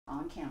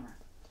camera.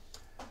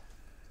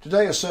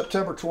 Today is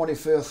September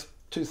 25th,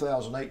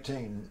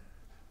 2018.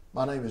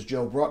 My name is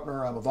Joe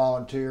Bruckner. I'm a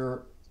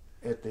volunteer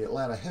at the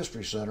Atlanta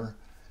History Center.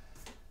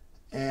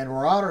 And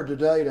we're honored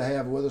today to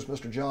have with us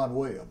Mr. John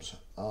Williams.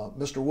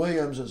 Mr.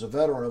 Williams is a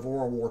veteran of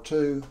World War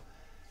II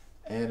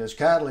and has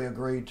kindly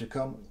agreed to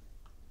come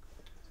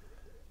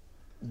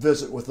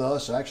visit with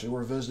us. Actually,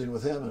 we're visiting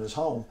with him in his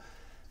home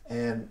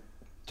and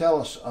tell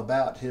us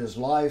about his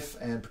life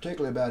and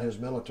particularly about his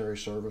military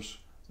service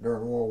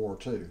during World War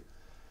II.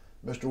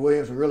 Mr.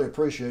 Williams, we really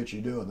appreciate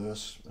you doing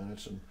this, and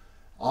it's an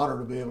honor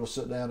to be able to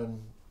sit down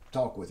and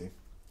talk with you.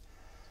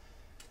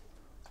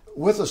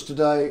 With us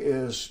today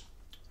is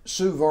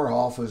Sue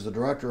Verhoff, who's the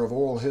Director of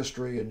Oral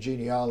History and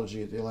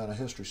Genealogy at the Atlanta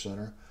History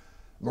Center,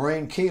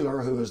 Maureen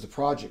Keeler, who is the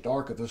Project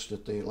Archivist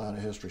at the Atlanta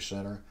History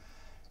Center,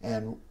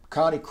 and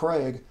Connie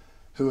Craig,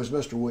 who is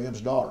Mr.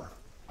 Williams' daughter.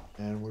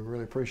 And we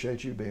really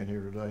appreciate you being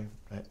here today.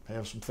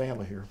 Have some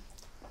family here.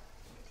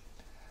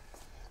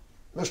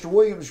 Mr.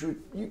 Williams,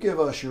 you give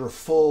us your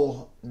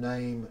full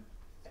name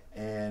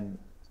and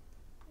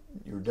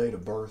your date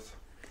of birth.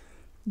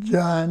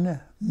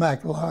 John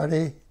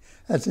McLarty,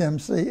 that's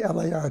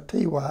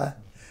M-C-L-A-R-T-Y,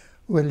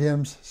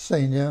 Williams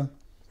Sr.,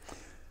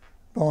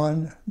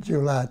 born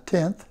July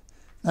 10th,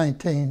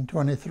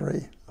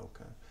 1923.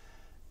 Okay.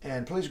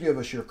 And please give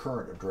us your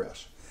current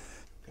address.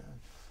 Okay.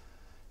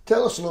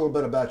 Tell us a little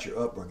bit about your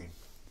upbringing.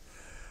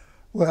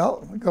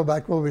 Well, go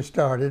back where we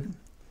started.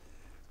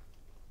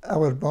 I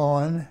was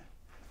born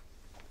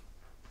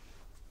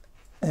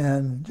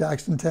in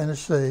Jackson,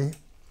 Tennessee.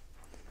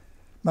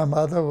 My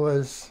mother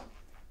was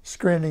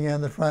screening in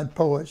the front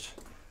porch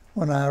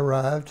when I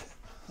arrived.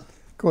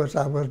 Of course,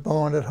 I was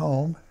born at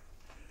home.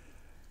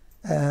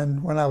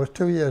 And when I was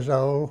 2 years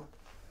old,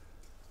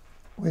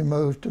 we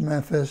moved to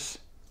Memphis.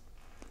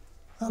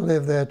 I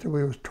lived there till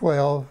we was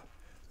 12.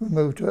 We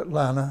moved to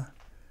Atlanta,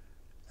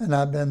 and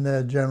I've been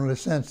there generally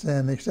since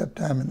then, except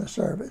time in the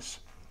service.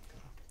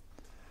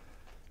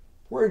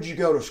 Where did you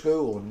go to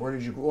school, and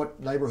what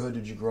neighborhood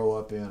did you grow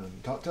up in?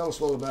 And tell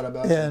us a little bit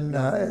about in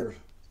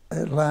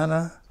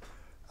Atlanta.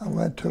 I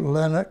went to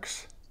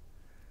Lenox,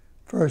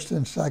 first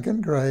and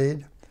second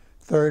grade,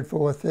 third,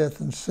 fourth, fifth,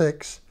 and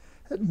sixth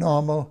at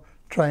Normal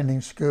Training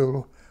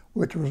School,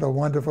 which was a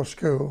wonderful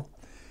school.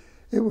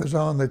 It was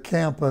on the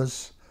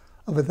campus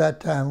of, at that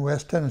time,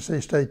 West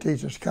Tennessee State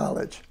Teachers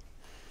College.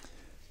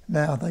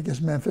 Now I think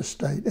it's Memphis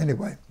State.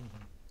 Anyway.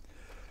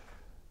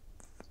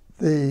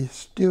 The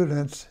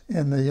students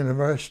in the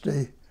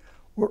university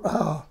were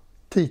our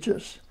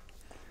teachers.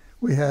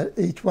 We had,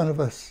 each one of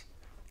us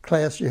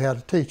class, you had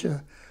a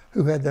teacher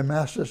who had their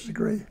master's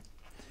degree.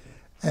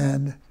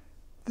 And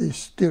the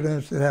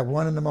students that have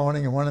one in the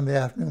morning and one in the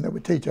afternoon that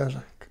would teach us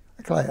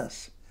a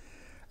class.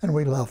 And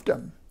we loved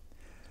them.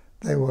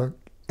 They were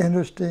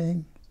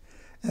interesting,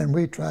 and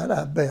we tried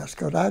our best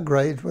because our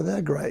grades were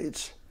their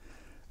grades.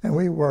 And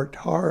we worked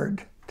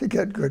hard to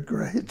get good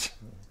grades.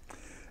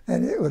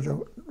 And it was a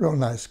real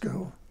nice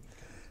school.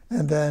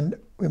 And then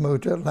we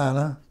moved to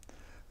Atlanta.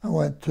 I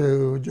went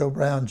to Joe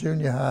Brown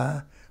Junior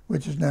High,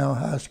 which is now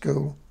high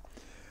school,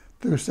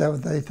 through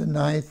 7th, 8th, and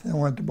 9th,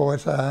 and went to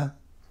Boys High,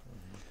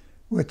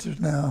 which is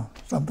now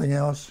something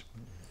else,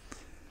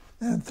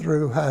 and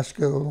through high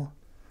school.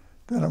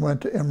 Then I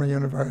went to Emory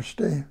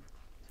University,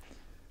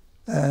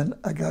 and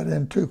I got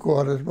in 2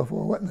 quarters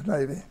before I went in the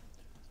Navy.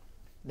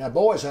 Now,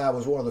 Boys High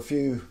was one of the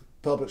few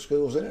public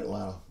schools in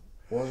Atlanta,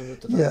 wasn't it?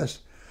 At the time? Yes.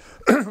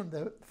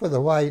 For the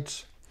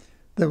whites,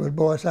 there was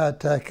Boys High,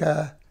 Tech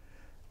High,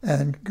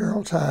 and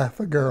Girls High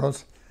for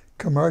girls.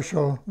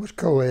 Commercial was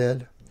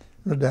co-ed,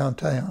 it was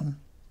downtown.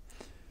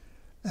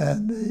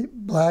 And the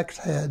blacks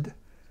had,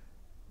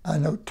 I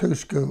know, 2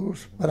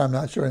 schools, but I'm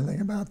not sure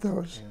anything about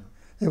those.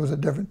 Yeah. It was a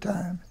different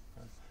time.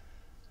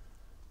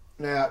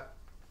 Now,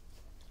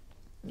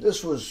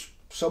 this was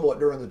somewhat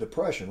during the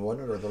Depression,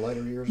 wasn't it, or the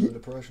later years of the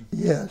Depression?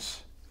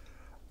 Yes.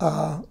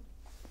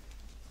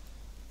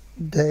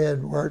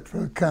 Dad worked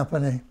for a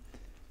company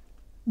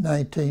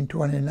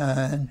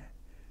 1929,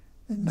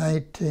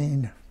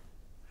 in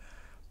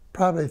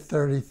probably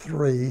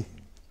 33,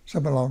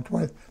 something along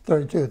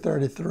 32 or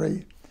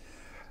 33.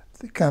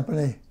 The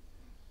company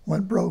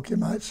went broke, you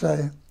might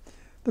say.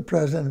 The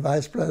president and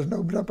vice president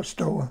opened up a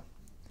store.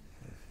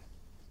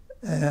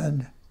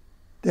 And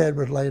Dad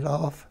was laid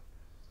off,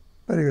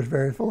 but he was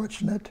very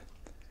fortunate.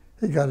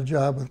 He got a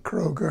job with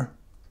Kroger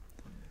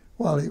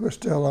while he was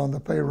still on the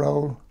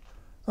payroll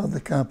of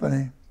the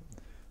company,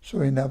 so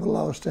he never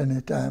lost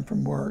any time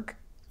from work.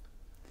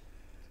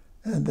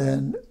 And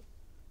then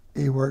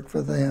he worked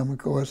for them, of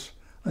course,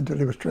 until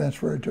he was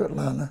transferred to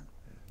Atlanta.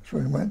 So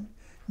he went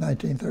in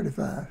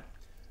 1935.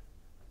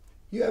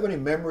 You have any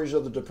memories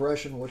of the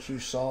Depression, what you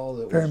saw?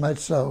 That Very much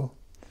so.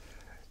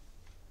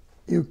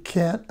 You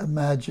can't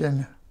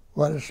imagine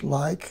what it's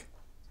like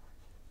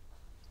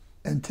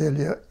until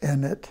you're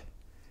in it.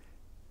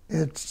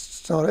 It's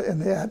sort of in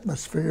the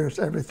atmosphere, it's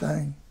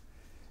everything.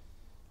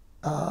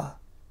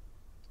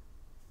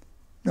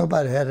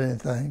 Nobody had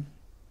anything.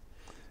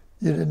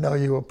 You didn't know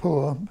you were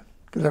poor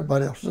because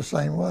everybody else was the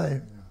same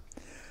way.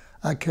 Yeah.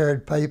 I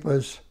carried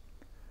papers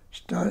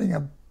starting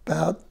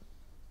about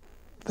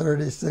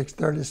 36,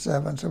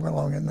 37, somewhere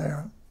along in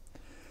there.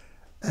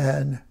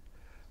 And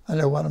I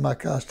know one of my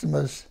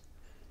customers,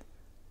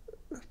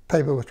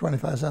 paper was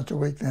 25 cents a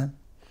week then,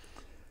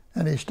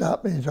 and he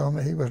stopped me and told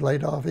me he was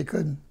laid off. He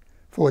couldn't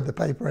afford the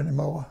paper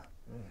anymore.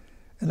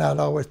 And I'd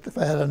always, if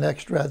I had an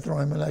extra, I'd throw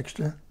him an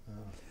extra.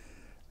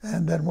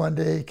 And then one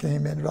day he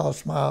came in with all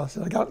smiles,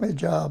 said, "I got me a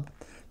job.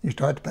 You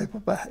start the paper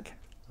back."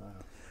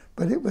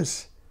 But it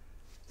was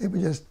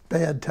just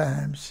bad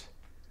times.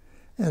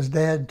 And his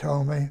dad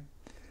told me,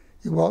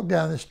 you walk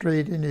down the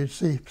street and you'd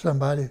see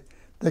somebody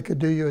that could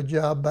do you a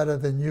job better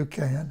than you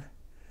can,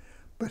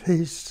 but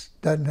he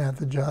doesn't have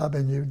the job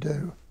and you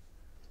do.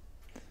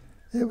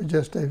 It was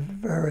just a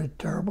very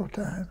terrible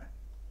time.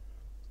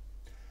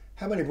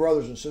 How many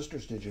brothers and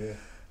sisters did you have?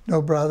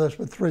 No brothers,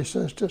 but 3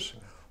 sisters.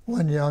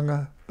 One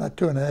younger, about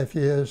 2.5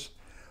 years,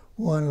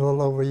 one a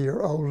little over a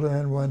year older,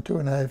 and one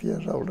 2.5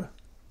 years older.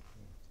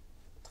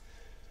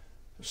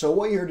 So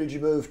what year did you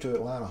move to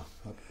Atlanta,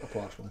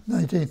 approximately?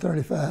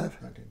 1935.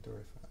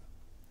 1935.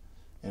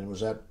 And was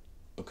that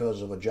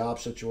because of a job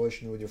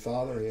situation with your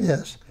father?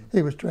 Yes,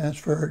 he was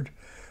transferred.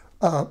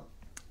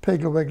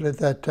 Piggly Wiggly at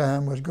that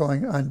time was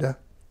going under,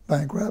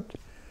 bankrupt,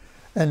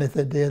 and if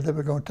they did, they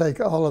were going to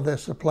take all of their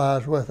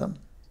supplies with them,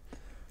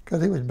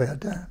 because it was a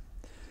bad time.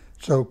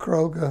 So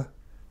Kroger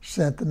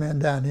sent the men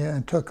down here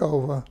and took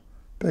over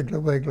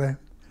Piggly Wiggly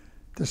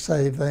to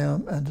save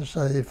them and to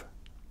save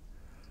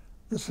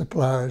the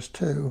suppliers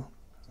too.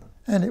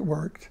 And it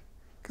worked,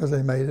 because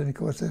they made it. Of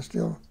course, they're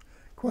still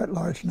quite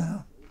large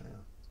now.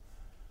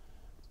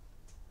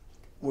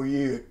 Were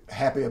you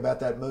happy about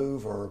that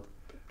move, or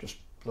just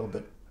a little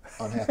bit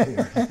unhappy?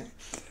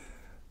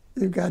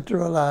 You've got to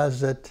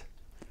realize that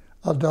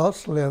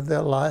adults live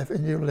their life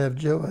and you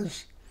lived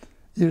yours.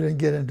 You didn't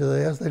get into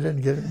theirs, they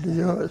didn't get into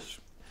yours.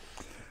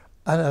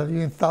 I know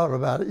you thought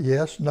about it,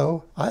 yes,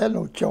 no. I had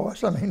no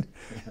choice. I mean,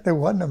 there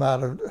wasn't a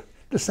matter of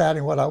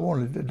deciding what I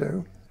wanted to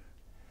do.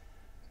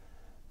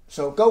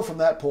 So go from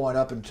that point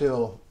up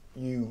until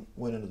you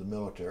went into the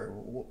military.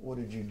 What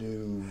did you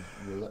do?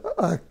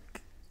 I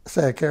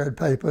carried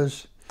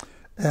papers,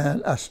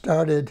 and I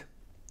started,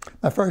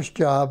 my first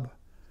job,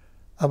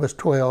 I was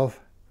 12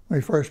 when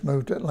we first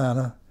moved to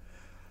Atlanta.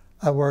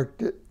 I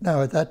worked,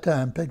 now at that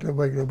time, Piggly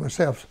Wiggly was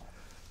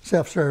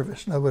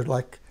self-service. In other words,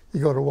 like you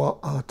go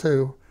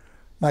to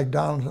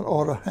McDonald's and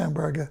order a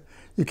hamburger.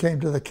 You came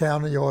to the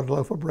counter, you ordered a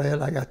loaf of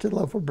bread. I got your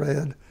loaf of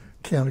bread,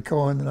 can of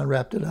corn, and I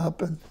wrapped it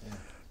up and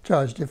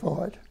charged you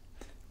for it.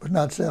 It was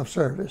not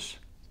self-service.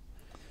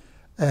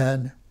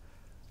 And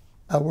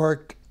I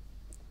worked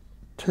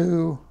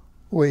 2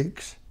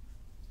 weeks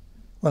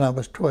when I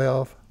was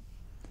 12.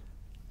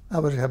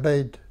 I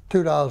paid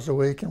 $2 a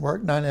week and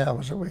worked 90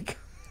 hours a week.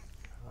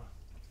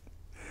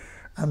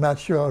 I'm not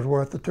sure I was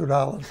worth the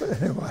 $2,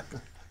 but anyway,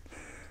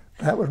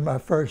 that was my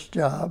first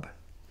job.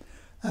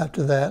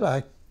 After that,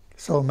 I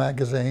sold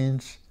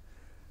magazines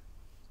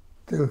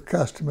to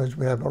customers.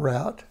 We had a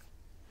route.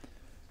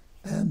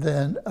 And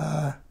then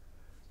I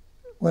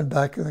went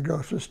back in the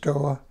grocery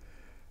store,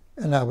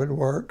 and I would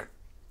work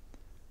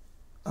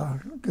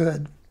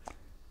good.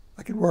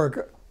 I could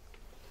work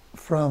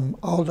from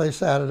all day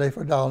Saturday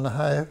for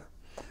 $1.50,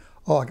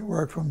 or I could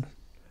work from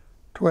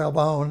 12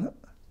 on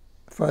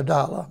for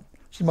 $1.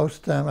 So most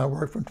of the time I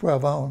worked from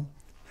 12 on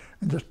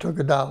and just took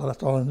 $1.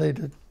 That's all I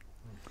needed.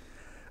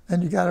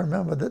 And you got to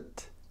remember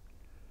that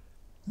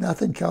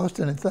nothing cost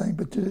anything,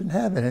 but you didn't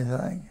have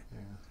anything.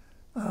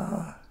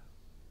 Yeah.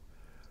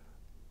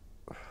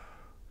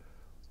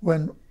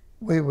 When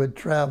we would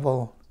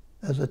travel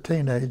as a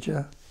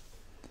teenager,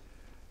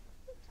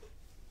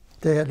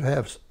 they had to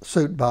have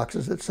suit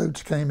boxes that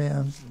suits came in.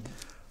 Mm-hmm.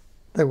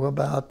 They were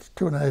about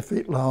 2.5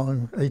 feet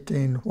long,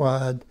 18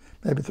 wide,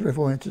 maybe 3 or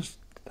 4 inches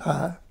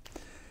high.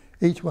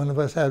 Each one of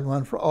us had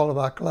one for all of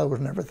our clothes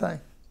and everything.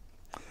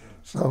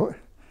 So,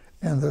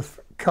 and the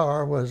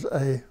car was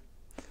a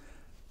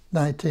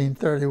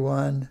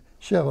 1931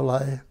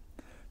 Chevrolet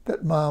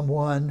that Mom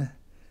won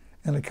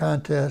in a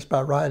contest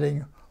by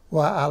writing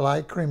 "Why I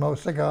Like Cremo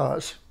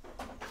Cigars."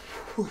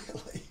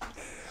 Really?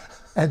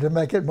 And to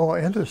make it more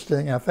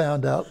interesting, I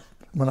found out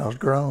when I was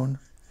grown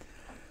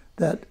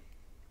that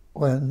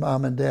when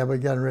Mom and Dad were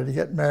getting ready to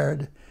get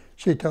married,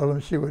 she told him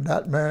she would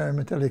not marry him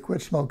until he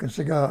quit smoking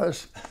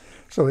cigars.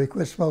 So he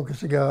quit smoking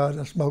cigars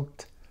and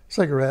smoked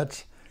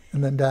cigarettes,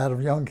 and then died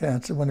of lung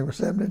cancer when he was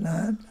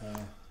 79.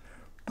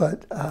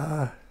 But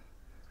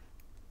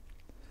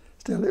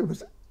still, it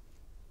was a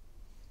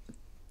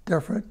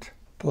different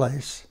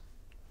place.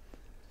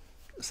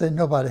 Say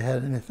nobody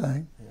had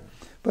anything. Yeah.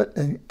 But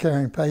in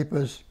carrying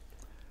papers,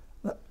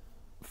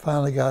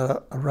 finally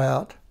got a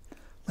route,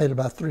 made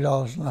about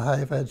 $3.50.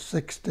 I had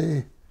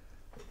 60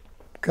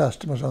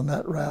 customers on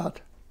that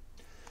route.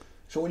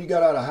 So when you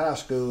got out of high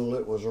school,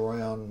 it was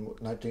around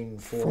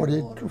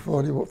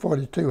 1941?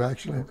 42,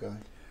 actually. Okay.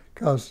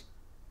 Because,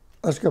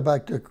 let's go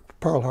back to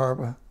Pearl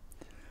Harbor.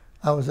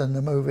 I was in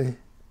the movie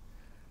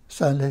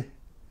Sunday,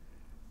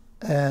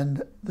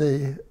 and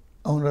the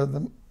owner of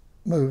the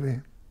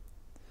movie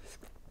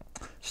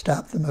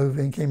stopped the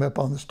movie and came up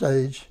on the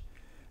stage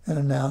and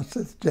announced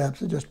that the Japs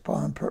had just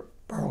bombed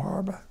Pearl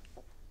Harbor.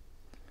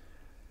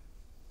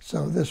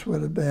 So this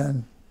would have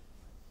been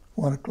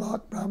 1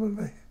 o'clock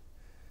probably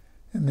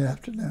in the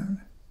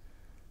afternoon.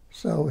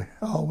 So we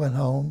all went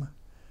home.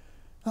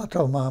 I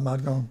told Mom I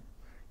was going to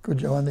go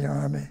join the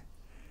Army.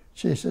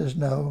 She says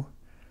no.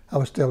 I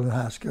was still in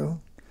high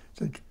school.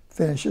 So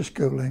finish your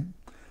schooling,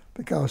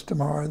 because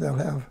tomorrow they'll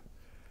have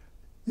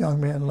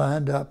young men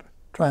lined up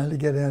trying to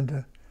get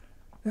into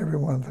every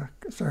one of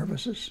the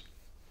services.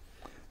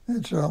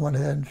 And so I went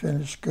ahead and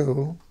finished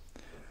school,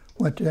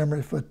 went to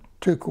Emory for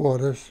 2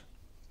 quarters.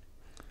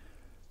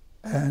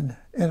 And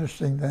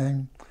interesting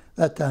thing,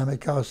 that time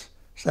it cost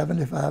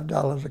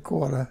 $75 a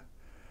quarter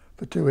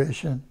for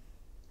tuition,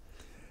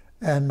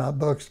 and my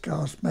books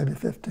cost maybe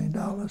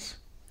 $15.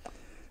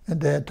 And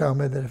Dad told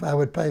me that if I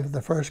would pay for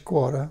the first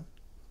quarter,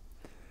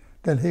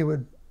 then he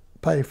would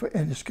pay for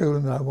any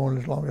schooling that I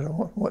wanted as long as I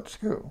went to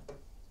school.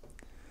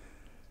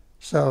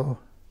 So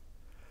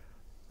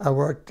I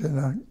worked in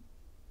a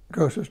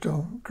grocery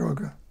store,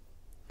 Kroger.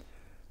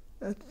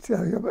 It's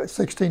about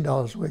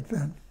 $16 a week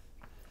then.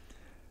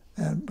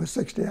 And with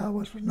 60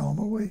 hours was a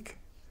normal week.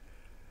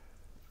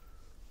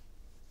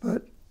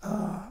 But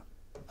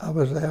I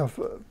was there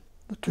for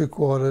the 2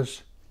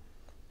 quarters,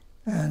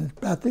 and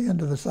about the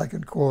end of the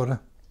second quarter,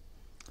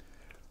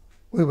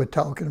 we were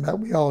talking about,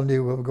 we all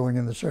knew we were going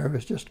in the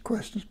service, just a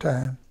question of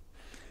time.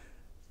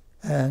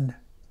 And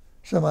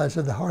somebody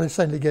said the hardest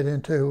thing to get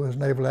into was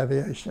naval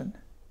aviation.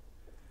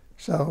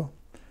 So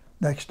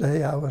next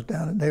day I was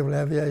down at Naval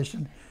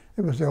Aviation.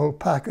 It was the old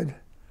Packard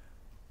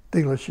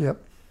dealership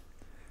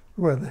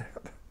where they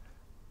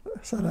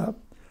set up.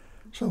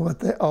 So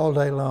all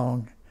day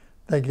long,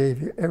 they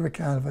gave you every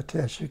kind of a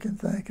test you can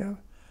think of.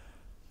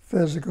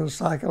 Physical,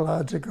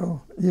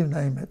 psychological, you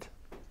name it.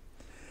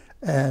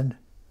 And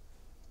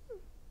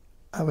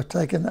I was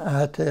taking the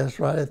eye test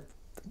right at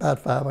about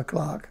 5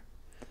 o'clock.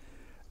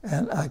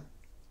 And I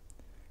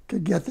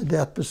could get the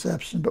depth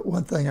perception, but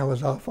one thing I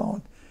was off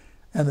on.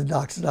 And the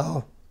doc said,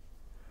 oh,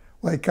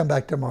 wait, come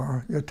back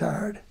tomorrow, you're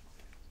tired.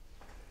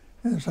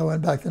 And so I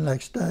went back the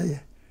next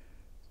day.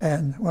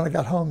 And when I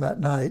got home that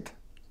night,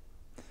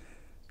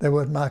 there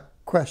was my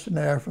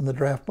questionnaire from the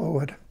draft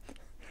board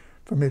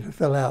for me to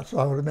fill out. So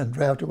I would have been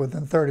drafted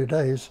within 30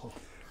 days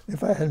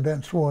if I hadn't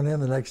been sworn in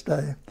the next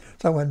day.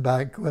 So I went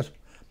back,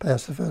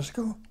 passed the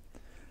physical,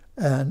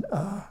 and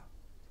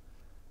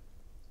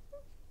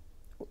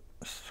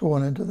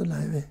sworn into the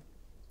Navy.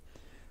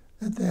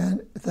 And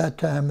then at that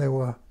time they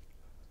were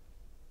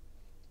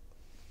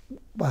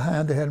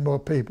behind, they had more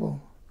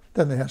people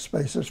than they had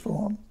spaces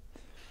for them.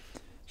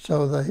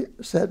 So they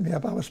set me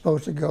up. I was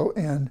supposed to go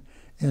in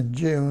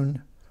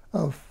June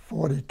of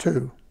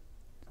 42.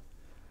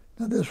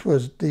 Now this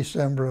was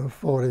December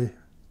 42.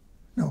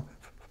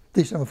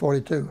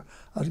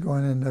 I was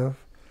going into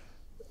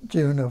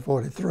June of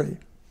 43.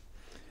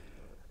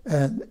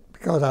 And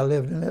because I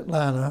lived in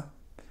Atlanta,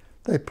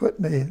 they put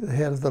me the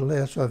head of the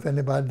list, so if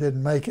anybody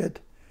didn't make it,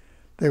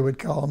 they would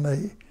call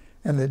me,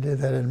 and they did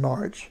that in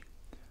March.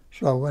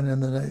 So I went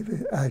in the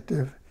Navy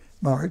active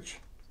March.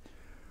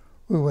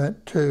 We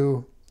went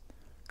to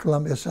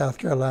Columbia, South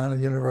Carolina,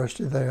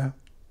 University there,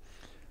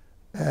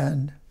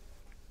 and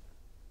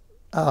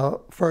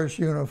our first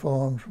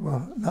uniforms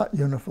were not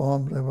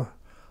uniforms, they were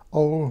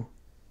old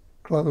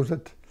clothes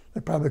that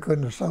they probably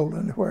couldn't have sold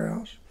anywhere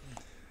else.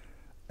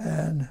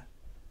 And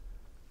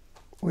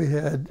we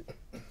had,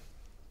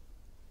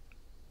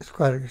 it's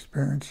quite an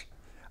experience.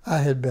 I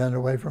had been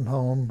away from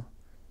home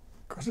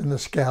because in the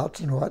scouts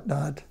and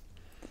whatnot,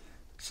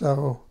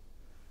 so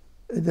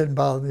it didn't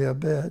bother me a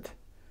bit.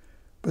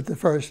 But the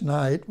first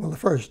night, well, the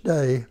first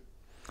day,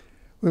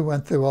 we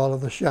went through all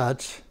of the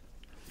shots,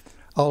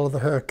 all of the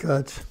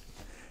haircuts,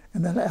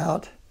 and then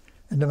out,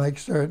 and to make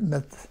certain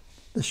that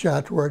the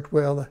shots worked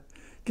well, they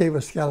gave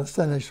us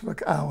calisthenics for an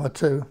hour or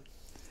two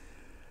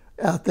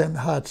out there in the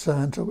hot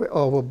sun, so we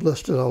all were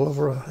blistered all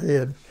over our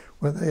head,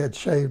 where they had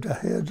shaved our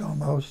heads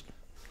almost.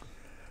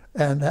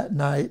 And that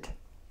night,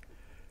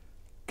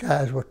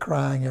 guys were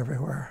crying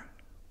everywhere.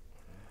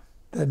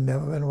 They'd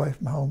never been away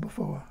from home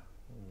before.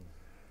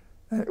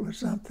 It was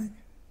something.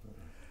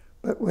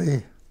 But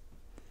we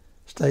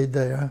stayed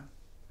there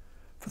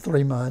for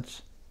 3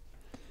 months,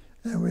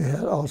 and we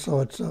had all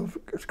sorts of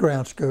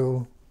ground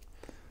school,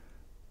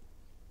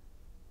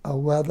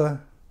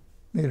 weather,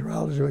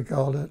 meteorology we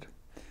called it,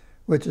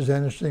 which is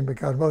interesting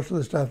because most of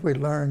the stuff we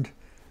learned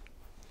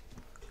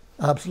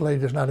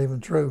obsolete is not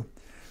even true,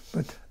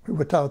 but we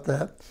were taught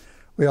that.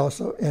 We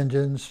also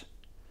engines,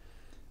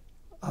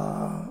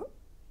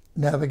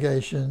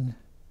 navigation,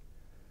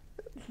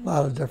 a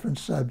lot of different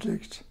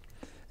subjects.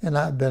 And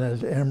I've been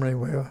at Emory,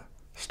 we were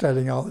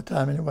studying all the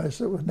time anyway,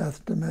 so it was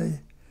nothing to me.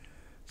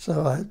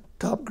 So I had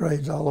top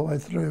grades all the way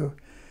through.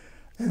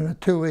 And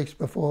 2 weeks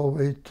before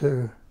we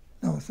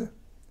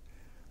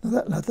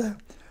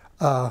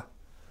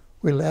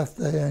we left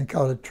there and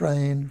caught a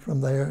train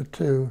from there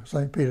to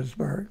St.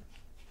 Petersburg.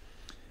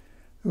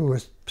 We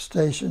were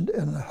stationed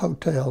in a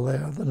hotel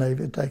there the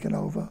Navy had taken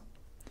over.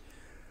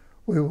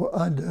 We were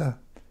under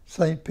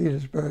St.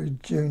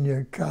 Petersburg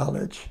Junior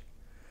College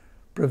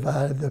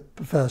provided the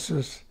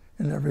professors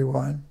and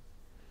everyone.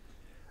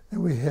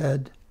 And we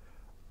had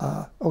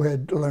to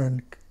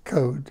learn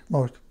code,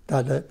 most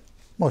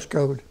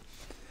code,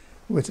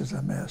 which is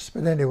a mess.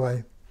 But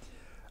anyway,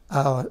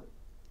 our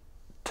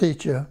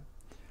teacher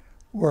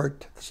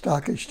worked at the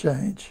stock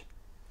exchange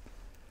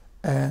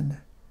and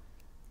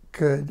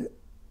could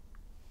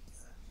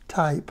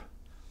type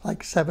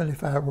like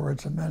 75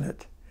 words a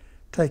minute,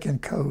 taking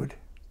code.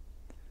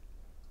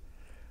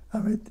 I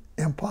mean,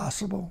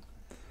 impossible.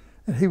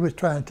 And he was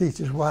trying to teach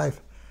his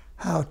wife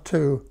how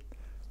to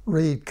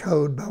read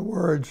code by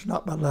words,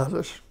 not by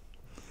letters.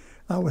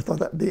 I always thought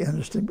that'd be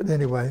interesting, but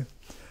anyway,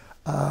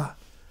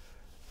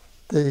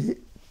 the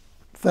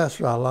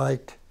professor I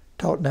liked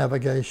taught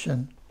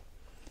navigation.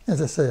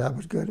 As I say, I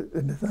was good at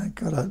anything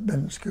because I'd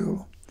been in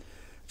school.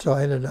 So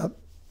I ended up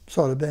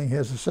sort of being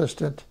his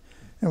assistant,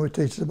 and would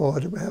teach the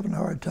boys that were having a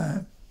hard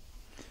time.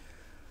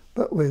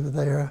 But we were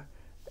there,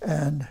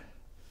 and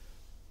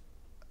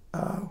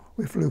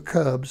we flew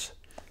Cubs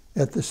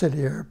at the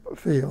City Air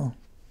Field.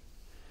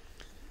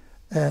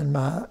 And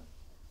my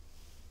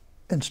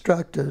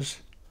instructors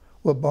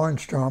were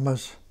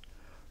barnstormers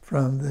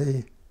from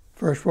the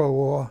First World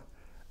War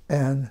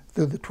and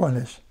through the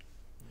 20s.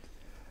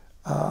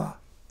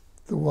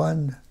 The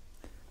one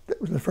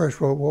that was in the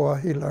First World War,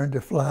 he learned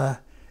to fly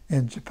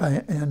in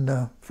Japan,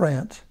 in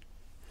France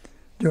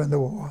during the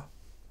war.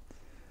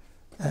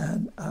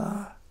 And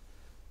at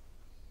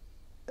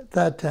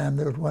that time,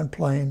 there was one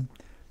plane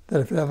that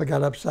if it ever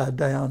got upside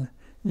down,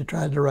 you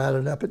tried to ride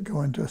it up, it'd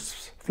go into a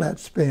flat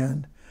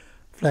spin.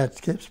 Flat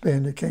skip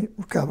spin you can't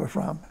recover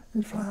from.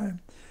 It's fine.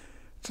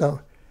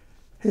 So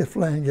his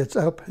plane gets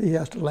up, he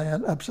has to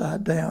land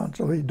upside down.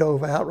 So he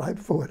dove out right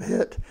before it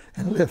hit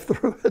and lived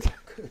through it.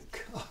 Good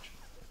God.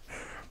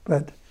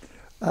 But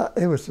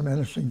it was some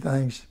interesting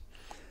things.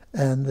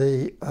 And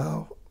the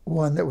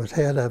one that was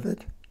head of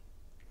it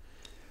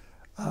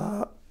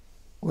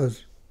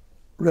was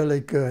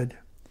really good.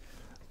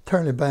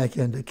 Turning bank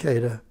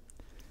indicator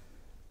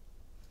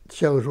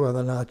shows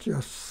whether or not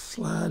you're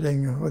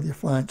sliding or whether you're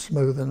flying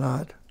smooth or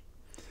not.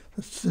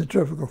 The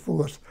centrifugal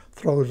force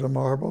throws a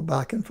marble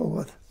back and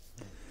forth.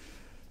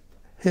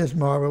 His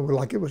marble was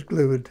like it was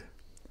glued.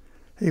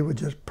 He was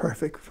just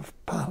perfect for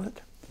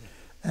pilot.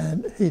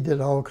 And he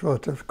did all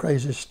sorts of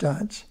crazy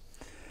stunts.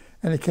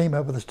 And he came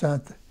up with a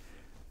stunt that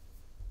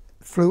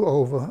flew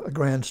over a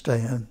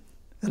grandstand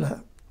at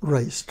a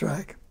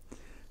racetrack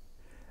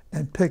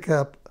and picked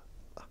up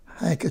a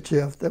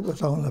handkerchief that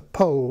was on a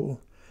pole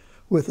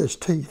with his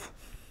teeth.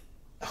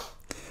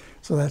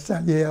 So that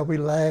time, yeah, we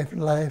laughed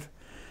and laughed.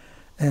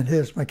 And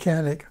his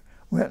mechanic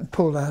went and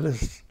pulled out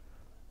his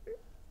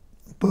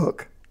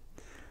book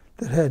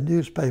that had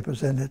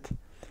newspapers in it.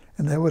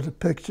 And there was a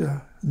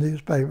picture,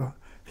 newspaper,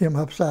 him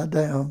upside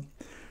down,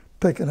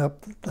 picking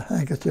up the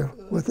handkerchief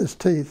with his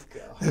teeth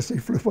as he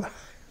flew by.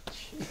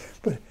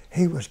 But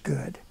he was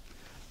good.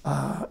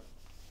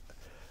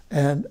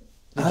 And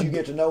did you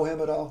get to know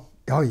him at all?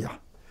 Oh, yeah.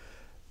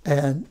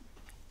 And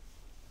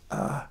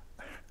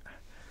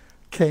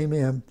came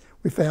in,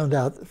 we found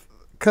out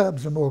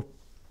Cubs are more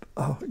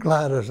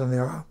gliders than they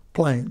are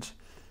planes.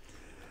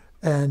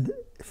 And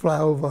fly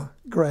over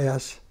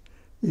grass,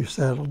 you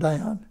settle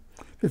down.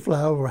 If you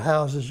fly over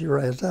houses, you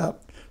raise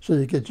up. So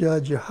you could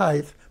judge your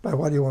height by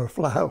what you want to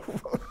fly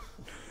over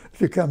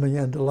if you're coming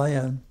into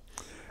land.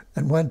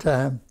 And one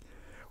time,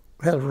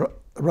 we had a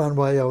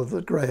runway over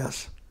the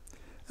grass.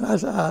 And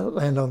as I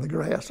landed on the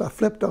grass, I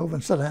flipped over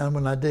and sat down.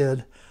 When I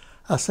did,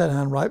 I sat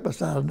down right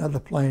beside another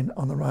plane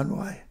on the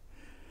runway.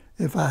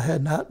 If I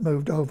had not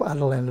moved over, I'd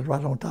have landed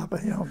right on top of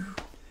him.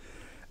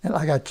 And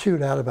I got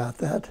chewed out about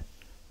that,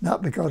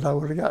 not because I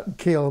would have gotten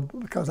killed,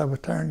 but because I was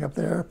tearing up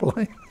the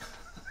airplane.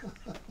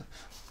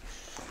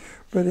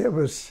 But it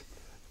was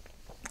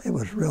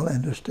real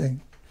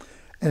interesting.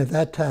 And at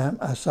that time,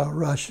 I saw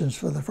Russians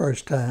for the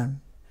first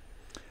time.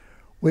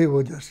 We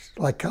were just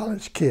like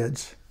college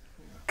kids,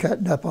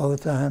 cutting up all the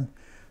time.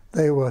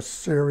 They were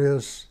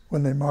serious.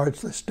 When they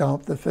marched, they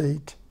stomped their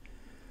feet.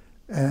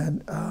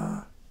 And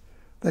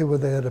they were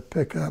there to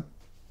pick up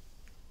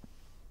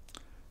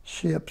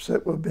ships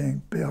that were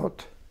being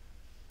built,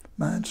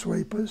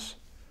 minesweepers,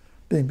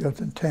 being built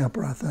in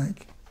Tampa, I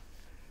think.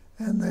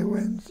 And they were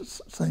in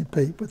St.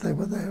 Pete, but they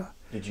were there.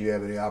 Did you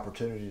have any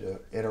opportunity to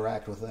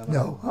interact with them?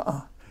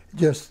 No,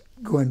 just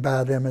going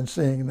by them and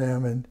seeing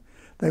them, and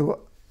they were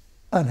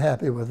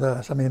unhappy with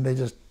us. I mean, they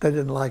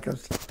didn't like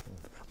us.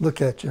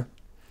 Look at you.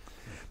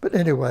 But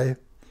anyway,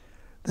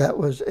 that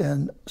was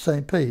in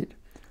St. Pete.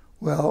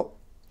 Well,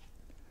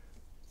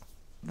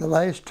 the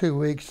last 2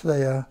 weeks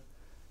there,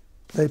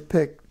 they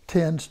picked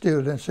 10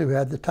 students who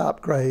had the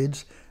top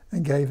grades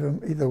and gave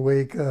them either a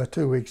week or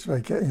 2 weeks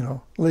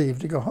leave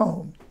to go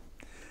home.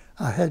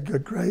 I had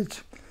good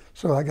grades,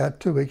 so I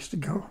got 2 weeks to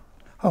go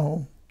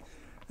home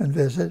and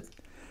visit.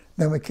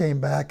 Then we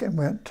came back and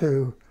went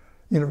to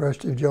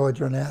University of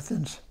Georgia in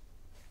Athens,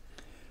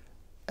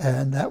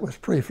 and that was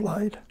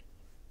pre-flight.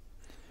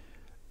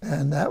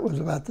 And that was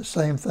about the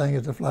same thing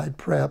as the flight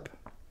prep.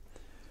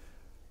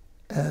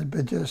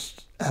 but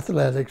just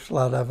athletics, a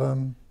lot of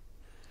them,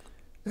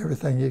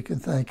 everything you can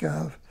think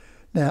of.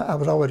 Now, I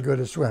was always good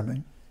at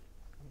swimming.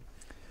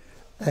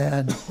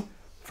 And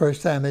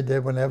first time they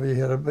did, whenever you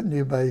hit a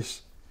new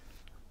base,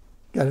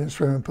 got in the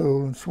swimming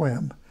pool and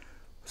swim.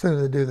 As soon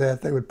as they do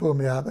that, they would pull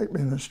me out, make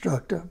me an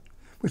instructor,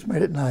 which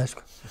made it nice.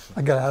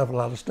 I got out of a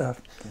lot of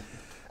stuff.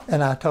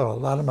 And I taught a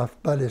lot of my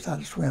buddies how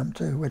to swim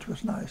too, which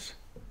was nice.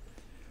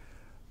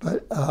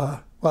 But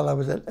while I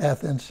was at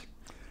Athens,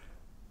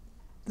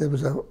 there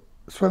was a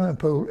swimming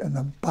pool in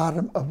the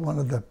bottom of one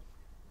of the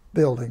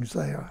buildings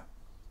there.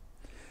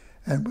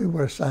 And we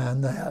were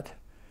assigned that.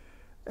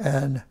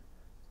 And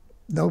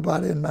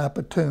nobody in my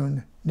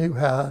platoon knew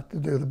how to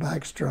do the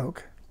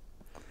backstroke.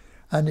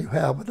 I knew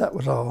how, but that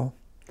was all.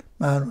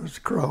 Mine was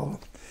crawl.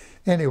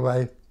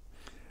 Anyway,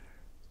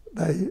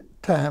 they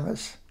timed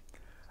us.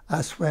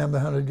 I swam the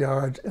 100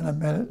 yards in a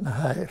minute and a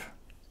half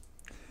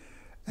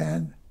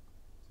and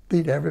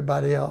beat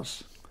everybody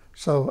else.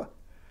 So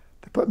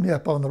they put me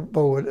up on the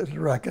board as a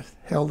record,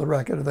 held the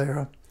record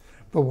there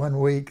for 1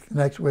 week. The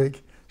next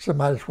week,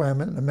 somebody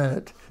swam it in a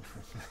minute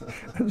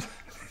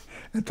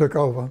and took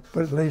over.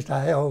 But at least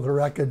I held the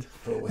record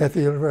at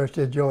the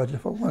University of Georgia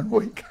for 1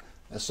 week.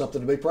 That's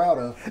something to be proud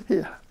of.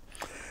 Yeah.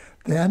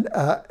 Then,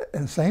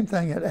 and same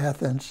thing at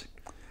Athens.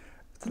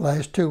 The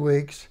last 2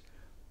 weeks,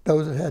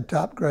 those that had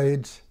top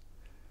grades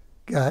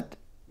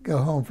go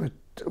home for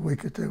a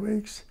week or 2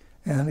 weeks.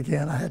 And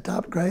again, I had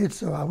top grades,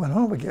 so I went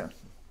home again.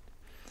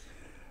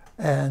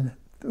 And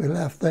we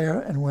left there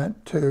and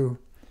went to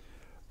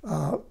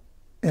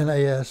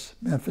NAS,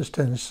 Memphis,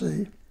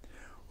 Tennessee.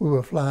 We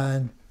were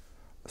flying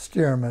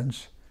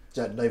Stearmans. Is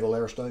that Naval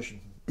Air Station?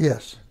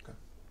 Yes. Okay.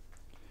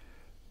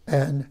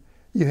 And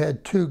you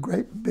had two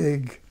great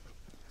big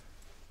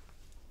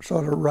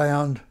sort of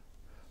round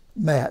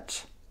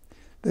mats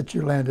that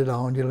you landed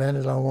on. You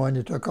landed on one,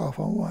 you took off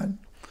on one.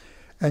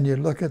 And you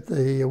look at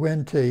the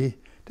wind tee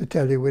to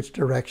tell you which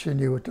direction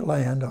you were to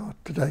land or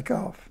to take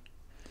off.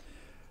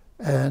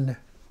 And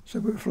so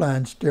we were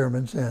flying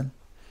Stearmans in.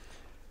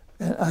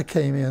 And I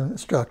came in,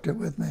 instructor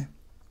with me.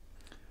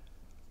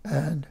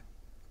 And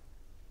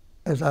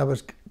as I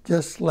was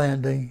just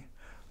landing,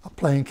 a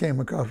plane came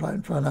across right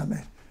in front of me.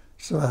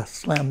 So I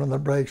slammed on the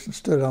brakes and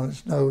stood on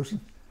its nose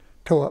and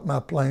tore up my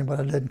plane, but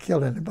I didn't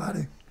kill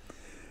anybody.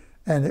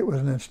 And it was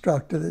an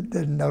instructor that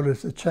didn't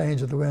notice the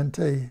change of the wind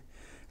tee,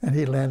 and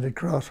he landed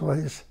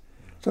crossways.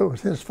 So it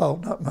was his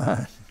fault, not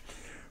mine.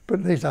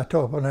 But at least I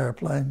tore up an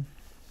airplane,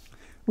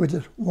 which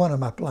is one of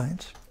my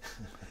planes.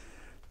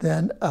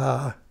 Then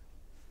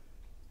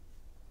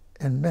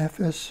in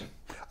Memphis,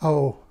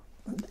 oh,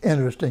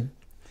 interesting.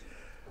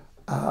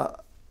 A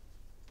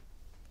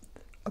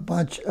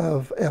bunch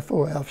of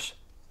F4Fs,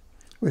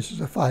 which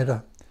is a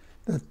fighter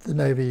that the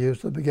Navy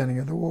used at the beginning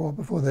of the war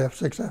before the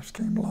F6Fs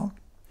came along.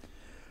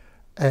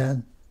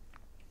 And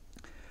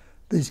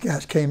these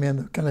guys came in,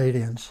 the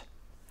Canadians,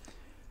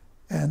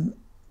 and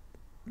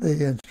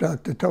the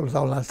instructor told us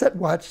all, and I said,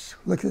 watch,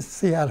 look and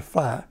see how to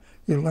fly.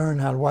 You learn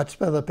how to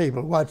watch other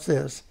people, watch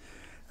this.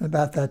 And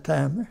about that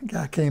time, a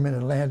guy came in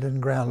and landed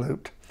and ground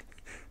looped,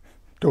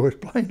 tore his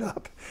plane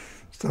up.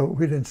 So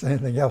we didn't say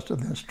anything else to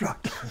the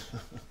instructor.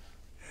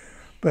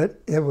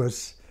 But it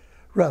was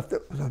rough.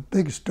 There was a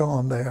big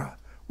storm there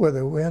where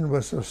the wind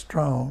was so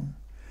strong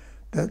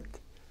that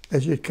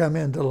as you'd come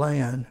in to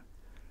land,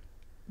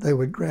 they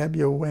would grab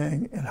your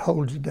wing and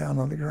hold you down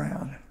on the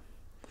ground.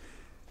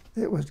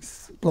 It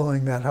was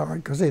blowing that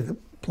hard because the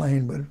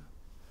plane would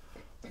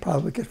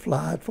probably could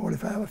fly at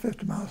 45 or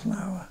 50 miles an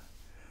hour.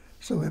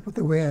 So with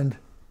the wind,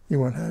 you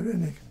wouldn't have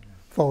any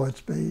forward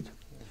speed.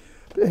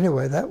 But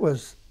anyway, that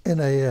was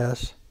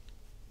NAS.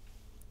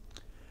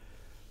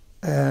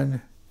 And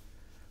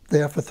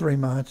there for 3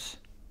 months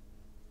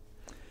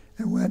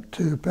and went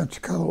to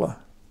Pensacola,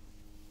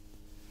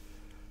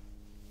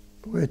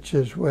 which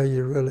is where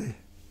you really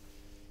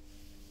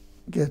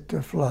get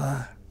to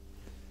fly.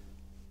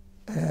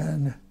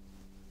 And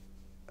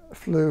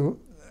flew,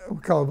 we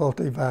call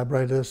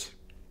multi-vibrators,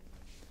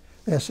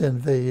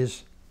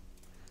 SNVs.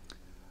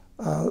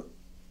 A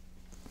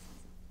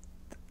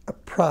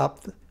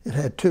prop, it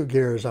had 2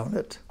 gears on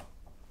it.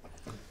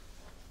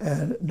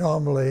 And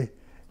normally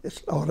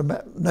it's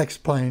automatic, next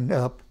plane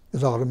up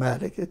is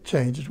automatic. It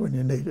changes when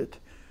you need it.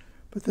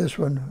 But this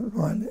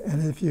one,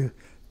 and if you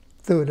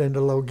threw it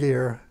into low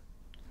gear,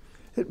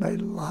 it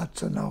made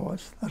lots of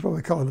noise. That's what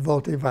we call the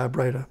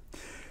multi-vibrator.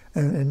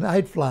 And in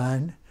night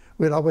flying,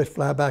 we'd always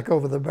fly back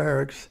over the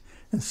barracks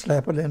and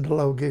slap it into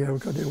low gear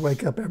because it'd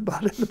wake up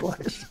everybody in the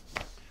place.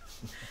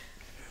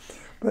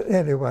 But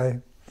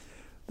anyway,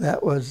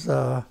 that was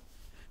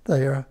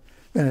there.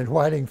 And at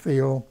Whiting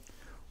Field,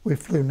 we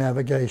flew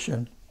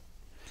navigation.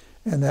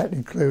 And that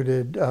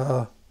included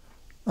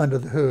under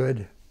the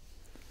hood,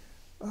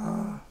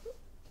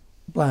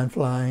 blind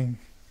flying,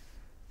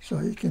 so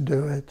you can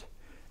do it.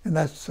 And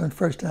that's the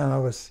first time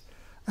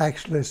I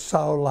actually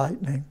saw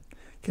lightning.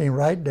 Came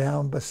right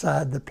down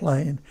beside the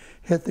plane,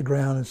 hit the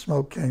ground, and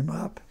smoke came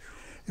up.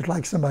 It's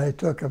like somebody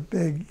took a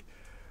big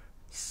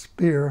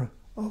spear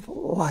of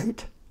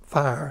light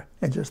fire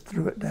and just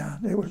threw it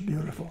down. It was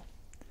beautiful.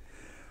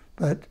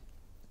 But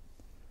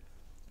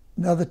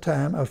another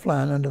time I was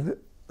flying under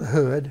the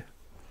hood,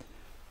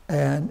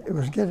 and it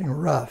was getting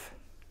rough.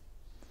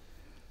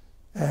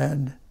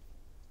 And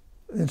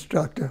the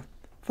instructor,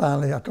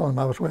 finally, I told him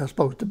I was where I was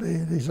supposed to be,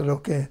 and he said,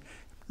 okay,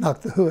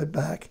 knock the hood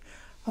back.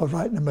 I was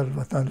right in the middle of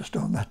a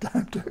thunderstorm that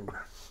time too.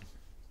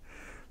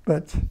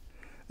 But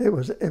it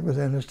was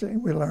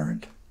interesting. We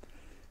learned.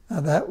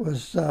 Now that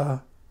was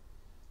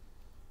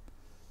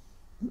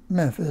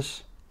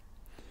Memphis.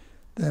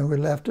 Then we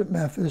left at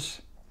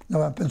Memphis,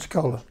 no, at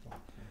Pensacola,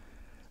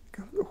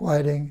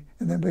 Whiting,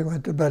 and then we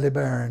went to Buddy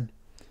Barron.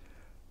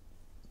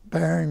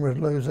 Barron was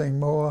losing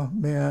more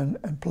men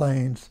and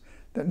planes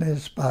than any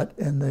spot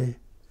in the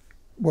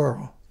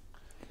world.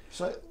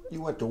 So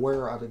you went to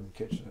where? I didn't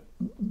catch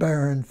that.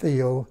 Barron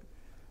Field.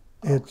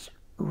 It's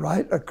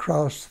right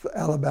across the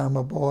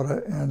Alabama border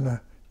in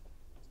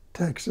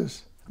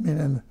Texas. I mean,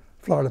 in the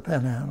Florida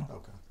Panhandle.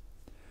 Okay.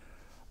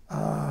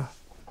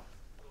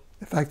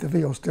 In fact, the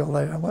field's still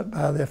there. I went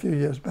by there a few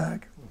years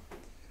back.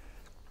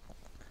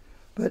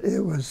 But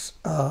it was,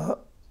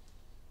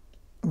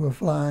 we were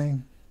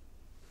flying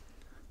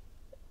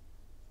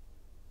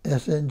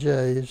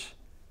SNJs,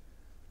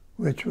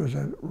 which was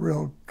a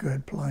real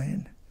good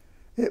plane.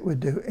 It would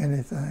do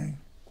anything.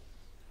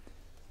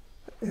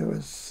 It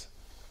was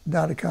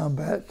not a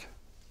combat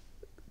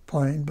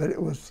plane, but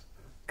it was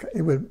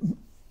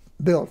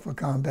built for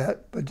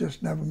combat, but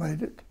just never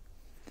made it.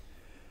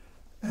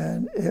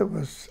 And it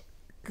was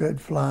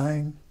good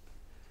flying.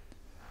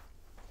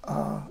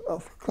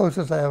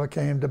 Closest I ever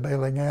came to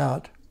bailing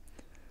out,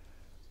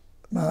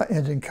 my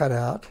engine cut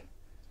out,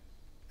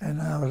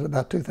 and I was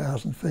about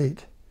 2,000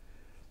 feet.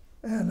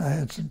 And I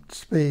had some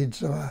speed,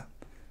 so I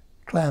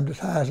climbed as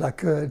high as I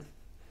could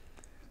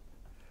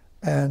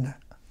and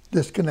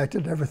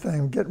disconnected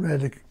everything, getting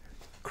ready to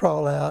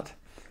crawl out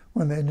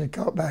when the engine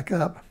caught back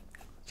up.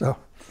 So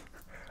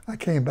I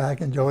came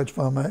back and joined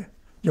formation,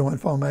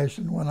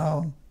 went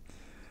on.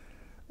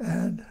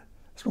 And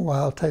some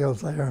wild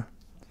tales there.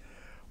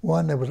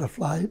 One, there was a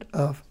flight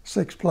of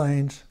 6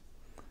 planes,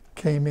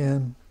 came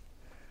in.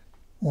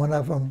 One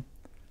of them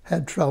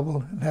had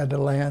trouble and had to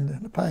land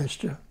in the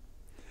pasture.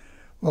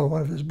 Well,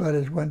 one of his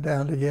buddies went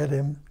down to get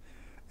him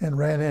and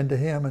ran into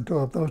him and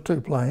tore up those 2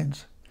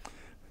 planes.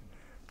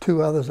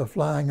 2 others are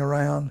flying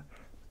around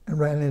and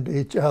ran into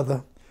each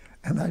other,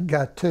 and I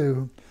got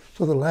 2.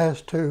 So the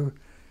last 2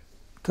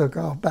 took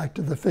off back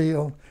to the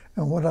field,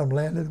 and one of them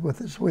landed with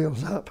his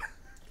wheels up.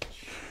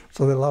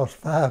 So they lost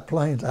 5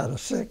 planes out of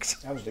 6.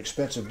 That was an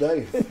expensive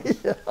day.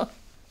 Yeah.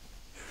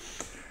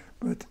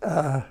 But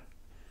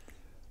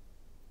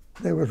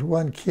there was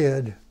one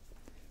kid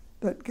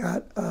that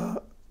got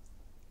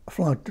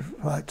flunked the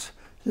flights.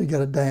 You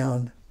get a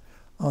down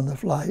on the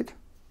flight,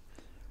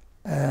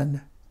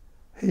 and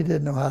he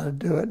didn't know how to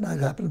do it, and I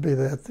happened to be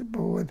there at the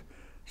board,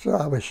 so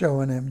I was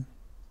showing him,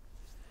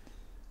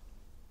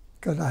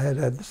 because I had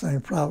had the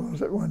same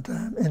problems at one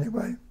time.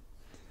 Anyway,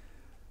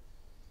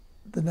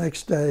 the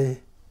next day,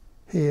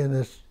 he and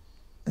his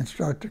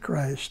instructor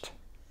crashed,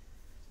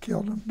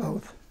 killed them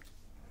both.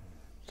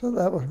 So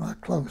that was my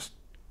close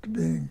to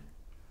being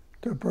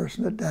to a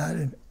person that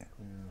died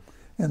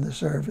in the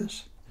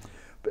service.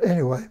 But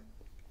anyway,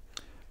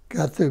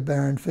 got through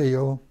Barron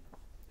Field,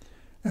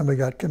 and we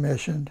got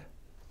commissioned.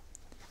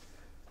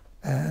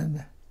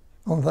 And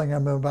only thing I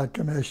remember about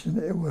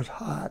commission, it was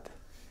hot,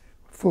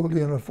 full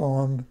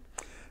uniform,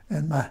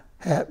 and my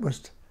hat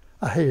was,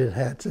 I hated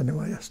hats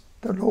anyway.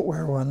 I don't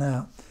wear one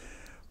now.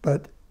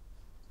 But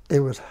it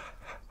was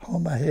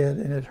on my head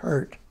and it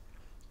hurt.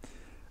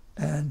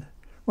 And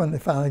when they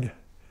finally,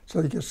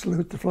 so you could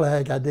salute the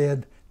flag, I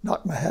did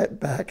knock my hat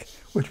back,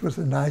 which was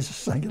the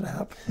nicest thing that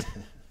happened.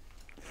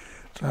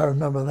 So I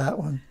remember that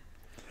one.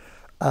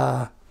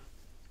 And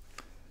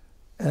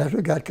after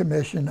we got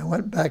commissioned, I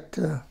went back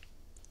to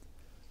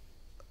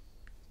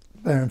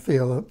Barron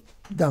Field,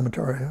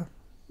 dormitory,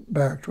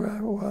 barracks where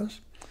I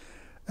was.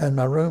 And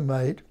my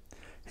roommate,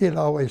 he had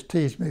always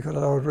teased me because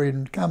I was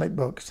reading comic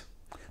books.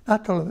 I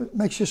told him, it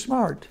makes you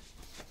smart.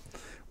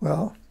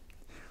 Well,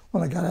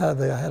 when I got out of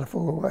there, I had a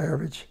 4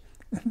 average,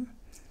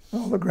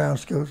 all the ground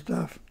school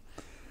stuff,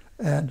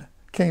 and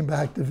came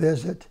back to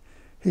visit.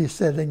 He's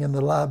sitting in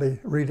the lobby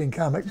reading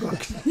comic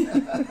books.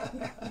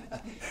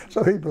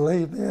 So he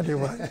believed me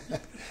anyway.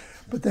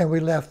 But then we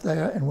left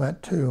there and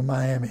went to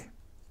Miami.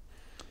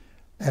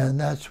 And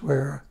that's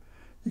where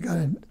you got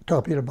in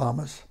torpedo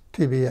bombers,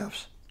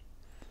 TBFs.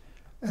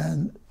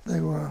 And they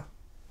were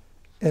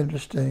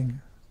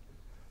interesting.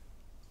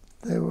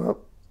 They were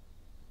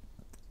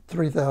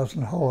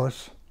 3,000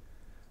 horse.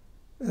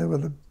 They were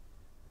the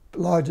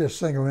largest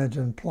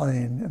single-engine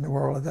plane in the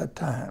world at that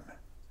time,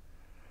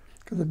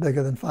 because they're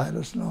bigger than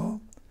fighters and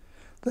all.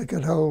 They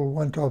could hold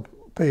 1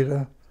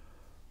 torpedo,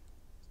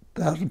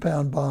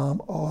 1,000-pound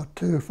bomb, or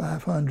 2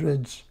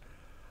 500s,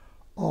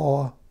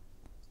 or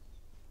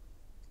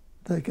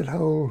they could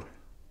hold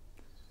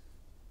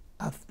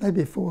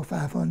maybe 4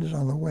 500s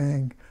on the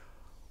wing,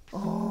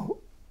 or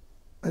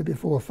maybe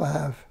 4 or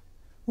 5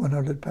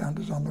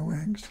 100-pounders on the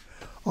wings,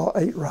 all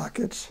 8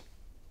 rockets.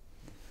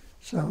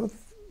 So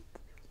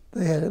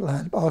they had it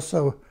lined up.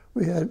 Also,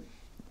 we had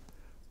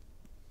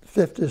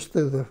 50s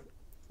through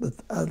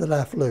that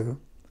I flew,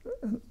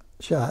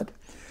 shot.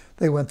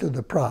 They went through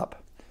the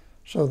prop.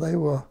 So they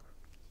were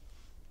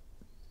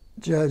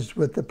judged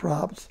with the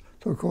props.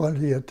 So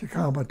according to your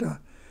tachometer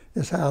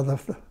is how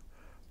the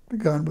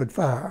gun would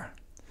fire.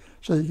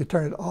 So you could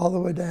turn it all the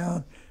way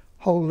down,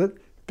 hold it,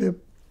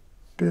 pip,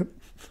 pip.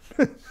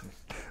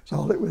 That's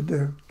all it would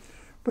do.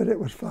 But it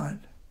was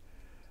fun.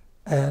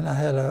 And I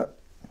had a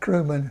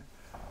crewman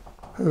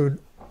who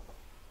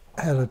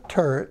had a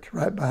turret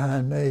right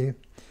behind me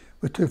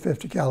with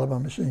 250 caliber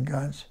machine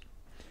guns.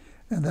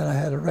 And then I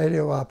had a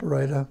radio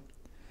operator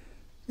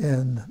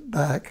in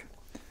back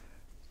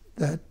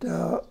that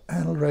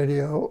handled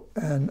radio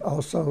and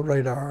also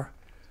radar,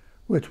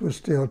 which was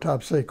still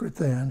top secret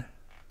then.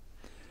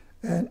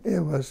 And it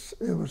was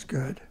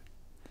good.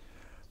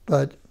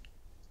 But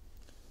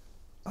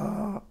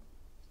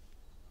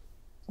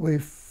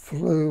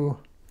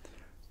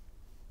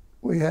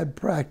we had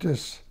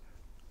practice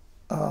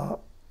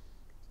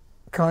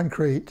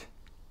concrete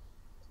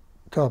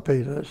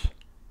torpedoes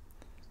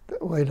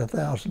that weighed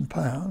 1,000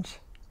 pounds.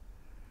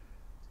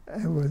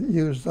 And we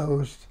used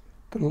those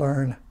to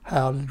learn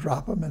how to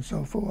drop them and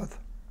so forth.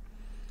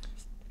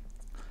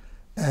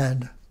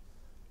 And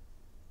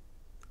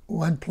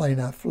one plane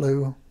I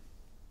flew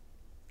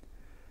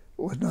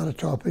was not a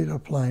torpedo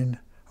plane.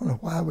 I don't know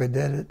why we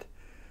did it,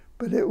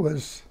 but it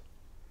was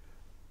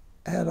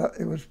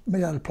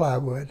made out of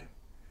plywood.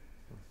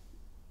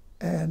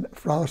 And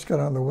frost got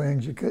on the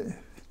wings,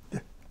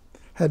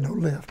 had no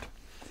lift.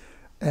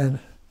 And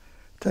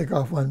take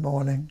off one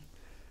morning,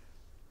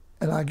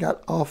 and I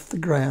got off the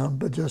ground,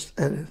 but just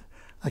at it.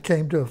 I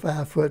came to a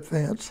 5-foot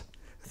fence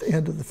at the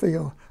end of the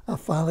field. I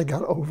finally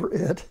got over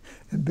it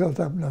and built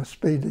up enough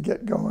speed to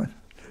get going.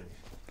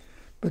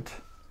 But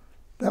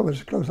that was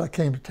as close as I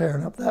came to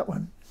tearing up that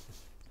one.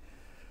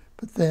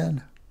 But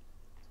then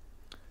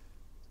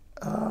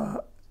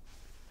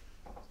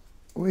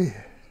we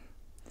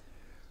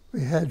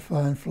had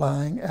fun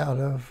flying out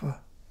of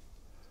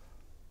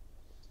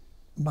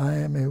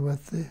Miami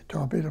with the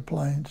torpedo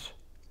planes.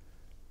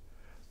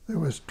 There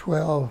was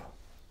 12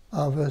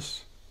 of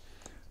us,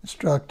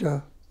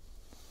 instructor,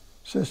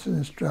 assistant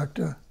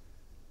instructor,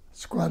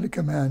 squadron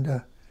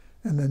commander,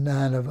 and then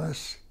 9 of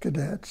us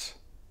cadets.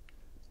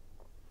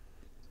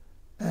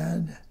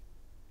 And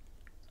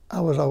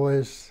I was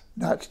always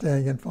not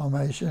staying in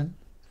formation.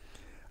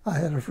 I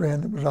had a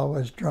friend that was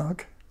always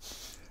drunk,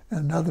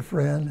 and another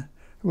friend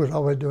who was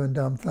always doing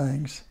dumb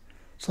things.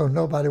 So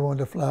nobody wanted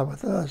to fly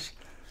with us.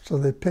 So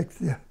they picked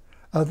the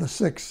other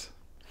 6,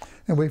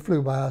 and we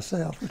flew by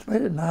ourselves, which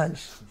made it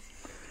nice,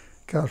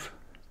 because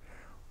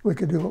we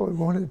could do what we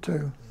wanted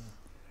to.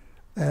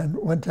 And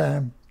one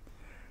time,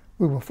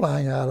 we were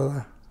flying out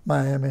of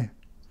Miami,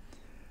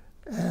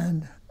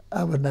 and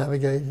I was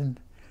navigating.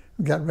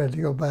 We got ready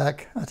to go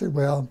back. I said,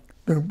 well,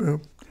 boom,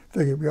 boom,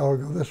 figured we all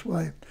go this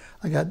way.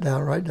 I got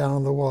down right down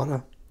on the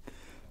water,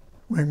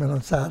 wingman on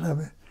the side of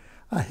me.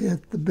 I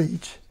hit the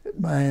beach at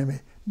Miami,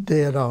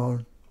 dead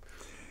on.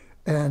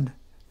 And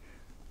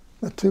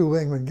the 2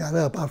 wingmen got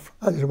up.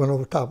 I just went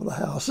over the top of the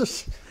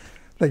houses.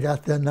 They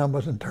got their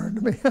numbers and turned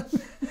to me.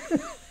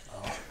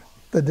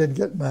 They didn't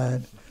get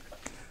mine,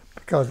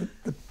 because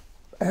the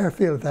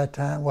airfield at that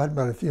time wasn't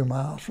but a few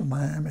miles from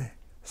Miami,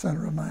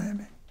 center of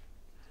Miami.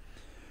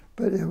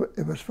 But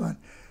it was fun.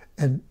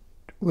 And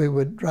we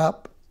would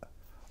drop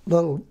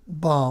little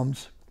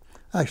bombs,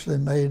 actually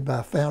made by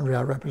a foundry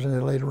I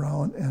represented later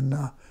on in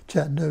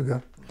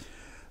Chattanooga.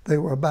 They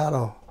were about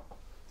a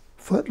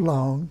foot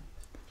long,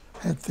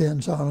 had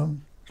fins on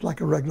them,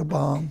 like a regular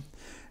bomb,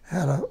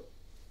 had a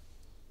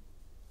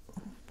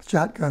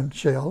shotgun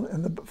shell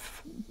in the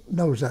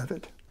nose of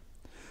it.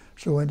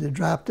 So when you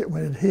dropped it,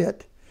 when it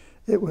hit,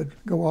 it would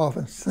go off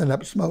and send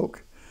up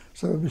smoke,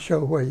 so it would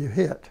show where you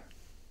hit.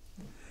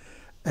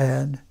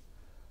 And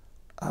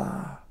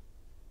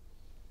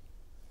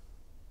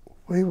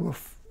we were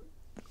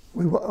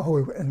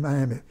in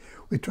Miami.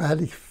 We tried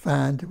to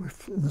find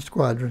in the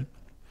squadron,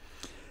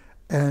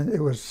 and it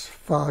was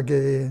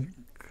foggy,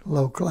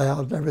 low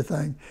clouds and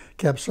everything,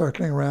 kept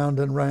circling round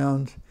and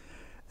round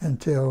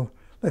until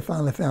they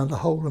finally found a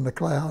hole in the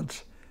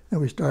clouds,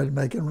 and we started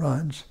making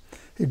runs.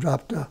 He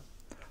dropped a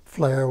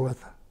flare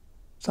with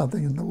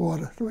something in the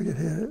water so we could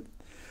hit it.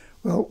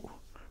 Well,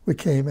 we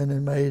came in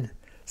and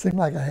seemed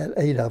like I had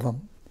 8 of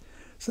them.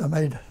 So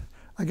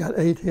I got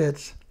 8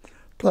 hits,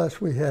 plus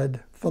we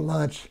had, for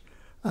lunch,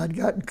 I'd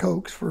gotten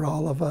Cokes for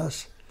all of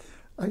us.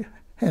 I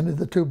handed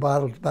the 2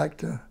 bottles back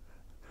to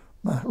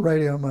my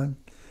radio man,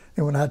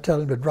 and when I'd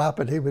tell him to drop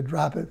it, he would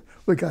drop it.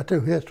 We got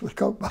 2 hits with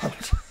Coke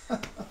bottles.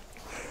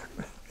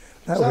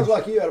 Sounds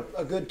like you had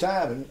a good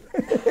time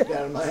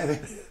down in Miami.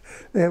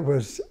 It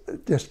was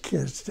just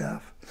kid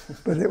stuff,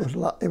 but it was a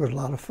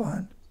lot of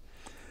fun.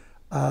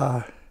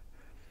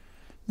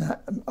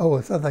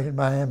 Something in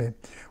Miami,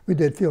 we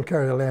did field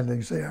carrier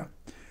landings there,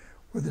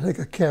 where they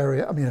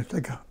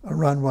take a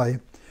runway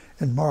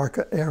and mark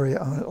an area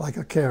on it like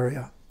a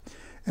carrier,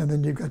 and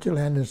then you've got your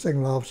landing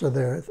signal officer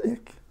there, I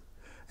think,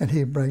 and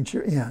he brings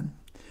you in.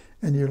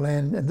 And you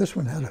land, and this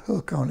one had a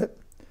hook on it,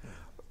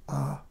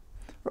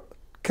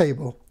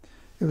 cable.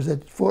 It was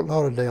at Fort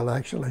Lauderdale,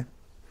 actually.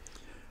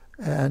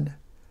 And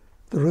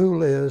the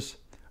rule is,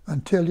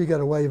 until you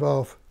get a wave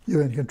off,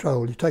 you're in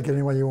control. You take it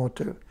any way you want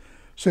to. As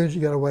soon as you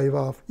get a wave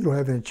off, you don't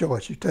have any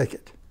choice. You take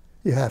it.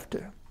 You have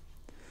to.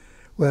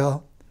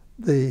 Well,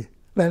 the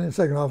landing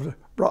signal officer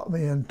brought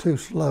me in too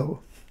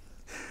slow.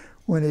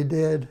 When he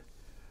did,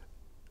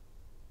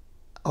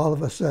 all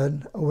of a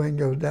sudden, a wing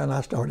goes down.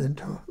 I started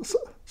into a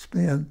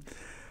spin.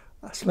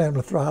 I slammed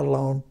the throttle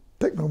on,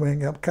 picked my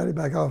wing up, cut it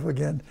back off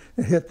again,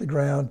 and hit the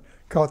ground,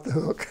 caught the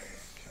hook,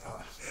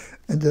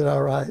 and did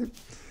all right.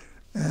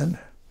 And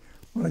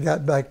when I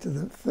got back to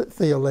the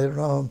field later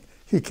on,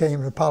 he came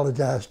and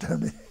apologized to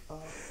me.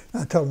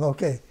 I told him,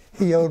 okay,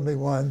 he owed me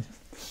one.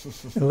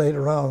 And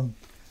later on,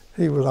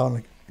 he was on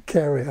a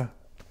carrier,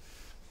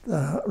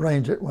 the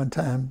Ranger at one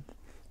time,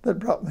 that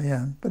brought me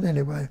in. But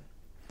anyway,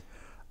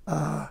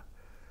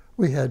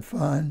 we had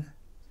fun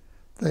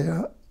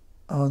there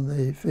on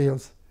the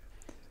fields.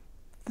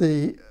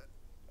 The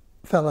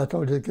fellow I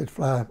told you could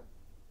fly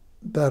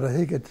better,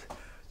 he could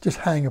just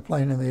hang a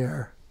plane in the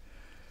air.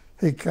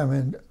 He'd come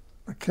in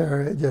a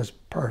carrier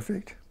just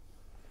perfect.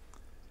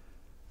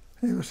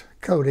 He was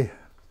Cody.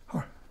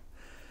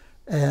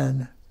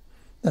 And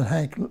then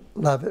Hank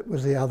Lovett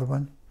was the other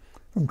one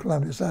from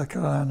Columbia, South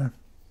Carolina.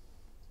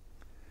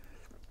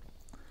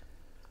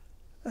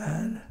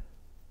 And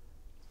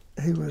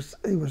he was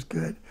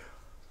good.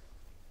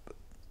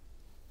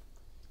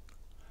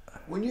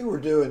 When you were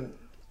doing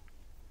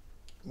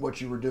what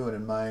you were doing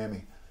in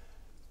Miami,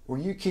 were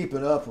you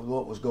keeping up with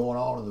what was going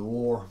on in the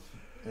war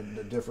in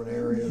the different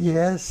areas?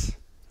 Yes,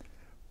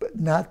 but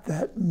not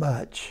that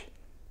much.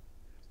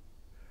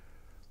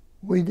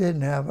 We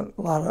didn't have a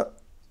lot of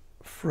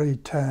free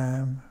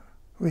time.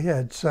 We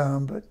had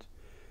some, but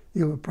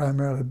you were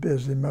primarily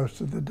busy most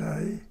of the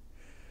day.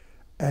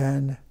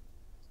 And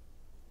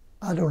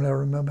I don't ever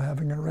remember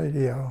having a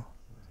radio.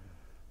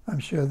 I'm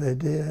sure they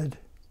did.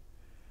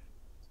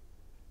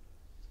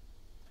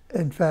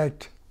 In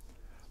fact,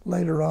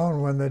 later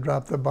on when they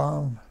dropped the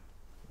bomb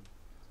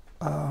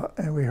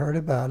and we heard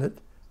about it,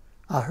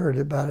 I heard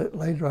about it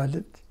later. I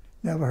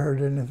never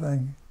heard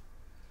anything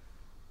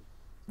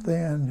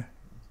then.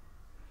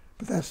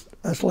 But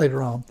that's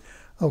later on.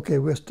 Okay,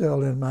 we're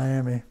still in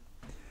Miami.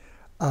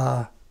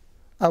 I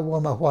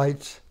wore my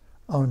whites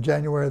on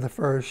January the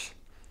 1st,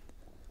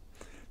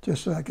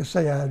 just so I could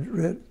say I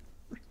had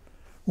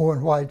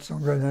worn whites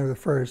on January the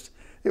 1st.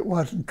 It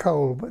wasn't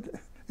cold, but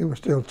it was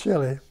still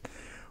chilly.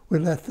 We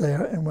left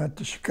there and went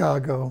to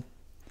Chicago,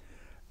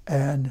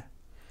 and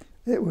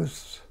it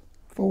was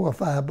 4 or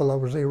 5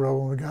 below zero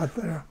when we got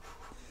there.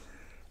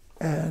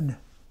 And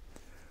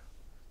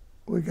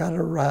we got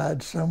a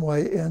ride some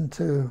way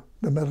into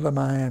the middle of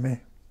Miami.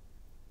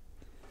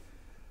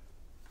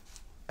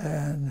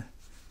 And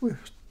we were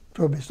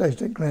supposed to be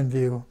stationed at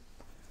Glenview,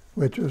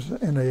 which was the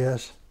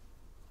NAS.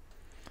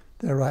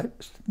 They're right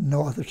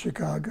north of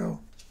Chicago.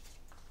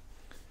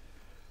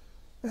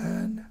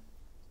 And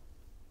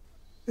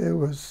it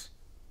was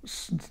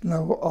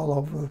snow all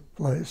over the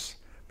place.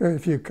 Very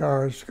few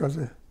cars because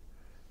of the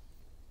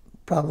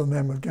problem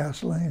then with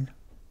gasoline.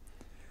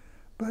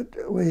 But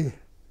we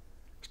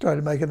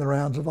started making the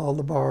rounds of all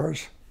the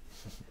bars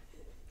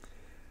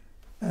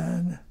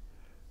and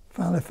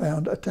finally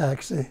found a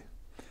taxi.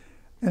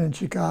 And in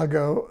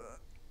Chicago,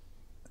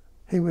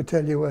 he would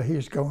tell you where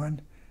he's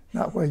going,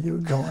 not where you were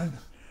going.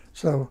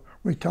 So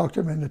we talked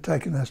him into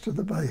taking us to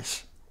the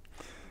base.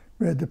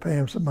 We had to pay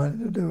him some money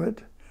to do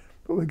it,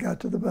 but we got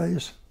to the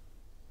base.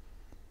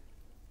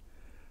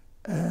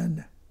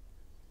 And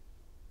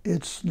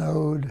it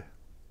snowed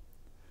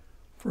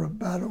for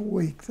about a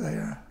week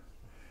there.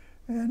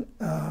 And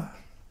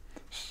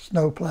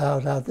snow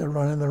plows out there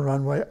running the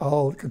runway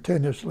all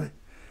continuously.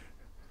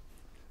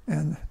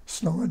 And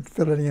snowing,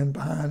 filling in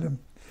behind them.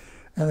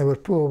 And there was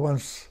poor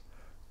one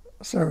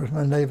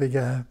serviceman, Navy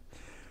guy,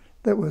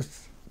 that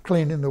was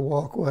cleaning the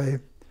walkway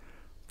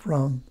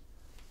from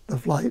the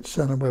flight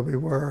center where we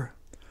were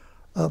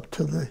up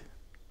to the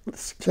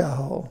chow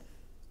hall.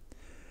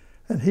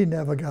 And he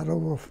never got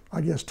over,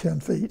 I guess, 10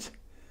 feet.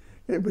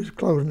 It was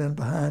closing in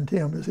behind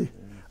him as he,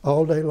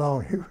 all day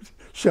long, he was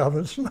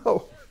shoveling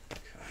snow.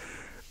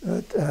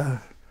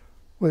 But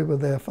we were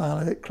there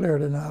finally. It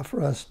cleared enough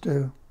for us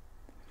to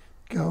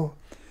go.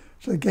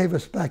 So they gave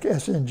us back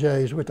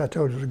SNJs, which I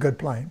told you was a good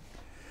plane.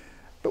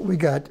 But we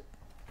got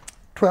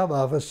 12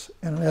 of us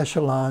in an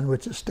echelon,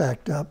 which is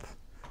stacked up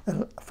at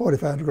a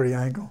 45-degree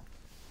angle.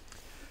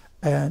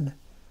 And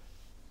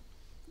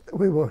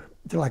we were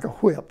like a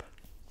whip.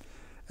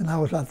 And I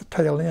was at the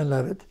tail end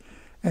of it.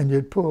 And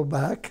you'd pull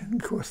back,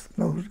 and of course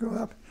the nose would go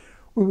up.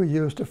 We were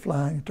used to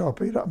flying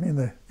torpedo. I mean,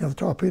 the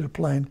torpedo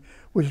plane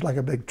was like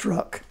a big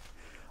truck.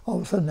 All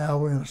of a sudden now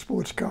we're in a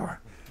sports car.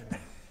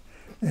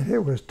 And it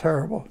was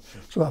terrible.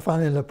 So I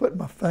finally ended up putting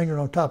my finger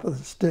on top of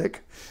the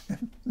stick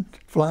and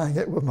flying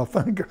it with my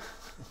finger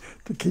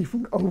to keep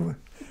from over.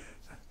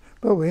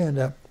 But we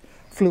ended up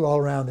flew all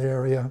around the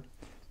area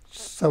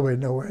so we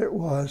know where it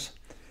was.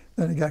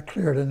 Then it got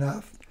cleared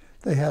enough.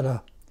 They had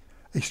a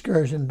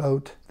excursion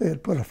boat they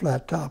had put a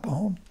flat top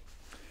on.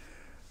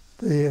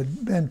 They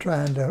had been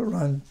trying to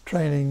run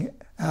training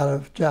out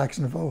of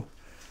Jacksonville,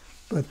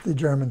 but the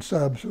German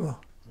subs were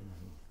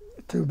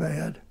too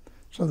bad.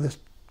 So they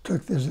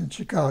took this in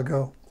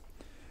Chicago,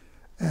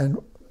 and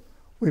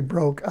we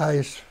broke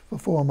ice for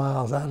 4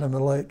 miles out in the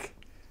lake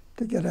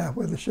to get out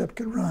where the ship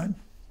could run.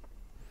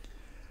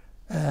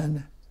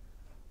 And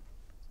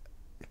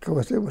of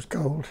course it was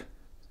cold,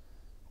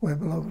 way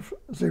below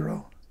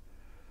zero.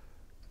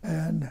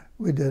 And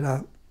we did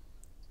our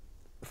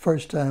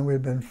first time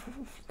we'd been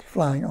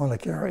flying on a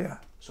carrier.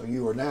 So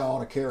you were now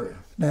on a carrier?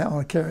 Now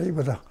on a carrier. It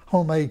was a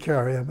homemade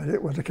carrier, but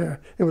it was a carrier.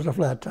 It was a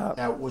flat top.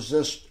 Now, was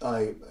this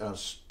a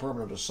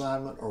permanent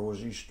assignment, or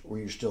were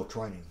you still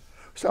training?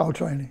 It's all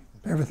training,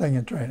 everything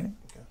in training.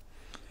 Okay.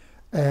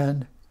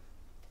 And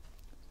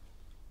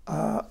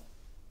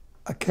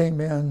I came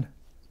in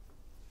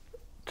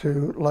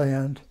to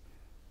land,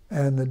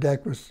 and the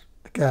deck was,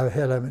 the guy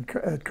ahead of me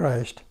had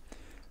crashed.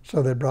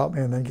 So they brought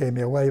me in and gave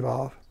me a wave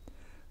off.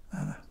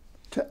 And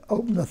I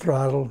opened the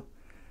throttle.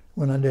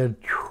 When I did,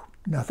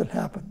 nothing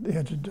happened. The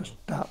engine just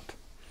stopped.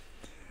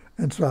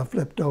 And so I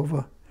flipped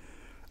over,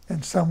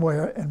 and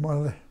somewhere in one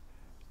of the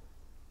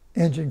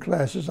engine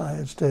classes I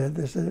had stayed,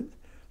 they said,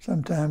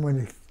 sometime when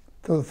you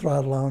throw the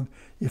throttle on,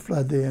 you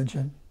flood the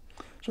engine.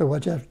 So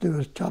what you have to do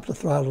is chop the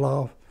throttle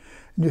off,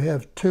 and you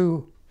have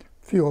 2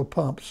 fuel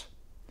pumps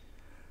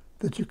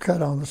that you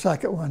cut on the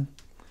second one.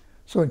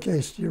 So in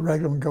case your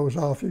regular one goes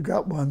off, you've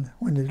got one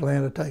when you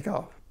land or take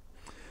off.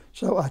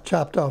 So I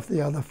chopped off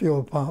the other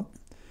fuel pump,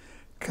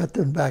 cut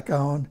them back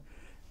on,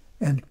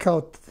 and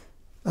caught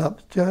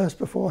up just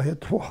before I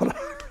hit the water.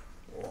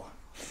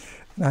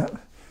 Now,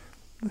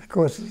 of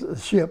course, the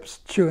ship's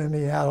chewing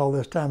me out all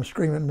this time,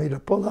 screaming at me to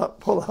pull up,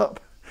 pull up.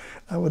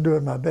 I was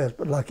doing my best,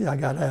 but lucky I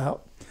got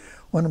out.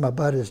 One of my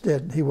buddies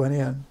did, he went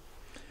in,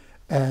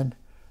 and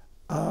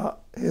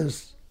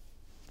his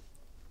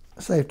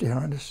safety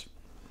harness,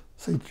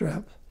 seat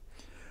strap,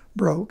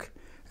 broke,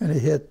 and he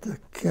hit the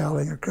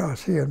cowling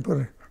across here and put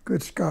a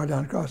good scar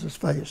down across his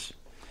face.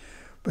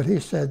 But he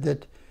said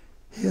that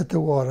he hit the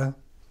water,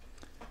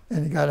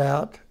 and he got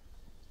out,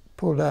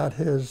 pulled out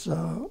his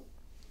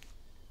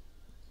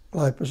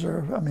life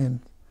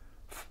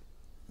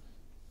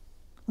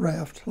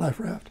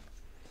raft.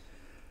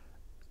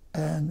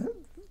 And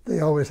they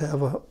always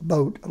have a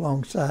boat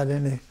alongside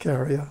any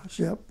carrier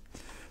ship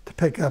to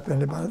pick up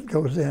anybody that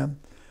goes in.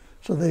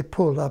 So they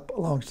pulled up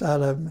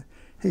alongside of him.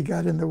 He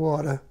got in the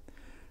water,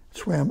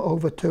 swam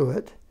over to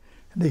it,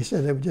 and he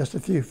said it was just a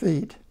few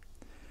feet.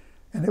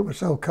 And it was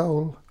so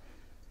cold,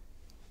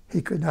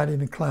 he could not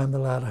even climb the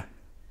ladder.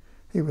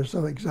 He was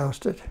so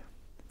exhausted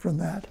from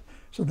that.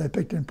 So they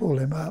picked and pulled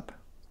him up.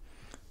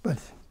 But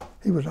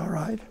he was all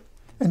right,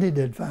 and he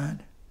did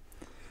fine.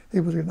 He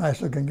was a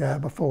nice-looking guy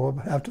before,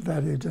 but after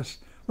that he was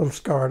just a little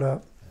scarred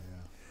up.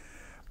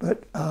 Yeah.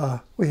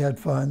 But we had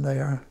fun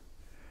there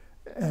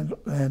and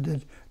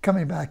landed.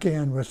 Coming back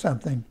in was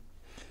something.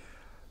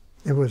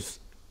 It was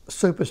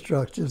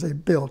superstructures they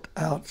built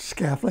out,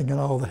 scaffolding and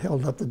all that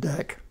held up the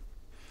deck.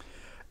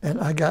 And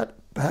I got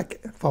back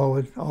and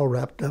forward, all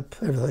wrapped up,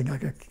 everything I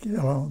could get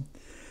on,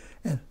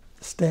 and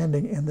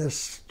standing in this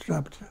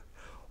structure,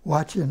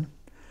 watching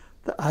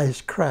the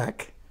ice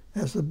crack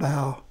as the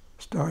bow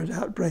started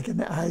out breaking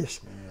the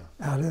ice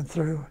out and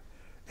through.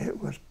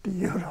 It was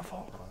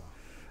beautiful. Wow.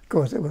 Of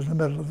course, it was the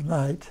middle of the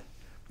night,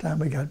 time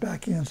we got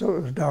back in, so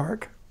it was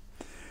dark.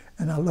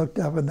 And I looked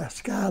up in the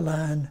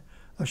skyline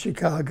of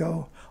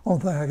Chicago.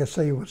 Only thing I could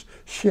see was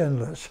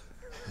Schindler's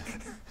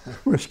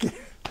whiskey.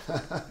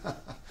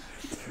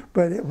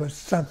 But it was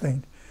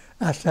something.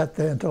 I sat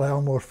there until I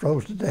almost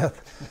froze to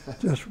death.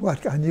 Just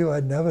what I knew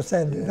I'd never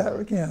said that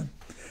again.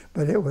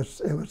 But it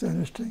was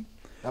interesting.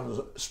 That was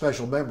a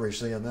special memory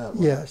seeing that.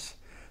 Yes.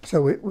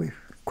 So we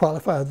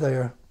qualified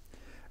there,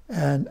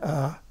 and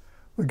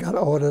we got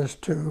orders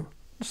to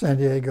San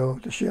Diego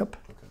to ship.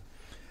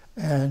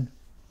 Okay. And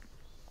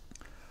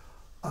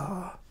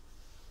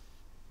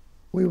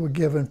we were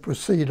given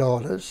proceed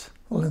orders.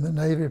 Well, in the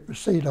Navy,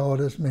 proceed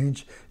orders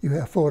means you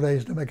have 4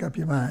 days to make up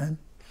your mind.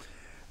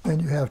 Then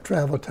you have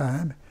travel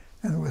time,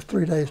 and it was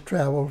 3 days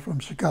travel from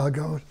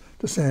Chicago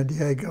to San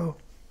Diego.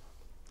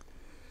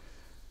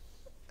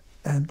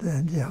 And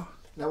then, yeah.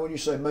 Now, when you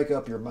say make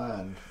up your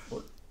mind,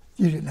 what?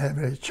 You didn't have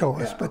any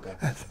choice, yeah, but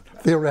okay.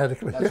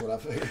 Theoretically. That's what I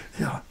figured.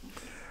 Yeah.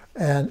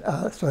 And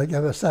so they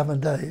gave us 7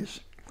 days.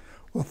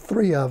 Well,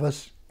 3 of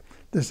us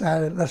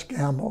decided, let's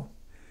gamble.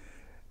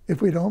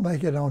 If we don't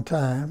make it on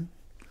time,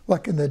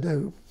 what can they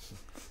do?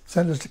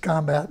 Send us to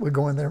combat, we're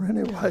going there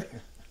anyway.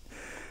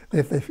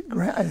 If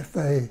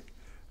they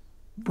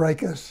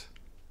break us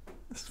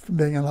from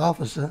being an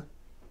officer,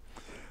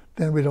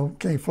 then we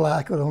can't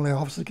fly because only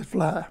officers could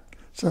fly.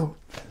 So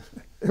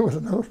it was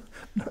no.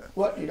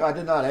 What I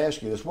did not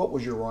ask you this. What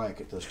was your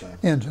rank at this time?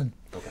 Ensign.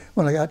 Okay.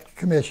 When I got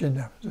commissioned,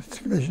 I was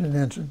commissioned in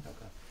ensign.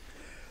 Okay.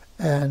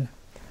 And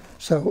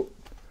so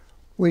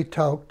we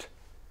talked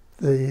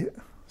the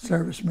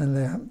servicemen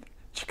there in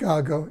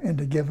Chicago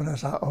into giving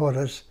us our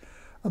orders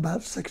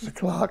about 6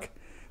 o'clock.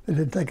 They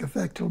didn't take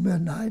effect till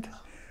midnight.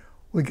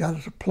 We got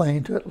us a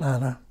plane to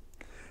Atlanta.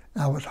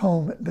 I was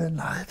home at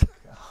midnight.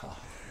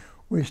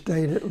 We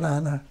stayed at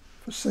Atlanta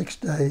for 6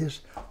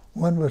 days.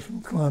 One was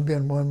from Columbia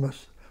and one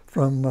was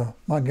from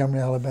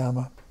Montgomery,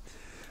 Alabama.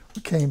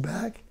 We came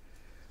back.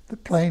 The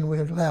plane we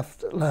had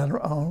left Atlanta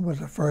on was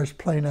the first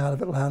plane out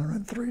of Atlanta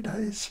in 3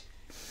 days.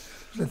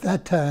 At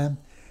that time,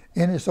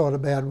 any sort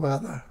of bad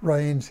weather,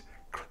 rains,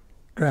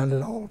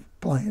 grounded all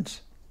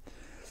planes.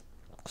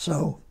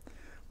 So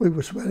we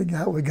were sweating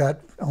out. We got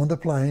on the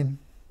plane,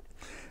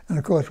 and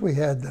of course we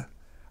had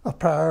a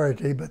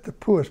priority, but the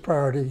poorest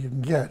priority you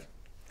can get.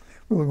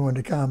 We were going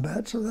to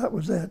combat, so that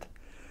was it.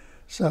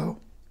 So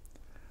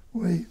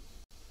we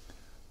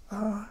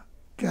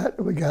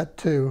got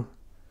to,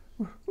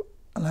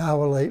 an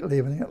hour late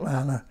leaving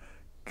Atlanta,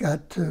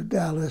 got to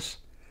Dallas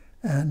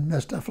and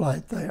missed a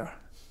flight there.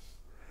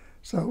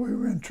 So we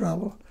were in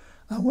trouble.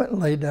 I went and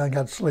laid down,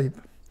 got to sleep.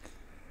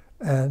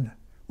 And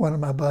one of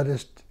my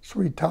buddies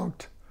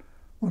sweet-talked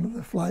one of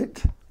the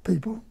flight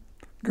people,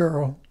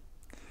 girl,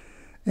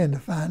 into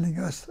finding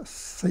us a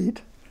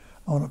seat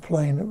on a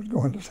plane that was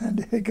going to San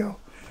Diego.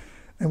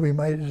 And we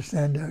made it to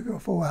San Diego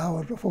 4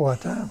 hours before our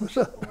time was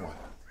up.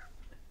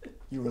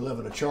 You were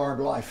living a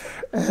charmed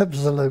life.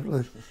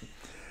 Absolutely.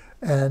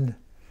 And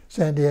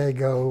San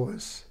Diego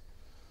was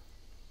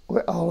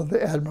where all of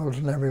the admirals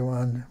and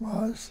everyone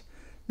was.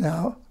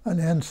 Now, an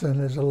ensign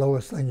is the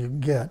lowest thing you can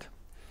get.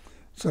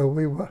 So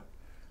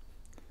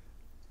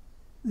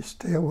you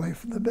stay away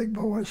from the big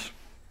boys.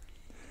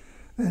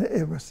 And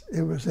it was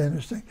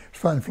interesting. It was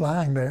fun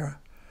flying there.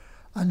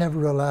 I never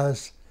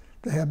realized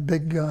they have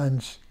big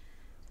guns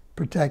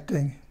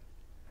protecting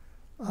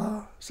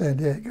San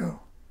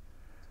Diego,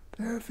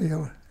 the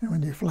airfield. And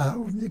when you fly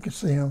over, you can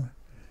see them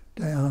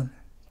down.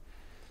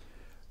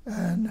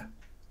 And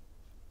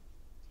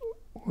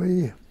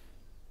we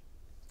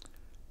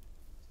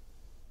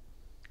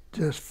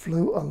just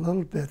flew a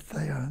little bit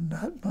there,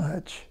 not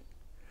much.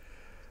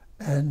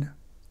 And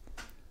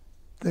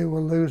they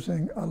were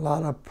losing a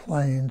lot of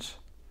planes,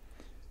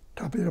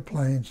 torpedo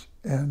planes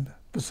in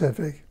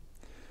Pacific.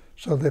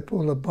 So they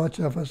pulled a bunch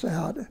of us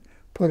out,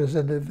 put us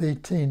into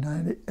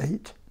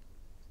VT-98.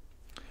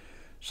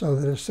 So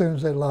that as soon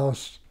as they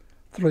lost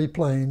 3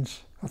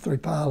 planes, or 3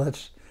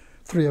 pilots,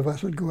 3 of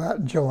us would go out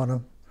and join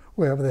them,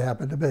 wherever they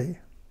happened to be.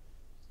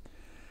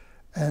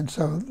 And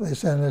so they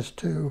sent us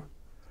to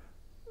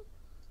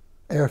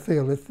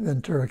Airfield at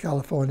Ventura,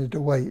 California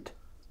to wait.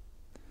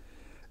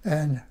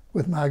 And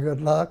with my good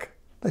luck,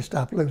 they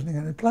stopped losing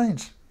any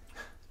planes.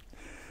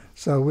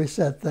 So we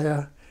sat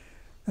there,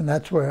 and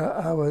that's where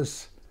I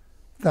was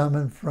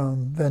thumbing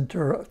from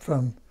Ventura,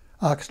 from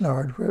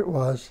Oxnard, where it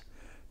was,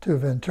 to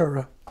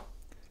Ventura,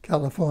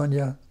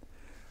 California,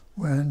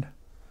 when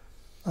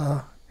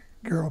a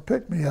girl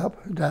picked me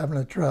up driving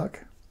a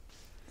truck.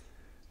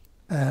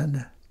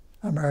 And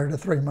I married her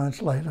 3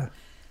 months later.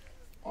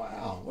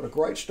 Wow, what a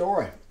great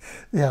story.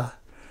 Yeah,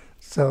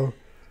 so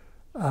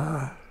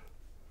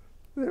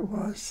it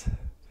was.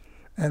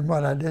 And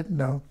what I didn't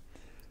know,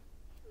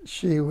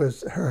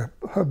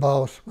 her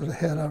boss was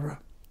ahead of her.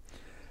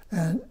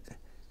 And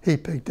he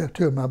picked up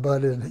 2 of my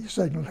buddies and he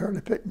signaled her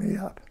to pick me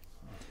up.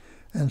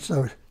 And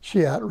so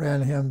she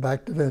outran him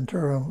back to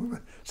Ventura. We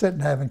were sitting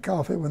having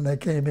coffee when they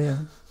came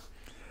in.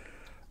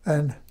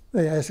 And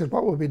they asked us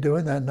what we'd be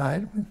doing that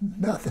night.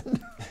 Nothing.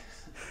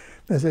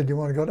 They said, "Do you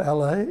want to go to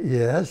LA?"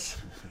 Yes.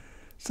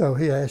 So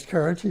he asked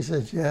her, and she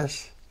said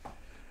yes.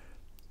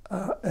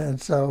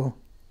 And so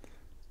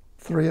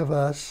 3 of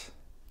us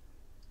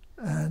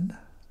and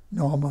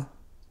Norma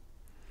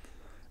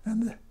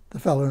and the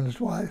fellow and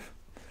his wife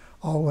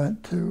all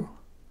went to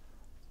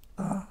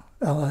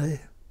LA,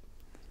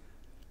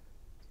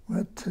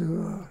 went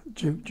to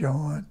Juke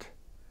Joint,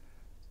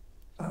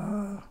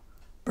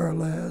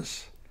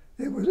 Burlesque.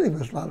 It was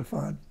a lot of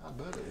fun. I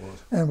bet it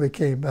was. And we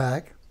came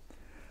back,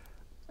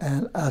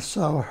 and I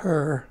saw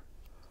her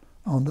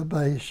on the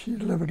base. She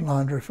delivered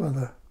laundry for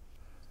the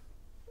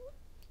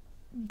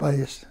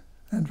base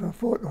and for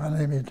Fort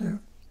Hueneme too.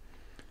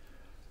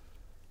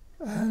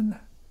 And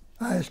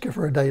I asked her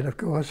for a date, of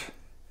course,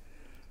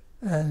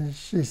 and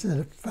she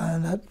said,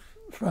 "Fine, that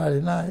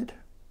Friday night,"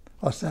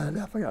 or Saturday,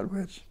 I forgot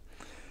which.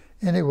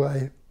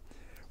 Anyway,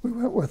 we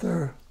went with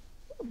her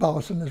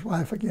boss and his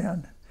wife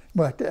again.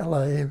 Went to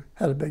LA,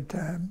 had a big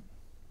time.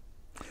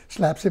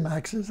 Slapsy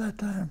Maxes that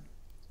time.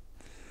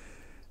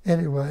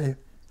 Anyway,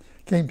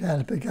 came down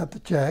to pick up the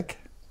check.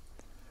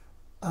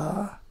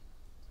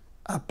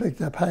 I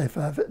picked up half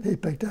of it, he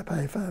picked up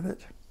half of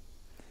it.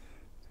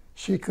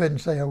 She couldn't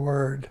say a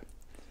word.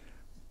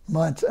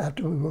 Months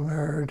after we were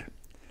married,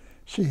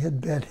 she had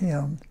bet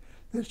him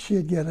that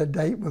she'd get a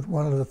date with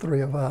one of the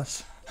 3 of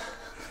us.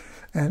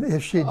 And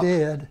if she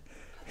did,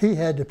 he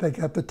had to pick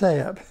up the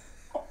tab.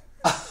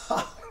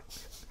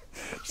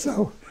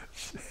 So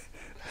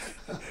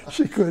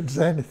she couldn't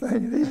say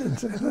anything, and he didn't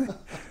say anything.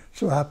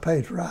 So I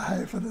paid for a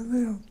half of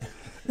them.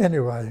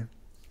 Anyway,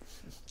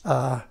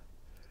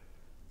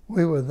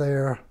 we were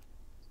there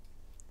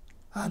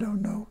I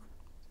don't know,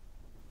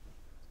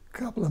 a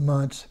couple of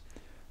months.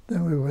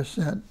 Then we were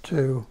sent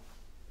to,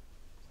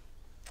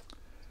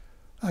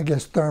 I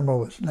guess thermal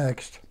was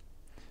next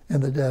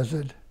in the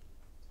desert.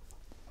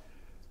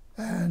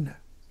 And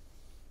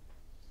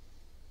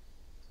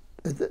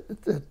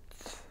at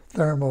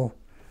thermal,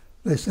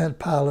 they sent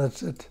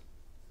pilots,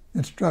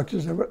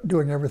 instructors that were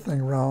doing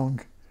everything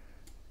wrong.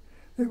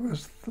 It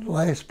was the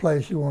last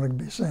place you wanted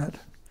to be sent.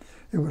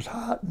 It was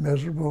hot,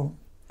 miserable,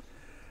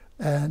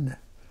 and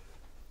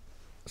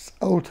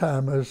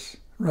old-timers,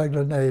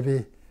 regular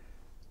Navy,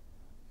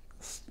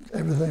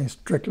 everything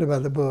strictly by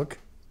the book.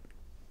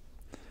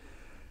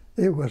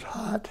 It was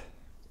hot.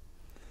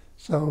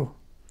 So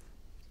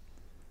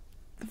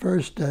the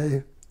first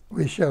day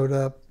we showed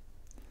up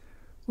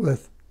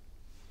with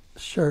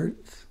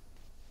shirts,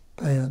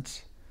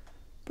 pants,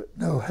 but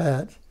no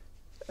hat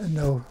and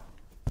no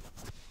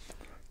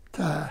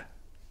tie,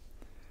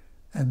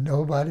 and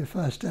nobody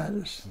fussed at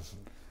us.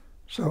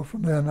 So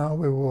from then on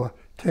we wore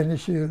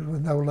tennis shoes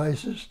with no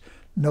laces,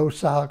 no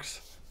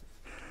socks,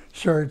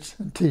 shirts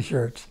and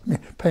t-shirts,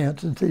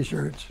 pants and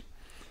t-shirts,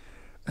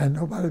 and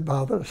nobody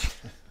bothered us.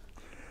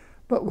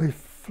 But we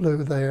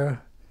flew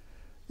there.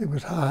 It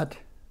was hot,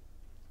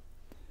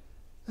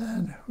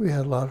 and we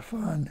had a lot of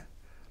fun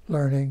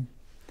learning.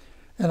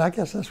 And I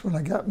guess that's when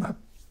I got my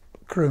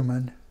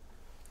crewman,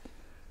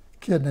 a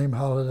kid named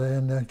Holiday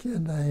and a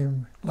kid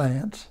named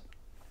Lance.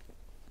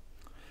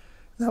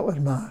 That was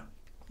my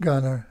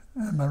gunner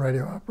and my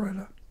radio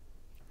operator.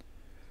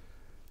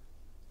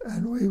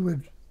 And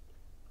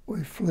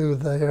we flew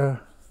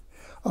there.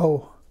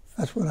 Oh,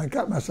 that's when I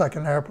got my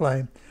second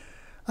airplane.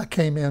 I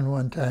came in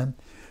one time.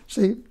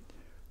 See,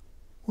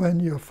 when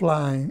you're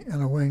flying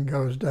and a wing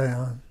goes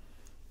down,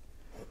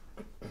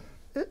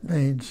 it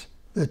means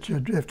that you're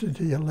drifting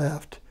to your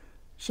left.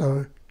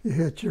 So you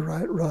hit your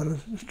right rudder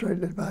and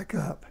straighten it back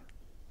up.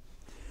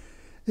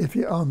 If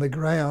you're on the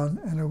ground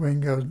and a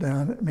wing goes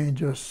down, it means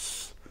your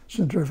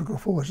centrifugal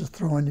force is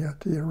throwing you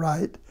to your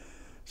right.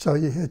 So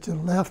you hit your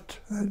left,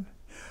 and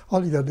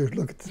all you gotta do is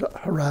look at the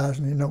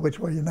horizon, you know which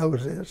way your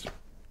nose is.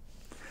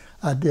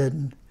 I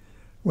didn't.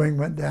 Wing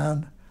went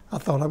down. I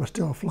thought I was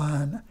still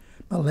flying.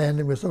 My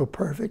landing was so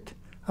perfect.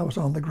 I was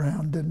on the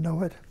ground, didn't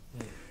know it.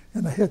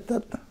 And I hit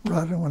that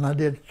rudder. When I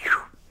did,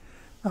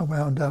 I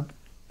wound up.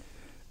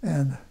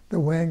 And the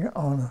wing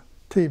on a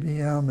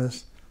TBM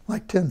is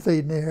like 10 feet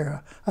in the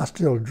air. I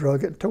still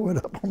drug it, tore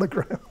it up on the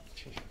ground.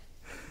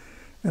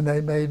 And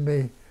they made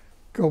me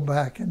go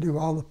back and do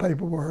all the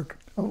paperwork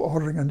of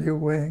ordering a new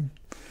wing.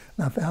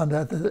 And I found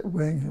out that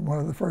wing is one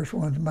of the first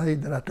ones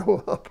made that I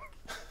tore up.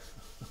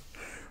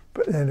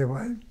 But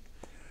anyway,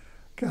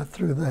 got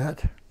through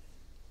that.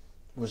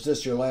 Was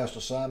this your last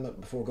assignment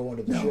before going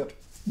to the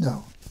ship?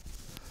 No.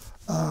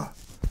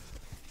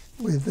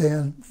 We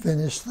then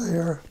finished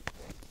there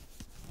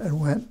and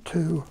went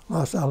to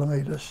Los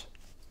Alamedas.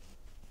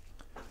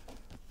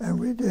 And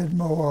we did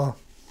more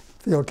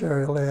field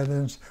carrier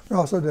landings. We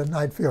also did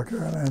night field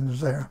carrier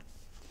landings there.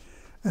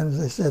 And as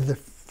I said, the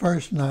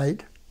first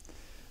night,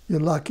 you're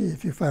lucky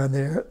if you find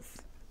the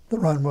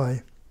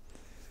runway,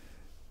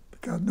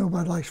 because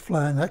nobody likes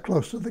flying that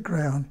close to the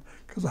ground,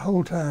 because the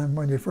whole time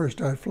when you first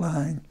start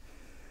flying,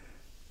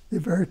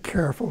 you're very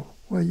careful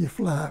where you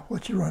fly,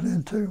 what you run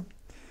into.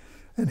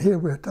 And here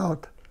we're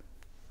taught,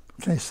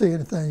 you can't see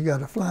anything, you got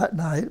to fly at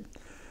night.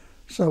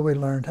 So we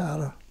learned how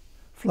to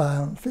fly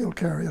on field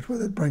carriers where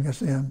they'd bring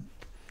us in.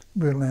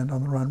 We'd land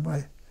on the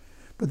runway.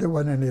 But there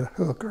wasn't any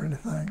hook or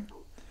anything.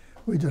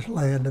 We just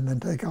land and then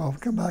take off,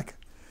 come back,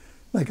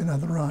 make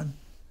another run.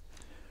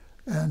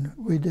 And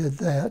we did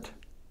that.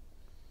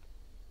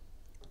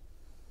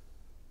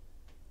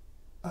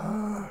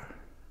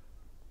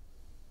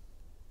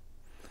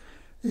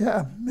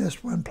 Yeah, I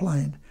missed one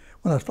plane.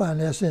 When I was flying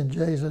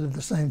SNJs, I did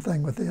the same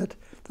thing with it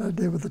that I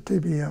did with the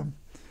TBM.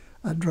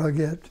 I drug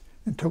it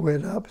and tore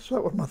it up, so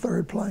that was my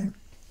third plane.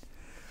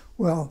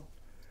 Well,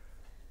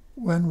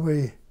 when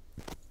we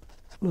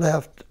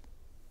left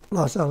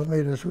Los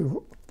Alamedas, we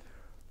were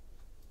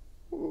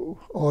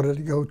ordered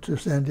to go to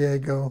San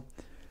Diego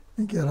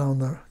and get on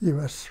the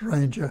USS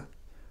Ranger,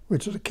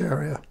 which is a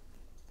carrier,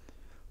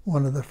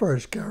 one of the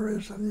first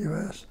carriers of the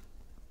U.S.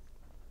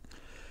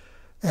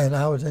 And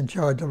I was in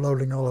charge of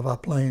loading all of our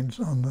planes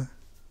on the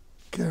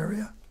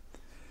carrier.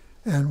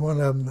 And one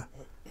of them,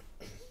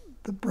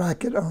 the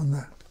bracket on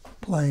the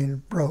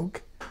plane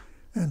broke,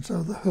 and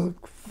so the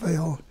hook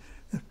fell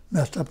and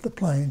messed up the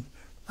plane.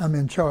 I'm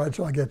in charge,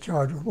 so I get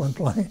charged with one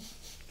plane.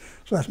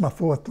 So that's my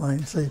fourth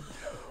plane. See,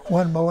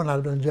 one more and I'd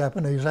have been a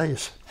Japanese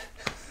ace.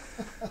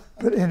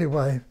 But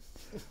anyway,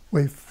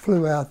 we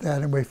flew out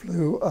that, and we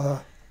flew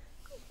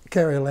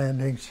carrier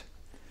landings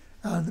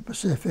out of the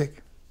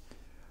Pacific.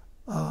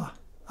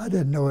 I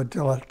didn't know it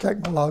until I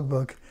checked my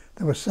logbook.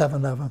 There were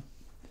 7 of them.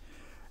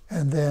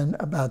 And then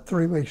about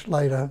 3 weeks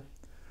later,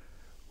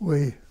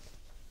 we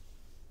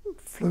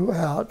flew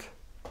out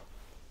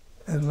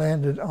and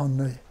landed on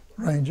the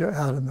Ranger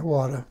out in the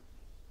water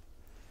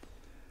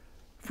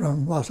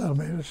from Los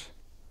Alamedas.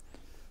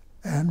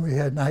 And we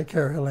had night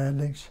carrier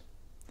landings.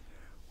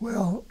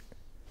 Well,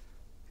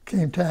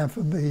 came time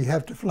for me, you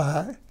have to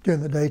fly during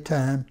the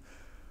daytime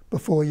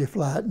before you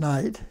fly at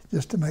night,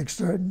 just to make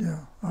certain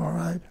you're all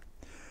right.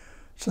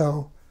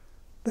 So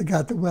they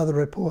got the weather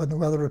report, and the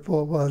weather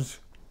report was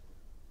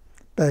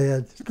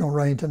bad. It's going to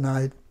rain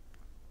tonight.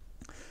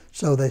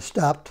 So they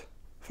stopped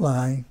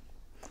flying.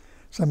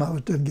 Some of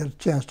us didn't get a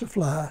chance to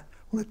fly.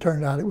 Well, it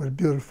turned out it was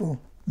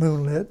beautiful,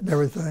 moonlit and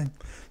everything.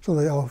 So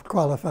they all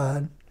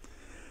qualified.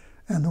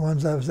 And the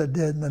ones of us that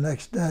did, the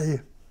next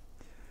day,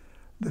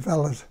 the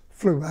fellas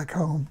flew back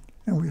home,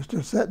 and we were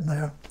still sitting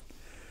there.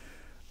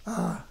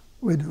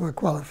 We do our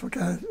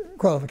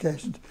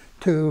qualifications,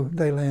 2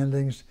 day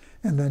landings,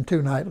 and then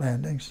 2 night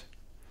landings.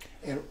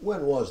 And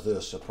when was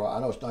this? I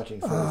know it's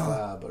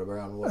 1945, but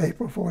around what?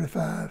 April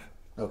 45.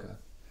 Okay.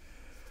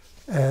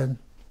 And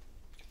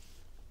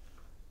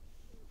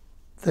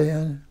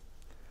then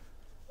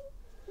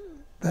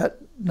that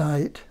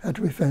night,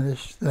 after we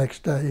finished, the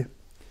next day,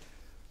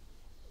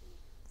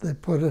 they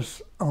put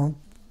us on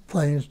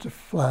planes to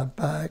fly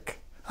back.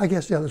 I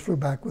guess the others flew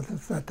back with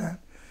us that time.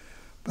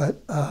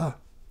 But the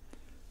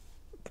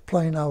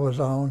plane I was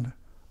on,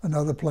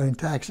 another plane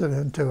taxied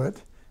into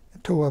it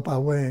and tore up our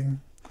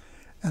wing,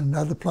 and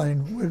another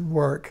plane would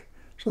work.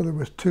 So there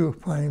was 2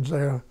 planes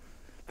there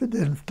that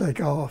didn't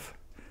take off,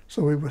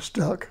 so we were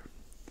stuck.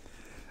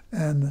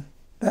 And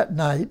that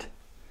night,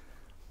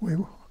 we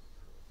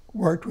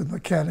worked with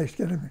mechanics,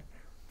 get them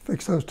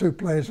fix those 2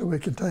 planes so we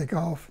could take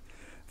off.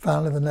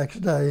 Finally, the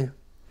next day,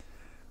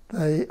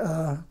 they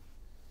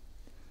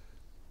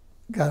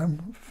got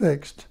them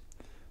fixed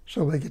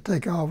so we could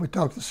take off. We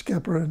talked the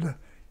skipper into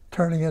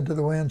turning into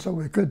the wind so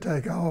we could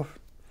take off,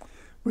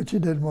 which he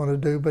didn't want to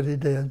do, but he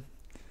did.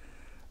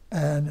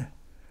 And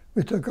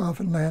we took off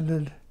and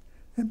landed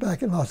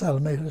back in NAS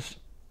Alameda.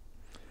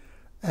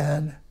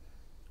 And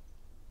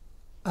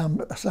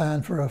I'm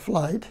assigned for a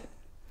flight.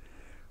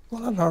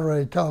 Well, I'd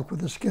already talked with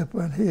the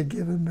skipper, and he had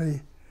given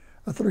me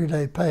a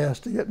 3-day pass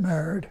to get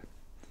married.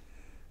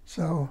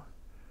 So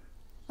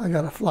I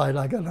got a flight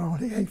I got on.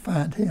 He can't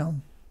find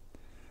him.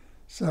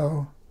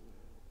 So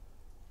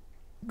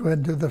go ahead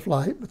and do the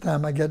flight. By the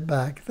time I get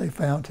back, they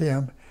found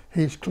him.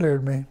 He's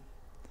cleared me.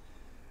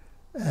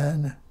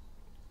 And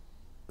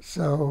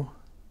so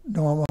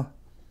Norma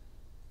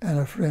and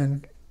a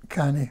friend,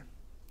 Connie,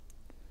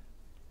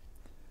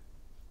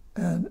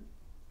 and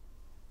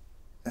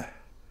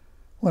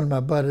one of my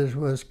buddies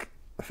was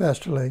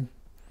Festerling,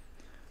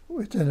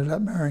 which ended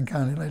up marrying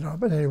Connie later on.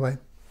 But anyway,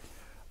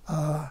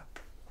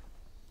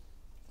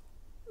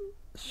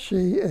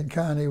 she and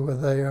Connie were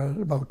there at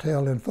a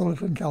motel in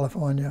Fullerton,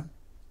 California.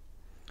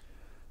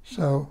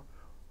 So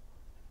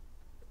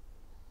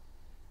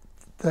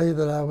the day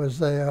that I was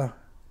there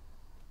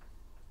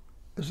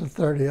is the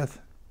 30th,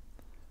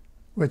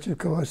 which of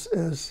course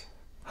is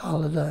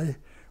holiday,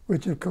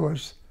 which of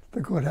course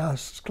the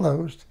courthouse is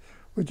closed,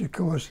 which of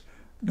course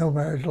no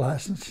marriage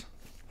license.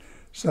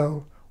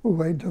 So we'll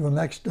wait until the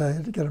next day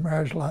to get a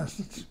marriage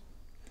license.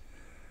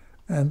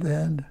 And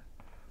then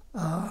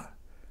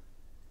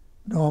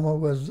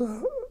Norma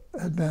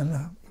had been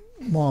a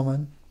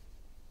Mormon,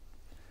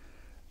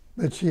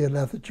 but she had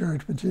left the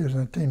church when she was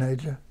a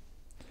teenager.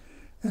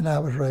 And I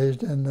was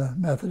raised in the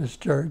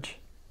Methodist church.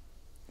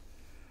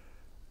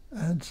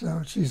 And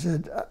so she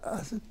said,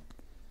 I said,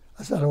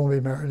 I don't want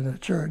to be married in a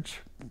church,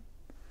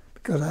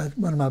 because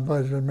one of my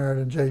buddies was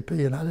married in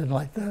JP, and I didn't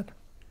like that.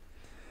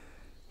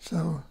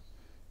 So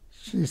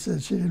she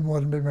said she didn't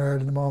want to be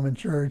married in the Mormon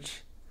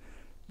church.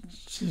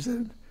 She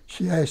said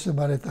she asked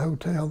somebody at the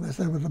hotel. They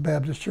said it was the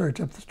Baptist church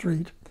up the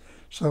street.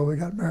 So we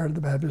got married at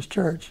the Baptist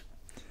church.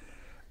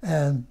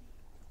 And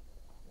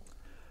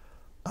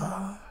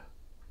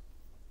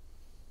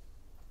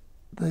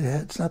they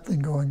had something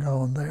going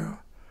on there.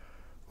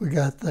 We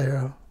got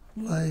there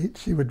late.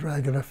 She was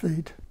dragging her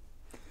feet.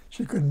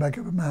 She couldn't make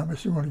up her mind, but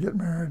she wanted to get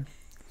married.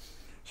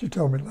 She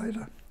told me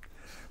later.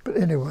 But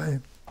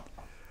anyway,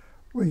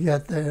 we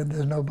got there, and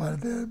there's nobody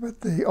there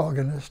but the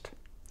organist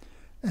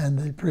and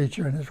the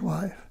preacher and his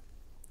wife.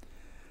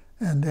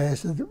 And they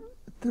said,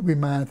 did we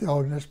mind if the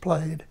organist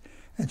played?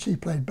 And she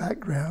played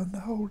background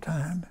the whole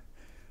time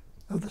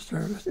of the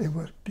service. It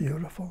was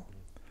beautiful.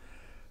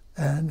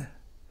 And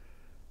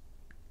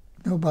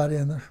nobody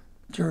in the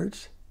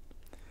church.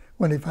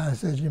 When he finally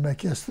said, you may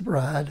kiss the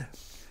bride.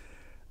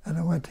 And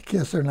I went to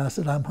kiss her, and I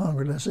said, I'm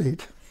hungry, let's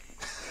eat.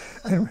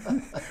 And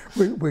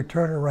we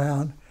turn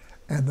around,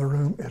 and the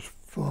room is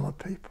full of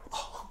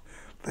people.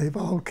 They've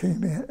all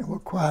came in and were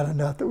quiet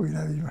enough that we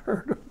never even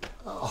heard them.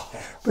 Oh.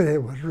 But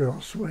it was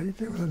real sweet.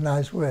 It was a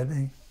nice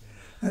wedding,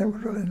 and it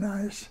was really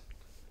nice.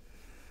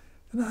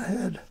 And I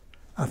had,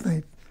 I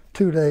think,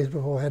 2 days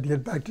before I had to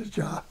get back to the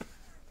job.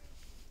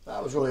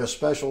 That was really a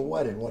special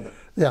wedding, wasn't it?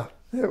 Yeah,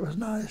 it was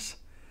nice.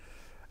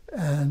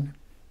 And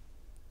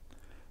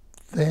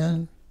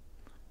then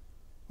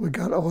we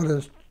got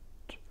orders.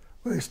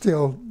 We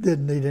still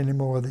didn't need any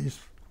more of these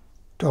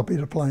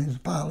torpedo planes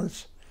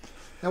pilots.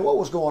 Now, what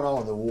was going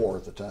on in the war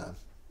at the time?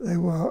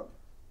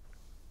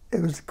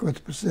 It was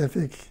quite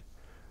Pacific.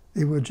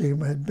 Iwo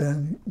Jima had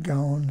been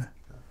gone,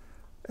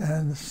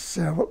 and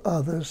several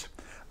others.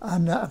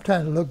 I'm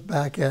trying to look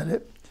back at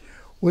it.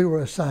 We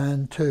were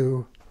assigned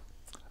to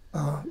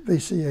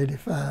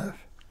VC-85,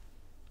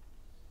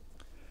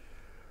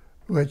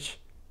 which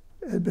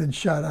had been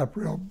shot up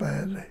real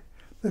badly.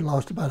 They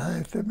lost about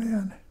half their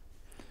men.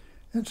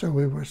 And so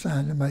we were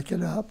assigned to make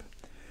it up.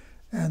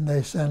 And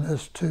they sent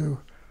us to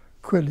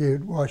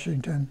Quillayute,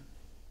 Washington,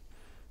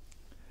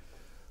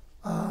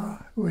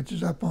 which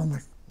is up on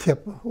the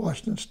tip of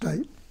Washington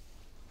State,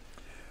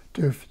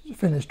 to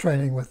finish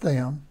training with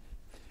them.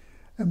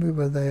 And we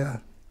were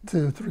there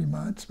 2 or 3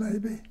 months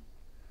maybe.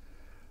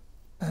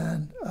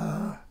 And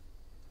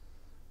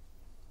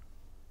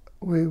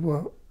we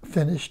were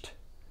finished.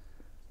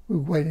 We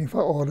were waiting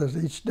for orders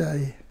each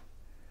day.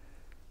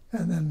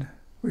 And then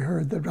we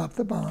heard they dropped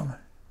the bomb.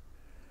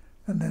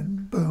 And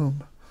then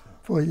boom,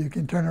 before you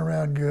can turn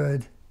around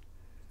good,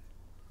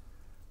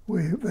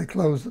 they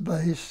closed the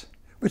base,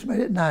 which made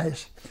it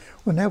nice.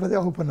 Whenever they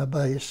open a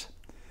base,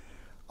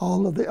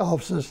 all of the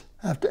officers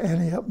have to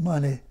ante up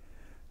money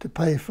to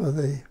pay for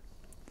the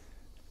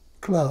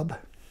club,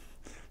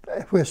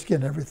 whiskey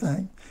and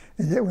everything.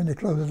 And yet when you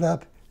close it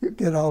up, you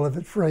get all of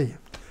it free.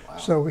 Wow.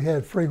 So we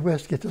had free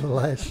whiskey to the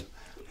last.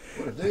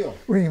 What a deal.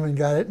 We even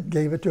got it and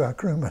gave it to our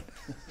crewmen,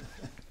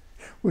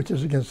 which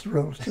is against the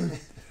rules too.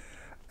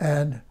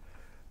 And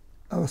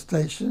I was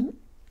stationed,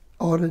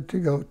 ordered to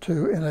go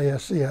to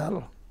NAS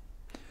Seattle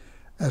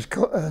as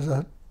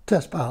a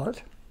test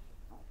pilot,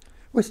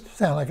 which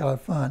sounded like a lot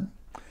of fun.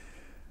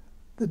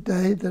 The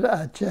day that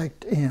I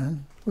checked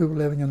in, we were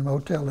living in a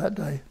motel that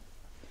day,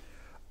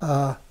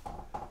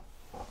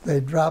 they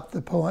dropped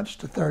the points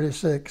to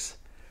 36,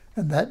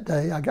 and that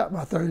day I got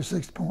my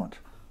 36th point.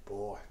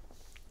 Boy.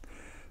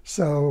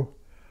 So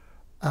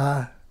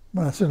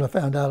when as soon as I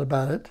found out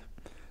about it,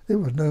 it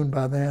was noon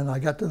by then. I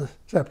got to the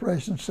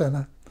separation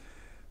center.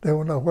 They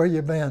wouldn't know where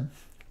you been.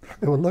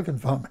 They were looking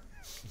for me.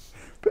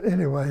 But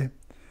anyway,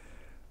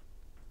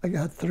 I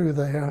got through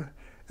there.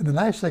 And the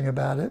nice thing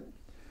about it,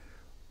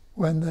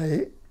 when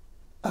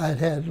I'd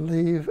had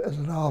leave as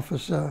an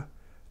officer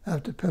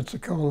after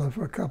Pensacola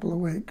for a couple of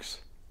weeks.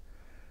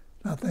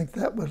 I think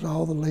that was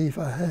all the leave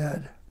I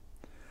had.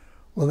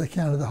 Well, they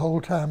counted the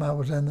whole time I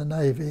was in the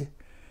Navy,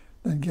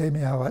 then gave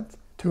me,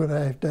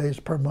 2.5 days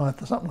per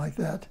month or something like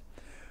that.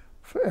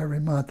 For every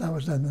month I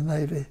was in the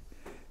Navy.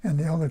 And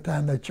the only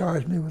time they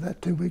charged me was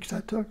that 2 weeks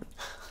I took.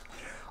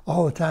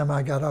 All the time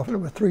I got off, it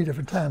was 3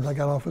 different times I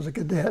got off as a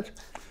cadet,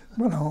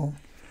 went home.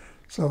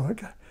 So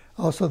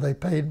also they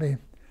paid me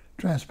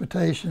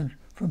transportation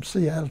from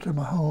Seattle to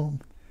my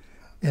home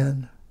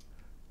in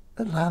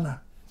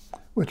Atlanta,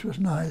 which was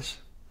nice.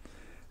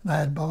 And I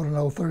had bought an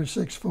old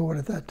 36 Ford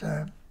at that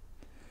time.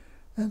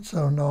 And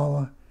so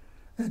Norma,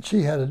 and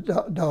she had a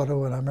daughter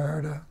when I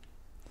married her.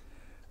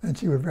 And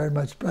she was very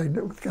much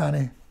pregnant with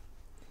Connie.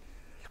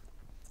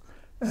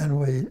 And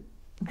we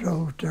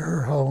drove to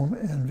her home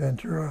in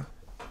Ventura.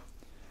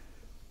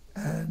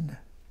 And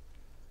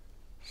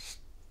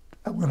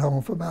I went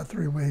home for about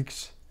 3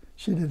 weeks.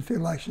 She didn't feel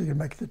like she could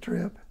make the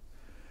trip.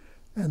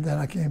 And then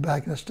I came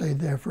back and I stayed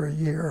there for a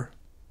year.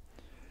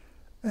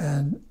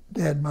 And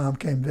Dad and Mom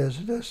came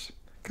visit us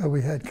because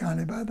we had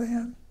Connie by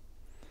then,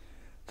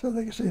 so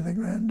they could see the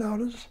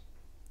granddaughters.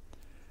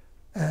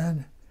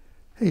 And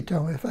he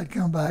told me if I'd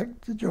come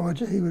back to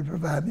Georgia, he would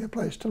provide me a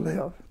place to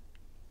live.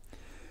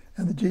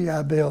 And the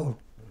GI Bill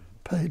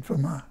paid for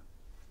my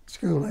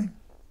schooling.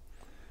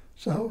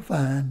 So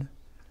fine.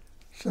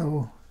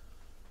 So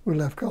we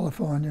left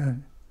California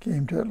and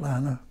came to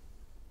Atlanta.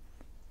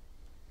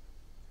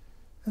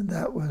 And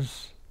that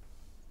was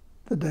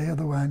the day of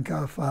the wine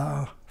car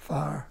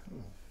fire,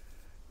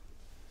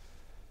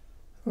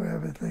 where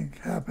everything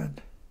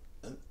happened.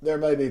 There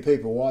may be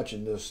people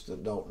watching this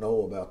that don't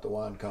know about the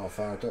wine car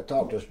fire.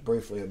 Talk just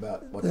briefly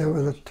about what there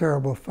was. A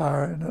terrible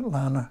fire in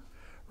Atlanta,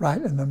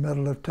 right in the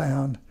middle of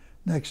town,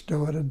 next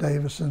door to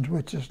Davison's,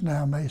 which is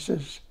now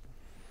Macy's.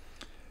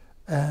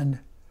 And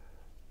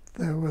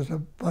there was a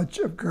bunch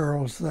of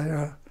girls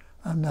there,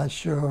 I'm not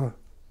sure,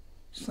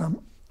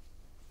 some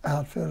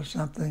outfit or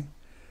something,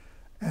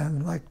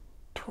 and like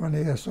 20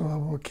 or so of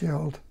them were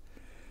killed.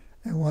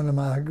 And one of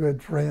my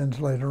good friends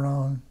later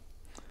on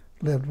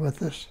lived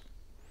with us,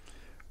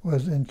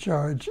 was in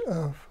charge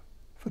of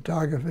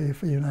photography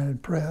for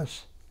United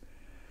Press.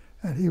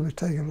 And he was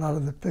taking a lot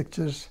of the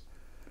pictures.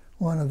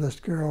 One of this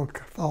girl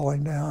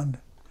falling down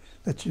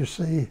that you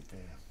see,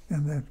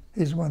 and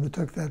he's the one that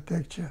took that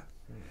picture.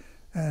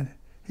 And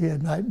he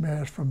had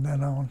nightmares from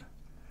then on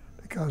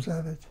because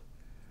of it.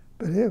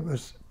 But it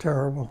was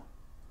terrible.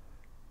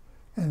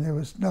 And there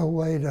was no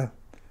way to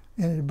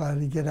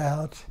anybody get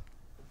out.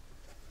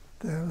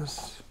 They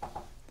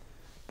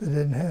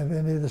didn't have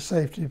any of the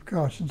safety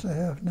precautions they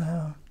have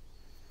now.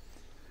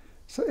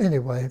 So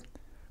anyway,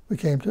 we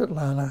came to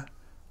Atlanta.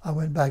 I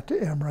went back to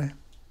Emory,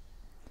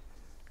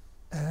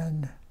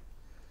 and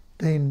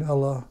Dean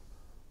Miller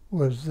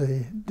was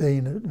the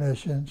dean of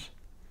admissions.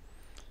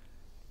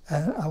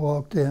 And I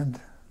walked in,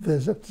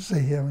 visit to see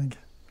him and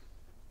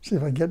see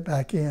if I could get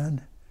back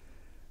in.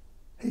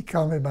 He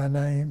called me by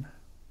name,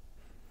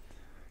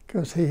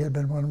 because he had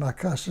been one of my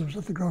customers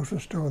at the grocery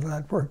store that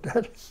I'd worked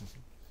at.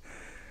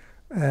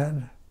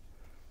 And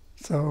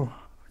so,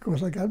 of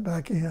course, I got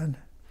back in,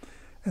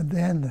 and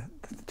then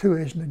the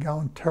tuition had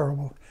gone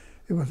terrible.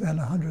 It was then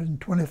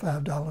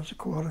 $125 a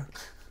quarter,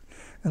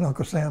 and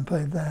Uncle Sam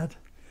paid that.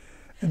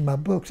 And my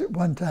books at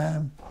one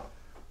time,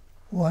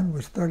 one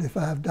was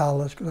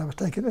 $35 because I was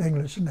taking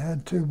English and I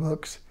had 2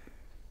 books.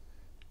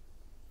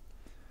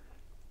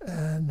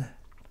 And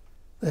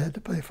they had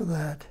to pay for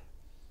that.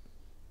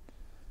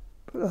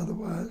 But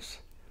otherwise,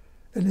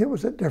 and it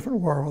was a different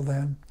world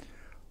then.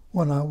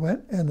 When I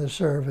went in the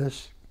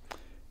service,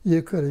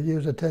 you could have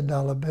used a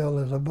 $10 bill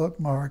as a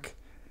bookmark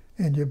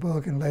in your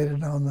book and laid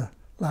it on the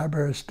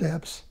library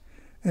steps,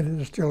 and it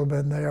would still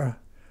been there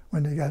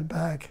when you got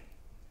back.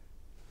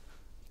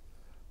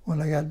 When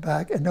I got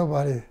back, and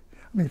nobody, I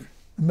mean, in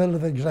the middle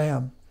of the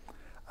exam,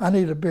 I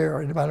need a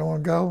beer. Anybody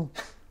want to go?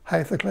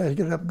 Half the class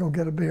get up and go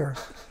get a beer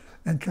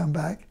and come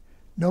back.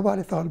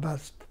 Nobody thought about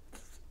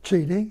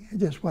cheating. It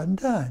just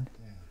wasn't done.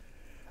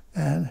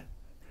 Yeah. And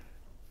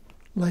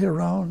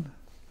later on,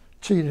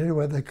 cheated any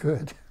way they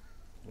could.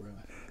 Really?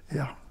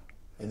 Yeah.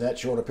 In that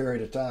short a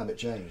period of time, it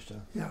changed, huh?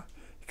 Yeah,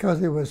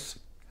 because it was,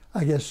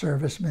 I guess,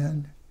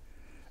 servicemen,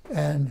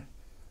 and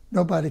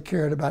nobody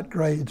cared about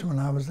grades when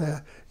I was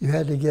there. You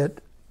had to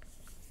get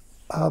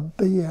a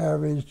B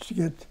average to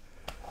get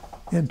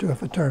into a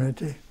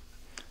fraternity.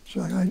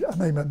 So I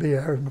made my B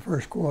average in the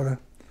first quarter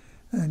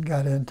and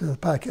got into the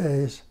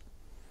Paquets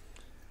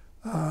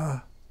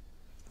the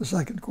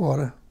second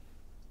quarter.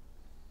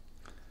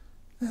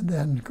 And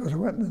then, of course, I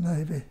went in the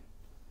Navy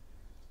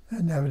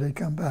and never did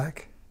come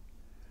back.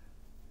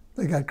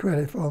 They got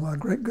credit for all my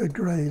good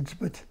grades,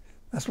 but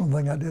that's one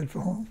thing I did for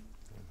them.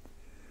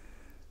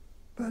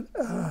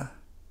 But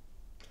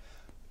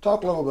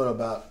talk a little bit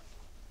about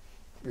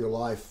your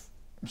life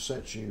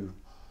since you,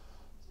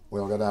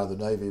 well, got out of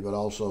the Navy, but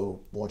also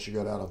once you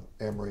got out of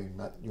Emory,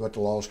 you went to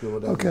law school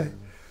at Emory. Okay.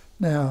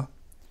 Now,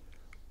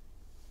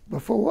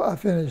 before I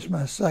finished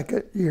my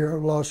second year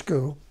of law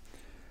school,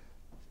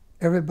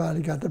 everybody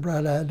got the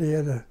bright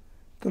idea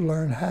to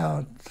learn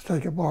how to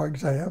take a bar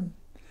exam.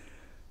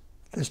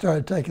 They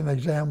started taking the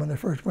exam when they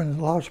first went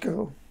into law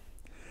school.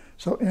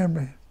 So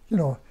Emory, you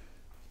know,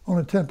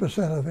 only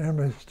 10% of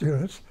Emory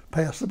students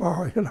pass the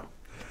bar, you know.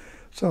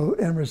 So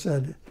Emory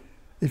said,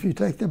 if you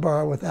take the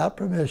bar without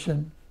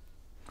permission,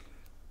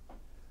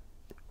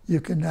 you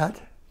cannot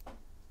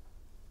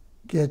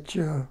get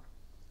your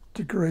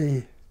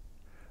degree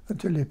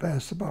until you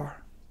pass the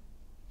bar.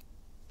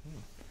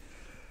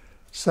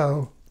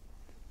 So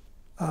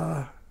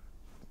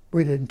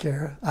we didn't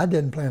care. I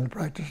didn't plan to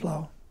practice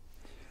law.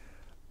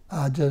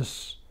 I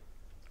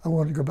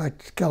wanted to go back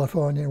to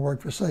California and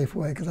work for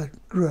Safeway because I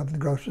grew up in the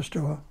grocery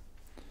store.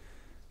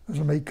 I was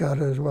a meat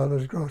cutter as well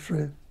as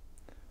grocery.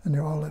 I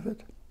knew all of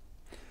it.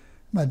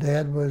 My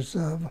dad was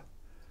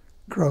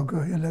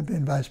Kroger. He ended up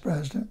being vice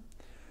president.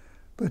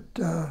 But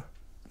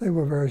they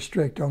were very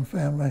strict on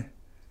family,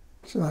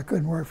 so I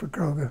couldn't work for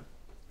Kroger.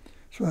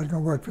 So I was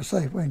going to work for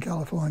Safeway in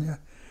California.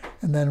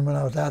 And then when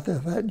I was out there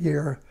that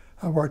year,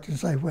 I worked in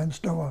Safeway in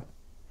store.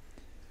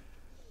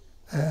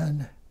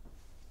 And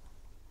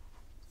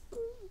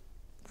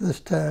this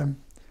time,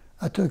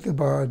 I took the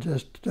bar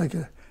just to take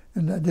it,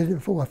 and I did it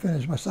before I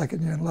finished my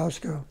second year in law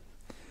school.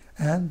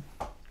 And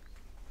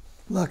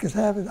luck has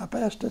have it, I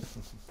passed it.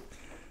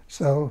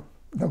 So,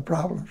 no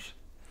problems.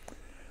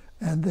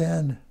 And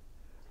then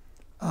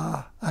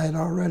I had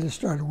already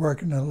started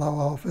working in the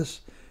law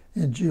office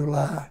in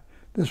July.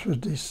 This was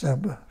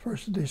December,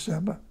 1st of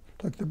December,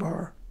 took the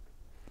bar.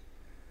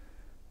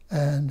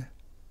 And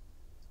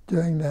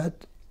during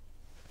that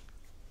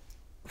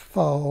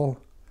fall,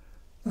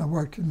 I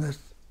worked in this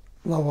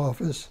law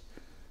office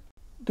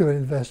doing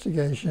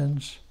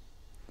investigations.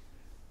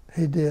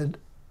 He did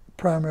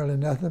primarily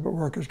nothing but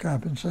workers'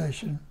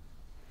 compensation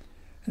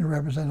and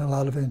represented a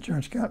lot of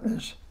insurance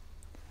companies.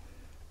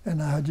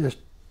 And I just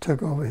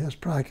took over his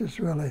practice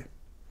really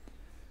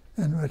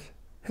and would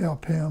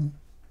help him.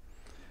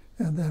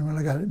 And then when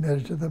I got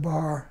admitted to the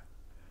bar,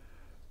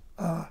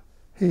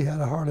 he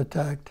had a heart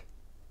attack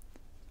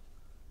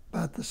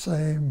about the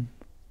same,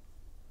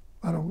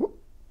 about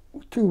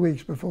 2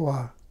 weeks before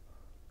I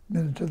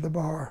admitted to the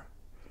bar.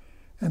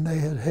 And they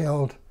had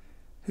held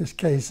his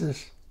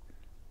cases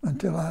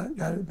until I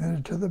got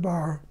admitted to the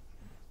bar.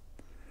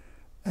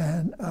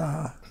 And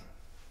I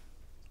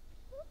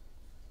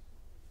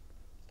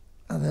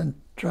then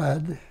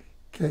tried the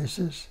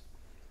cases.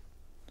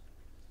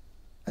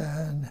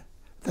 And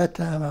at that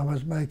time I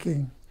was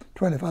making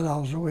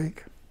 $25 a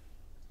week,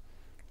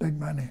 big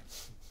money.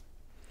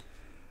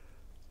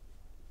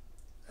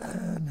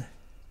 And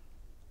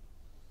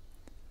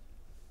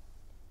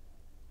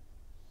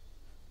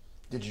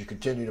did you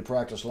continue to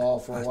practice law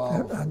for a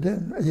while? I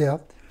did, yeah.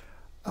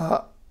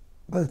 By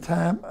the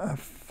time I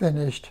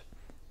finished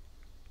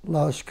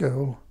law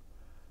school,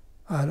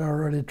 I'd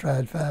already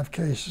tried 5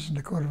 cases in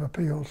the Court of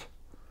Appeals.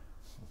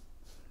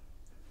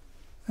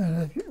 And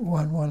I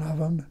won one of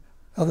them.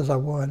 Others I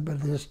won,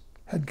 but they just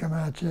hadn't come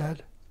out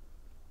yet.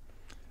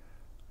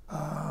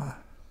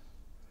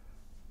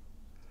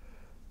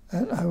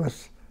 And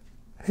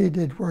he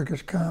did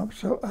workers' comp,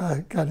 so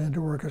I got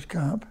into workers'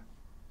 comp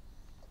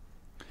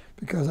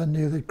because I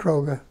knew that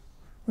Kroger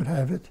would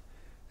have it,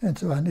 and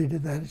so I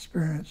needed that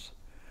experience.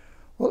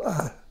 Well,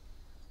 I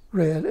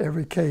read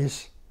every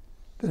case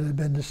that had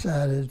been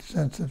decided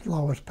since the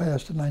law was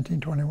passed in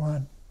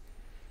 1921,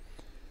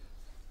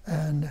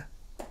 and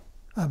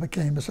I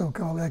became a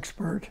so-called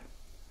expert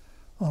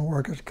on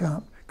workers'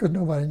 comp because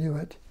nobody knew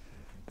it.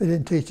 They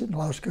didn't teach it in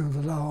law schools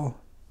at all,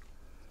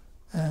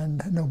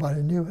 and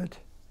nobody knew it.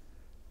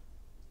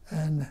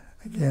 And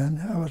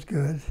again, I was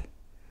good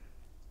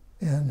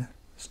in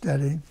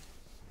studying.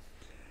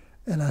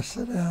 And I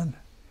sat down,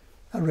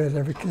 I read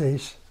every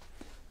case.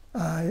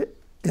 I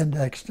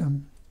indexed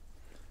them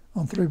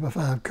on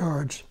 3x5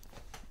 cards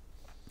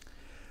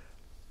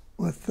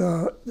with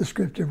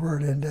descriptive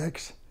word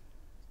index,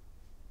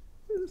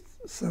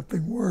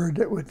 something word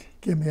that would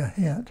give me a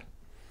hint.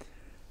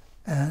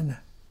 And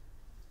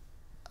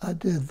I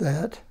did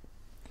that,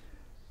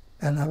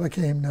 and I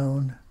became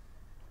known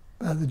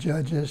by the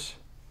judges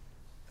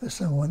as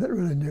someone that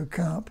really knew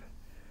comp,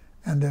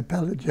 and the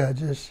appellate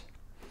judges.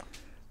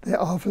 The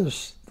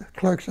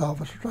clerk's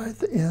office was right at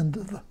the end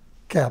of the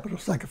Capitol,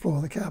 second floor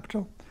of the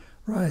Capitol,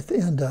 right at the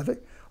end of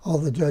it. All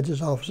the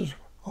judges' offices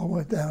all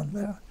went down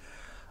there.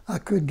 I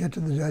couldn't get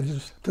to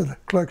the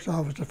clerk's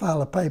office to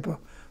file a paper.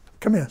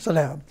 Come here, sit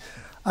down.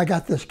 I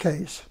got this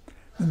case.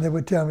 And they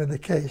would tell me the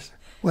case.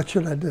 What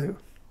should I do?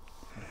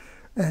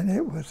 And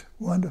it was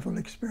a wonderful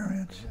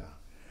experience.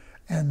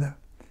 Yeah. And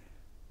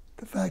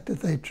the fact that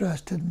they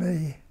trusted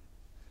me,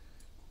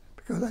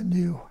 because I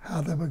knew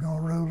how they were going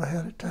to rule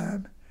ahead of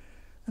time,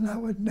 and I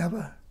would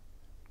never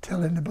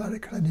tell anybody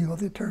because I knew all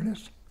the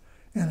attorneys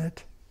in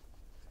it,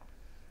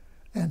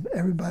 and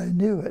everybody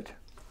knew it,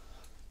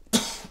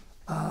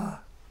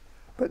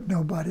 but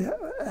nobody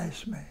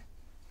asked me.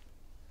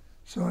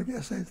 So I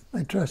guess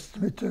they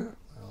trusted me too.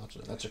 Well,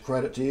 that's a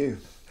credit to you.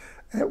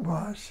 It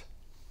was.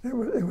 It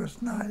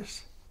was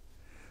nice,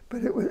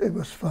 but it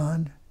was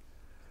fun.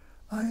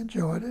 I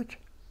enjoyed it.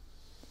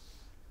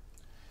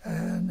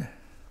 And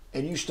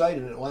you stayed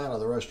in Atlanta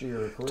the rest of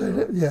your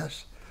career?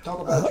 Yes. Talk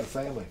about your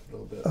family a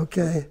little bit.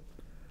 Okay.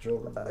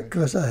 Children.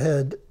 Because I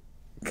had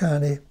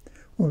Connie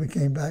when we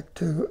came back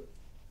to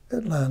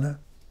Atlanta.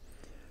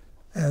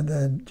 And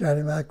then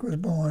Johnny Mac was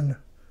born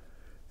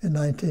in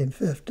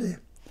 1950,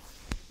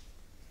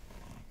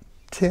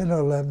 10 or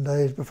 11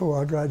 days before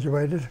I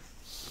graduated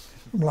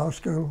from law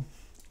school.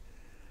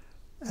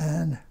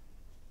 And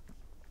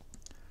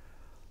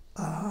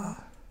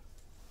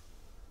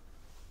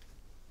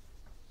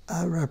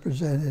I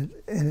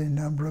represented any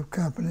number of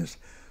companies,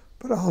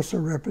 but also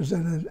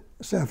represented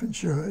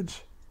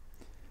self-insureds.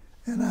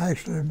 And I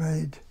actually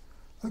made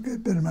a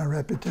good bit of my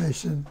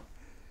reputation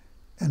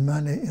and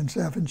money in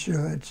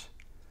self-insureds.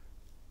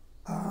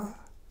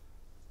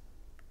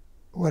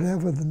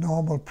 Whatever the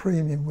normal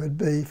premium would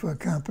be for a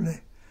company,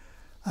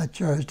 I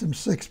charged them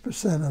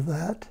 6% of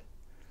that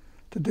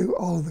to do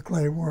all of the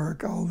claim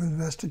work, all the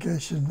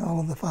investigation, all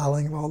of the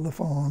filing of all the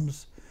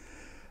forms,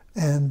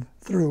 and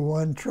through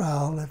one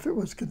trial if it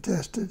was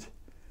contested.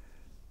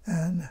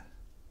 And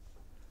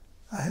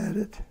I had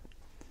it.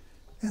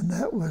 And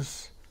that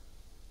was,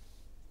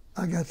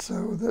 I got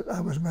so that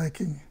I was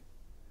making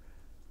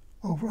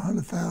over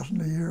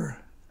 $100,000 a year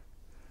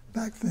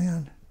back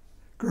then,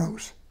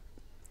 gross,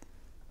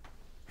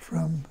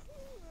 from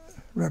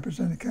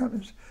representing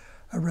companies.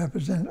 I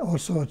represented all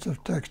sorts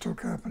of textile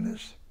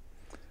companies.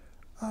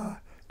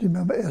 Do you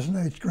remember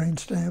S&H Green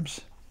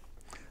Stamps?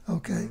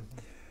 Okay.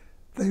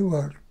 They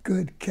were a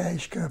good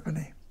cash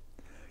company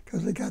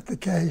because they got the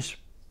cash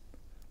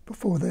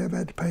before they ever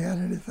had to pay out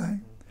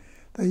anything.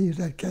 They used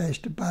that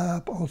cash to buy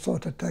up all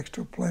sorts of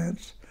textile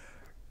plants,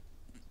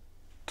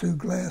 2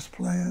 glass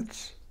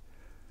plants,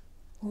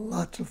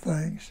 lots of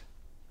things.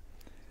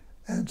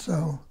 And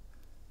so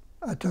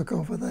I took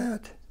over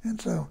that. And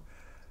so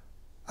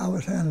I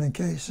was handling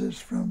cases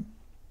from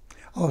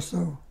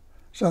also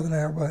Southern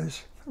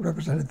Airways,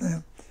 represented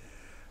them,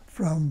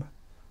 from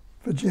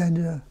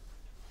Virginia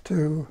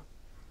to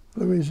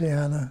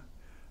Louisiana,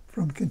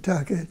 from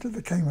Kentucky to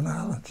the Cayman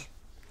Islands.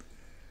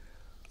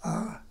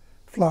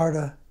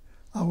 Florida,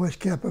 I always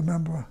kept a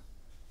member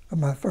of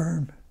my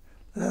firm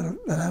that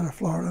had a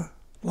Florida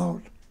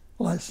law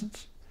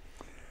license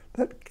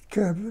that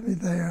covered me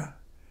there.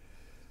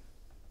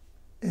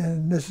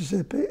 In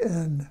Mississippi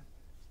and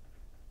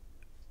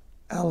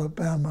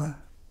Alabama,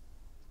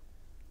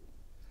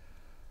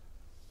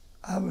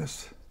 I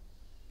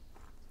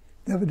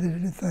never did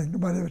anything.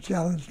 Nobody ever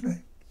challenged me.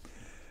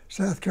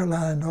 South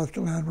Carolina and North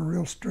Carolina were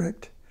real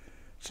strict.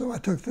 So I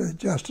took the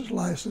adjuster's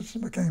license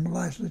and became a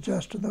licensed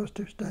adjuster in those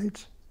 2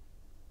 states.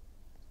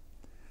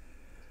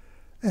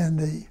 And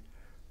the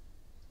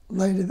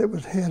lady that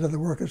was head of the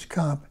workers'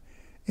 comp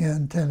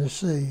in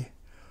Tennessee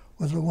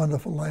was a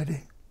wonderful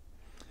lady.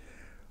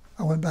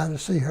 I went by to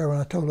see her when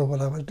I told her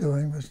what I was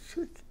doing, was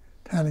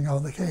handling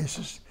all the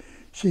cases.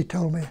 She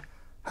told me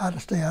how to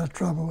stay out of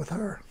trouble with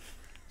her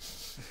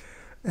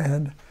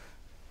and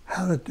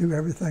how to do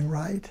everything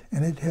right,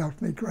 and it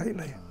helped me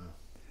greatly.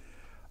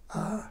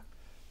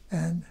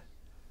 And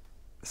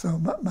so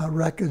my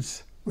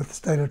records with the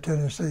state of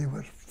Tennessee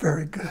was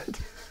very good.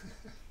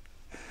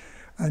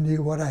 I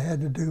knew what I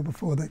had to do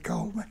before they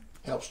called me.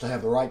 Helps to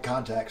have the right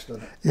contacts,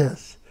 doesn't it?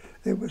 Yes,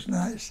 it was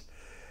nice.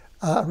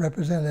 I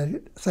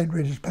represented St.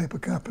 Regis Paper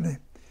Company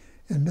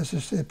in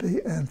Mississippi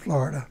and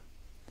Florida.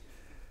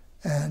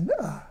 And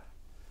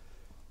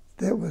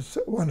that was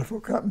a wonderful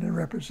company to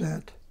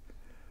represent.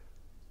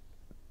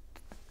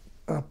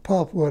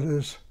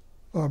 Pulpwooders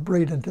are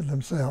breeding to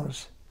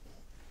themselves.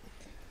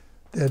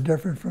 They're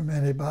different from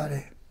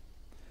anybody.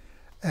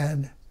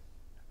 And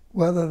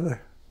whether the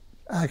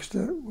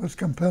accident was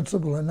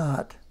compensable or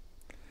not,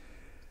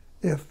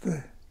 if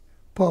the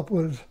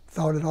pulpwooders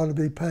thought it ought to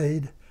be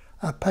paid,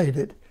 I paid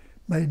it.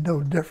 Made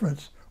no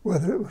difference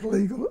whether it was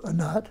legal or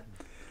not,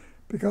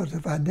 because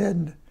if I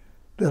didn't,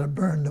 they'd have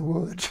burned the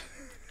woods.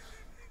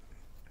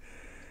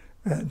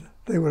 And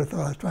they would have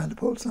thought I was trying to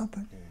pull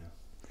something.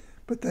 Yeah.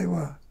 But they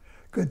were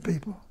good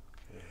people.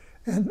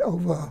 Yeah. And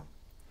over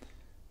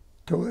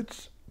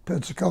towards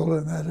Pensacola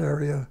in that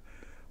area, a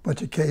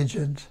bunch of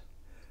Cajuns,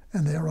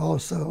 and they are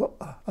also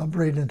a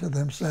breeding to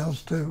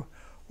themselves too,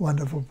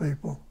 wonderful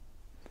people.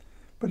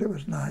 But it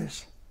was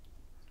nice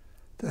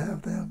to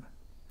have them.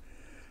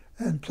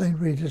 And St.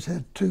 Regis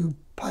had 2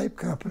 pipe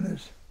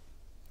companies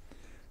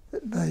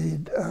that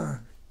made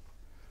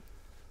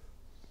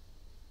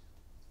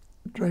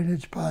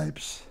drainage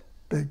pipes,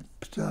 big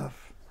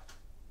stuff,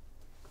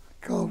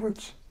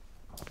 culverts.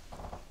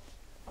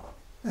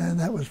 And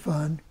that was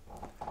fun,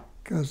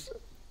 because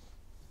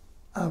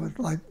I would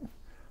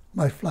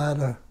my fly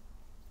to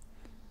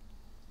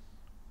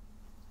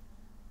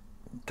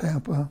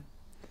Tampa,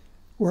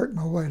 work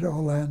my way to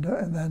Orlando,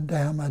 and then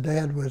down. My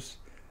dad was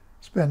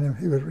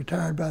he was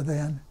retired by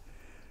then,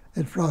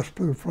 at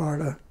Frostproof,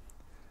 Florida.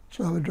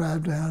 So I would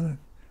drive down and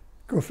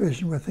go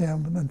fishing with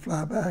him and then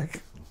fly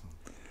back.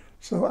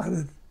 So I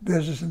did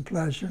business and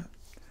pleasure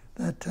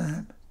that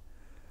time,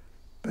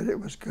 but it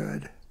was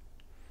good.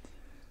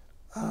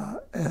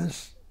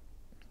 As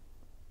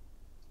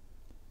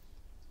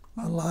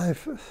my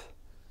life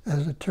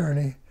as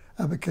attorney,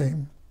 I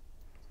became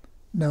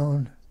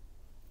known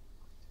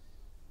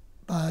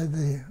by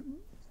the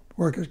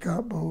Workers'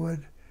 Comp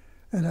Board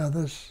and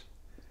others,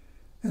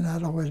 and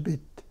I'd always be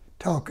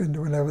talking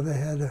to whenever they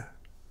had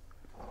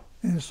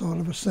any sort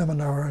of a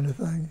seminar or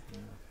anything. Yeah.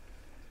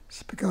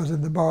 It's because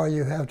in the bar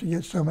you have to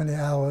get so many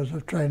hours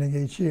of training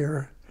each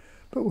year,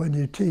 but when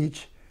you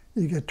teach,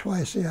 you get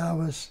twice the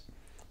hours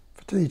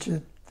for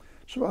teaching.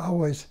 So I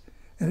always,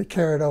 and it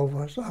carried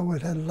over, so I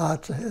always had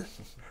lots ahead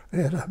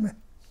of me.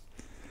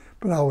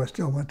 But I always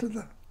still went to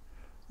the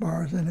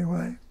bars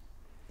anyway.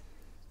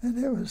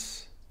 And it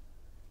was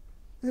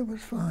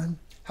fun.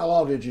 How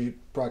long did you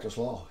practice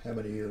law? How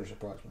many years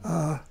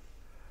approximately?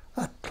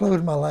 I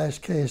closed my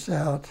last case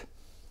out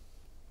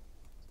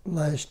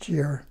last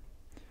year,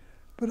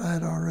 but I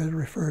had already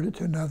referred it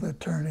to another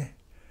attorney.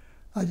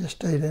 I just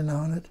stayed in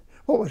on it.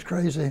 What was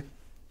crazy,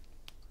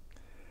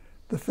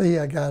 the fee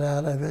I got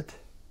out of it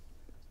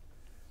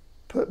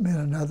put me in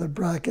another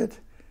bracket,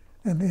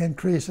 and the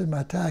increase in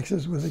my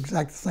taxes was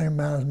exactly the same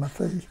amount as my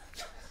fee.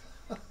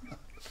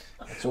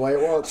 That's the way it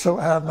works. So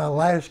out of my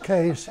last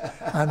case,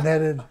 I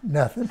netted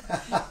nothing.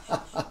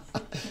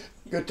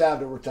 Good time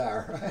to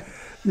retire.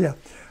 Yeah.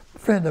 A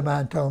friend of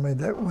mine told me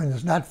that when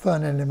it's not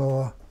fun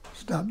anymore,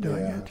 stop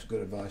doing it. That's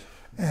good advice.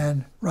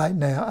 And right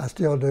now, I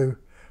still do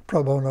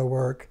pro bono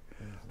work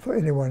for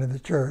anyone in the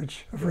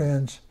church,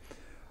 friends,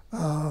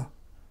 for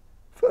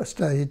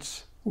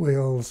estates,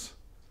 wills,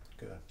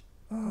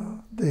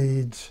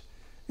 deeds,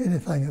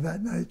 anything of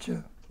that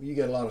nature. You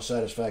get a lot of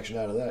satisfaction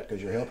out of that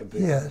because you're helping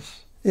people.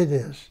 Yes, it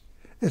is.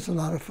 It's a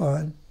lot of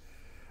fun.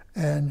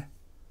 And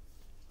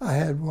I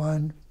had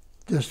one,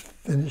 just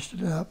finished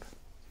it up.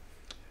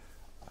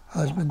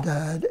 Husband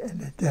died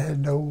and they had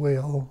no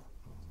will.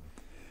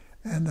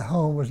 And the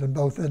home was in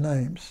both their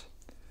names.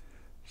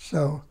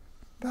 So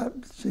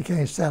she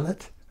can't sell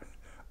it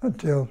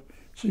until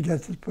she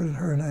gets it put in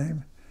her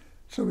name.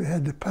 So we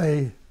had to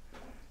pay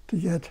to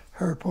get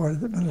her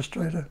appointed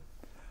administrator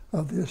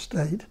of the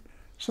estate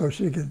so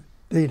she could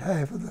deed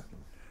half of the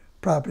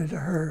property to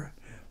her.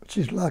 But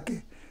she's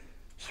lucky.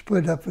 She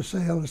put it up for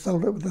sale and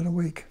sold it within a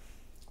week.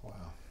 Wow.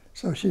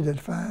 So she did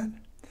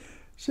fine.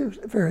 She was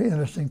a very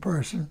interesting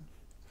person.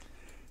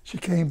 She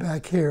came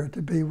back here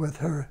to be with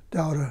her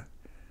daughter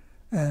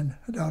and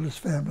her daughter's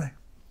family,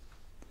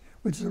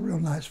 which is a real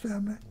nice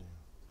family.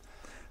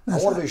 I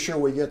want to be sure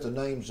we get the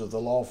names of the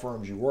law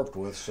firms you worked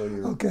with so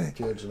your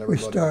kids and everybody. We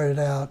started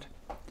out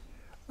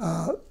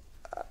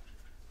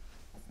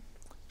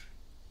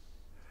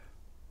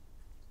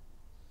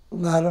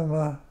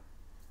Latimer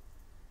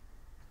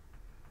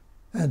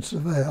and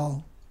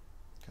Savelle.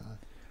 Okay.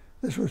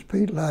 This was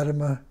Pete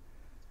Latimer.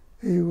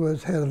 He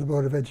was head of the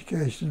Board of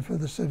Education for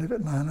the city of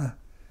Atlanta,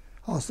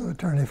 also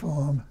attorney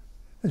for him,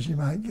 as you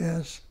might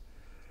guess.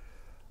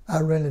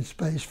 I rented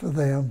space for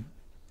them.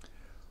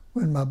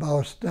 When my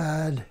boss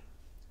died,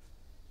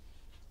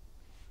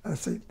 I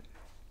was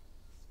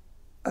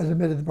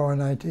admitted to the bar in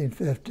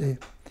 1950.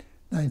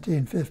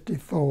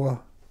 1954,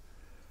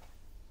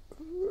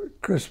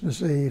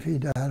 Christmas Eve, he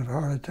died of a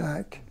heart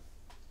attack.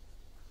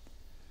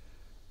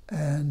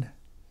 And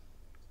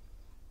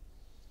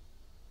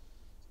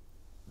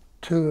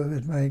two of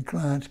his main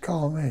clients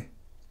called me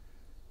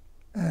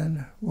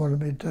and wanted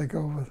me to take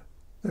over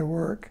their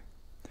work.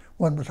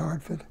 One was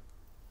Hartford.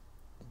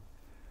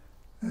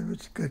 It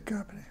was a good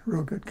company,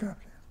 real good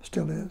company,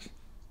 still is.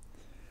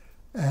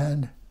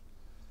 And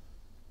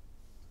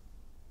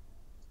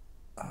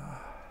I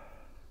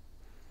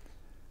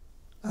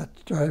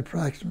started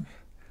practicing,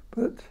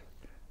 but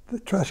the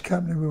trust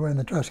company, we were in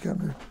the trust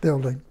company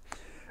building,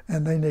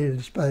 and they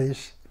needed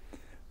space.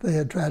 They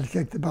had tried to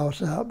kick the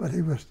boss out, but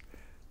he was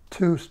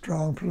too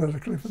strong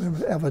politically for them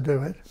to ever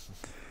do it.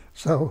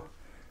 So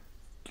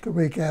the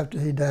week after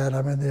he died,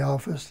 I'm in the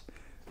office,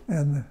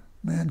 and the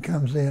man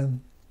comes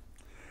in.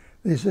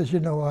 He says, "You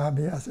know why I'm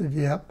here?" I said,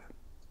 "Yep."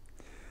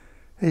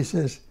 He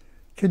says,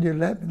 "Can you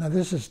let me know,"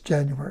 this is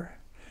January,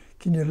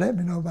 "can you let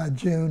me know by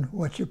June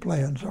what your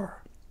plans are?"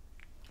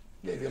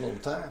 Gave you a little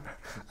time.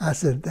 I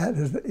said, "That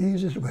is the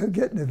easiest way of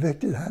getting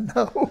evicted I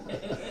know."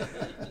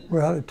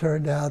 Well, it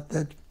turned out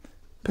that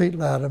Pete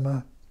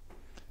Latimer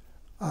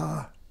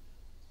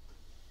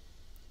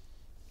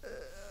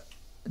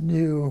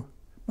knew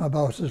my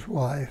boss's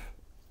wife,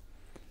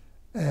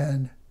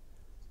 and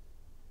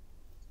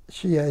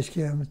she asked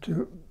him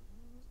to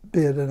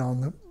bid in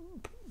on the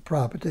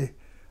property.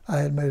 I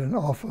had made an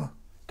offer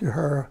to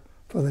her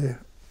for the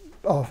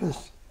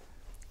office.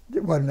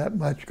 It wasn't that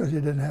much because he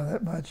didn't have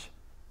that much.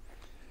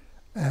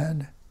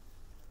 And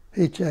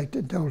he checked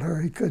and told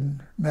her he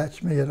couldn't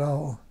match me at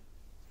all.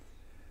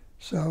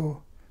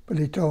 So, but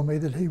he told me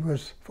that he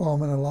was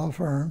forming a law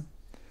firm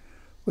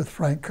with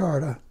Frank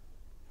Carter,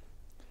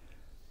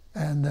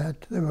 and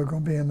that they were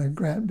going to be in the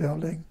Grant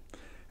building,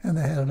 and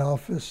they had an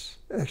office,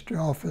 extra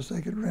office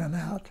they could rent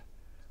out.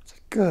 I said,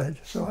 good.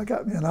 So I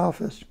got me an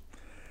office,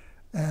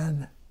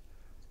 and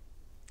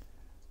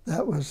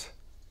that was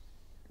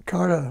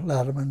Carter,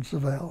 Latimer, and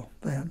Savelle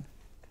then.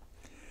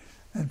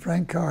 And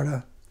Frank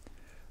Carter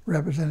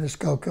represented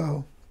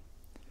SCOCO,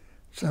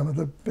 some of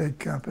the big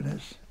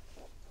companies.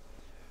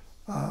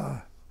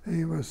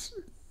 He was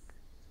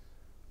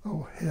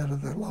head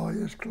of the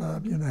Lawyers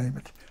Club, you name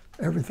it,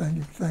 everything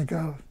you can think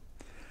of.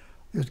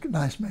 He was a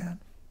nice man.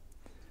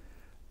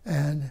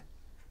 And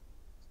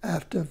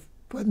after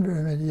wasn't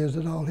very many years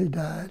at all, he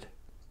died.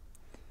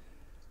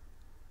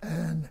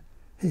 And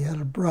he had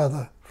a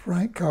brother,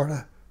 Frank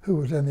Carter, who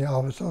was in the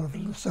office, sort of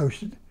an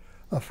associate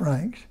of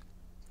Frank's.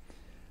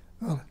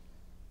 Well,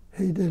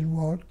 he didn't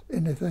want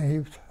anything. He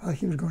was like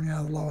he was going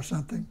out of the law or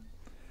something.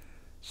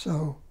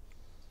 So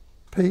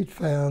Pete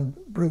found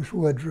Bruce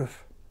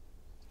Woodruff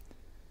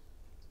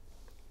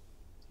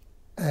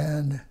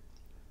and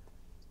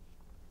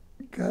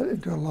got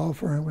into a law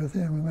firm with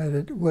him and made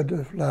it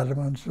Woodruff,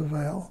 Latimer, and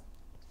Savelle.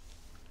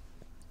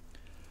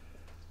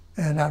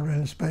 And I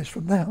rented space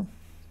from them.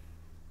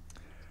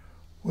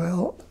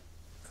 Well,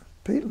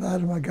 Pete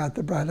Latimer got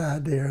the bright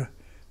idea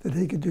that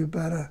he could do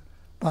better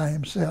by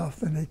himself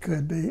than he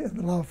could be in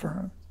the law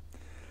firm.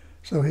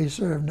 So he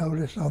served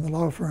notice on the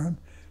law firm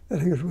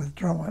that he was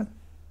withdrawing.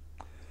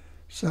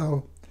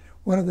 So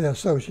one of the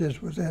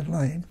associates was Ed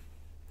Lane.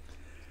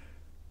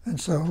 And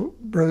so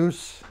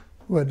Bruce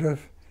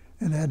Woodruff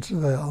and Ed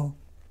Savelle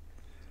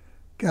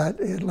got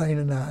Ed Lane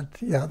and I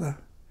together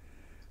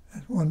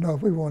and wanted to know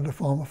if we wanted to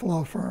form a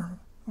law firm.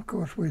 Of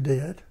course we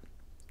did.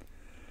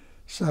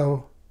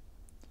 So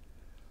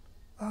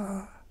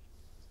the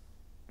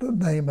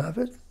name of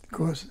it, of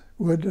course,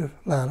 Woodruff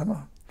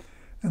Latimer.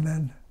 And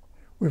then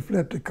we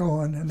flipped a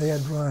coin and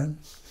Ed run.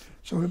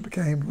 So it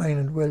became Lane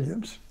and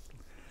Williams.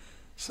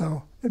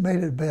 So it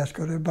made it best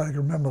because everybody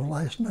can remember the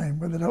last name,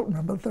 but they don't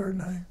remember the third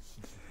name.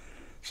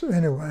 So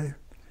anyway,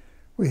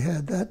 we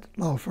had that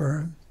law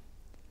firm,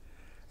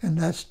 and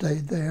that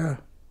stayed there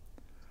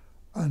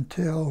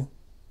until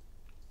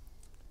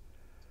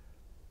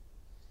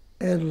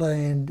Ed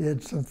Lane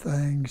did some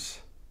things.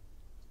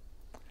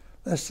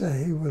 Let's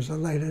say he was a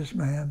ladies'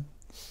 man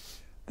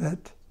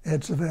that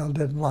Ed Savelle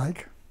didn't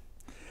like.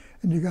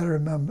 And you got to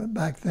remember,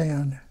 back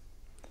then,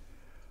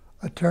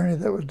 attorney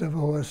that was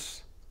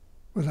divorced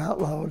was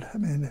outlawed. I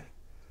mean,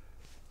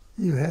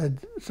 you had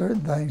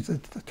certain things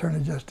that the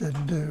attorney just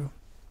didn't do.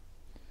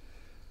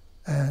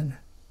 And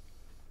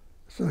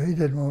so he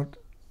didn't want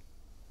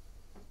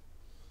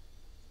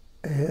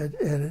Ed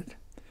in it.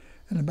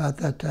 And about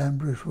that time,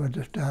 Bruce Wood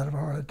just died of a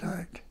heart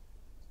attack.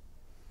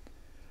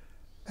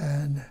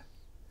 And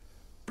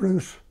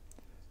Bruce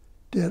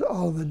did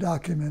all the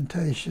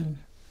documentation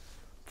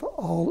for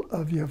all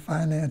of your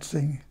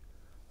financing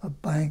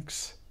of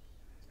banks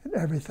and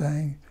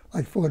everything,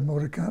 like Ford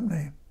Motor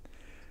Company.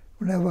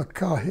 Whenever a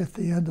car hit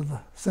the end of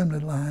the assembly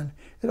line,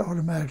 it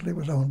automatically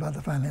was owned by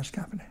the finance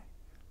company.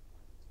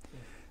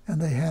 And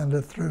they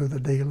handled it through the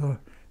dealer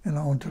and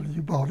on until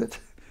you bought it.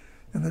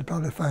 And they'd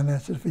probably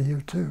finance it for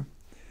you too.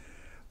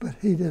 But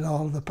he did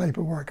all of the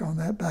paperwork on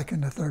that back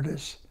in the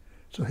 30s.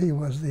 So he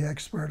was the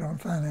expert on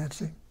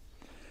financing.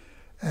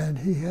 And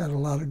he had a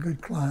lot of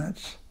good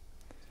clients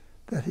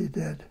that he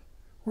did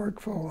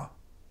work for.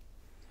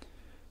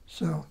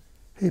 So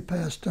he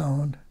passed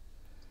on,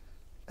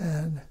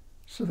 and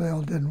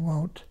Savelle didn't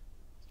want to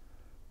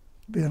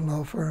be in a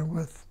law firm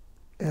with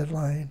Ed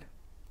Lane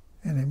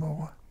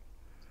anymore.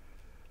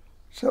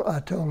 So I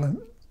told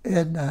him,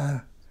 Ed and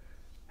I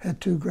had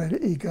too great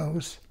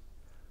egos.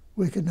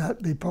 We could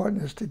not be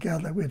partners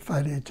together. We'd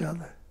fight each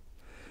other.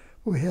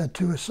 We had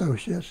two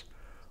associates.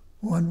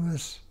 One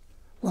was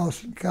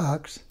Lawson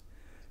Cox,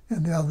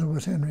 and the other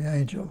was Henry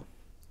Angel.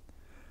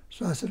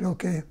 So I said,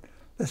 okay,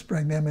 let's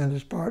bring them in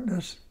as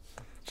partners.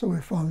 So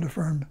we formed the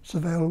firm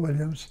Savelle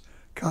Williams,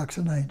 Cox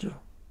and Angel.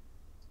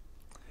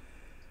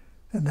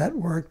 And that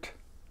worked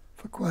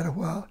for quite a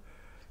while.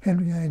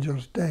 Henry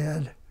Angel's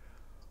dad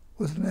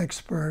was an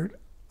expert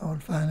on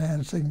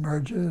financing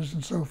mergers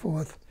and so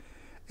forth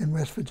in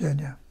West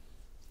Virginia.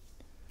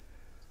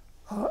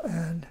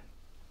 And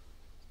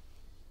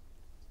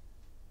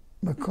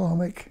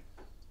McCormick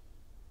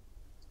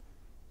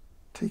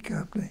Tea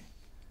Company,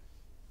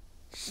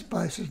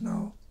 Spices and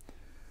all,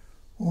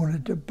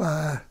 wanted to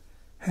buy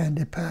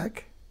Handy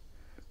Pack,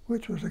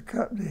 which was a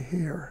company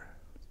here.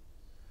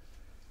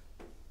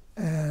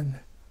 And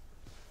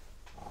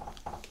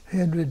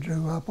Henry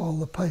drew up all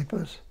the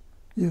papers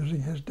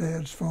using his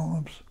dad's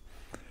forms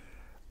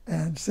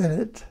and sent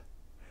it,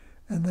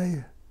 and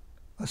they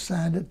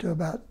assigned it to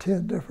about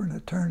 10 different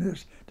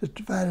attorneys, just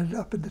divided it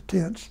up into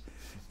tents,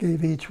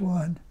 gave each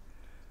one.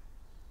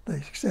 They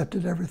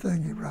accepted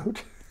everything he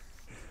wrote.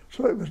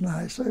 So it was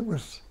nice.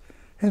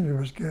 Henry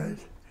was good.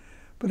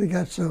 But it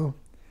got so,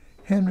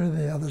 Henry and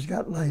the others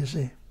got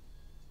lazy.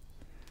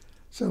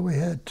 So we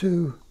had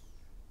two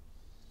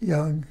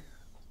young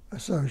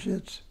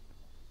associates,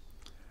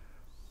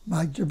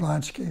 Mike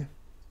Jablonski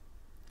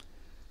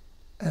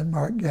and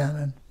Mark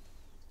Gannon,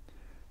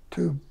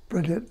 two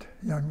brilliant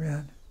young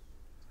men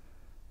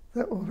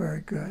that were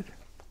very good.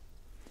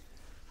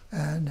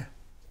 And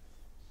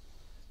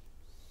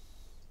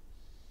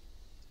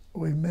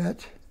we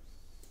met,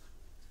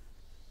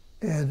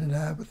 Ed and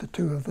I, with the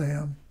two of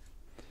them,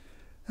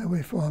 and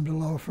we formed a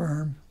law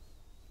firm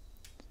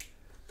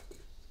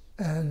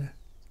and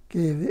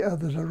gave the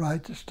others a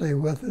right to stay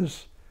with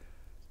us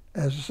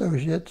as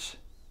associates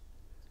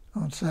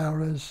on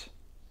salaries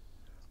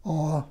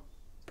or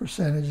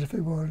percentage if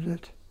they wanted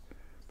it,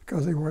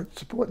 because they weren't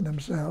supporting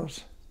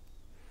themselves.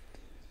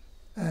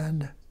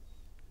 And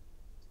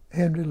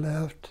Henry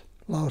left,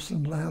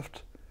 Lawson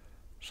left,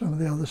 some of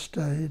the others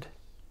stayed.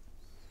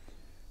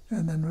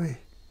 And then we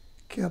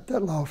kept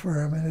that law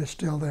firm, and it's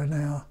still there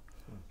now,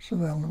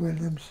 Savelle and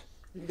Williams.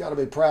 You got to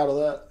be proud of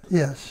that.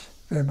 Yes,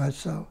 very much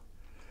so.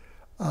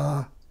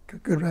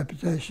 Good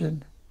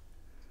reputation.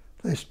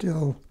 They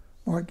still,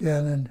 Mark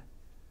Gannon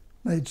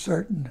made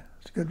certain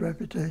it's a good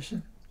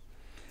reputation.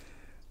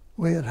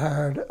 We had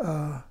hired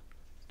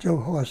Joe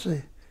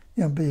Horsey,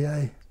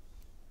 MBA,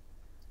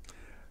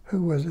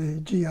 who was a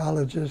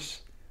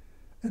geologist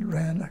and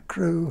ran a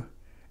crew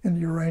in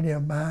the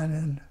uranium mine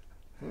in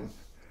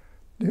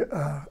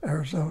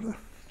Arizona.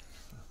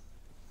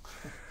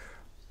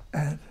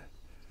 And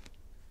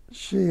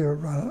she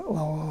ran a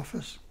law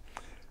office,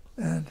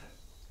 and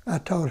I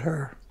taught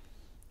her.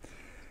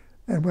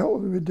 And what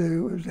we would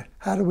do is,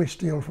 how do we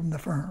steal from the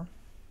firm?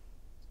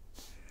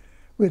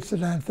 We'd sit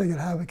down and figure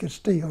out how we could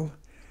steal.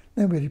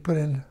 Then we'd put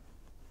in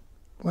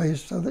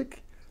ways so that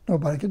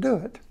nobody could do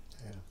it.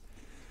 Yeah.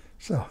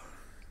 So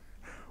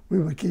we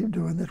would keep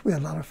doing this. We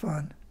had a lot of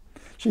fun.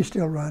 She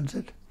still runs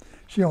it.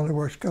 She only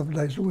works a couple of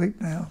days a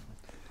week now,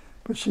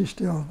 but she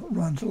still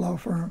runs the law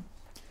firm.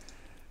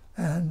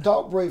 And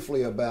talk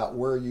briefly about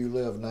where you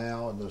live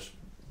now and this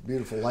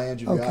beautiful land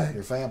you've got and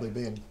your family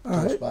being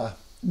close by.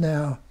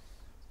 Now,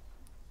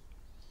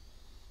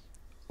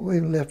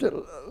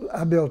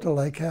 I built a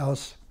lake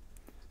house,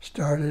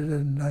 started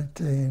in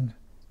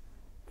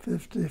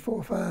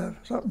 1954, 5,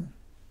 something.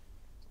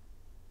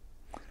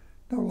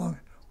 No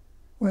longer.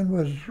 When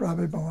was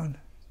Robbie born?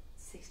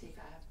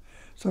 65.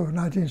 So in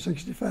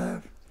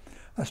 1965,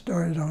 I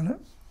started on it.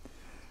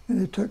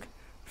 And it took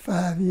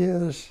 5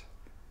 years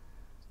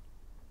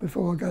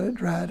before I got it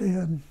dried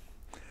in.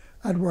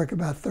 I'd work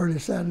about 30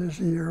 Saturdays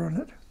a year on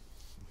it.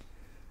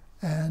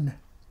 And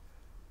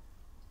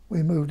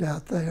we moved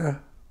out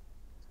there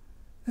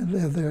and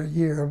lived there a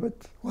year, but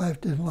the wife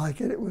didn't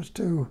like it. It was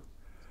too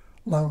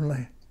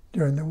lonely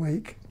during the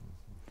week.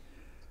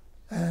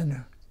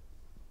 And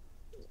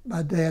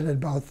my dad had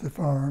bought the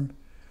farm,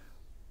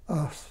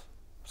 a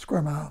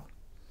square mile,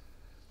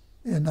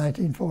 in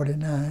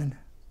 1949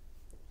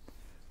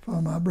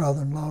 for my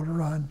brother-in-law to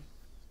run.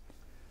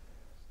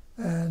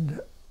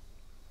 And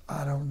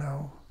I don't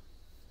know,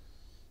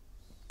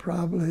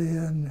 probably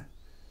in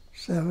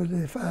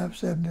 75,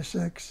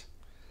 76,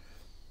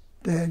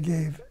 Dad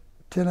gave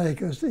 10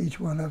 acres to each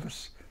one of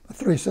us, my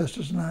 3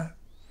 sisters and I.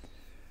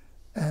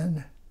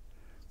 And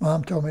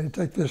Mom told me to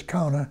take this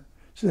corner.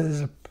 She said,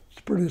 it's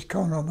the prettiest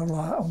corner on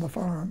the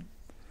farm.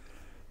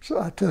 So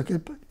I took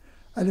it, but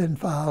I didn't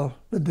file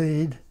the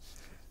deed.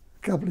 A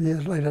couple of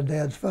years later,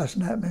 Dad's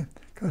fussing at me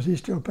because he's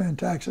still paying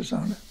taxes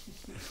on it.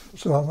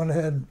 So I went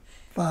ahead and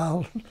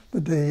filed the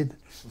deed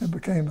and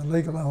became the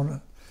legal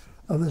owner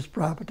of this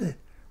property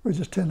which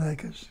is 10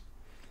 acres.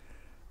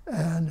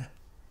 And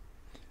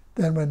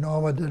then when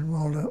Norma didn't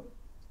want to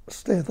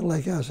stay at the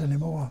lake house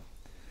anymore,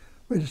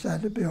 we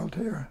decided to build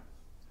here.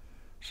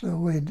 So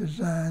we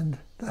designed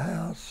the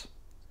house.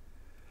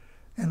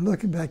 And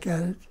looking back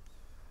at it,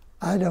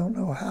 I don't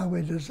know how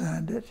we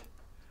designed it.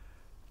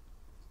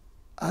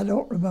 I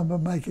don't remember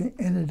making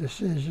any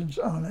decisions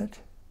on it.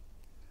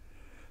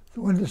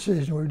 The one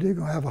decision we did,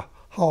 going to have a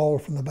hall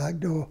from the back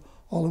door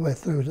all the way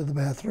through to the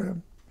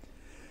bathroom.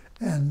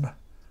 And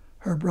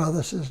her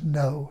brother says,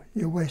 no,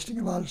 you're wasting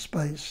a lot of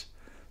space.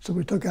 So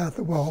we took out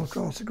the wall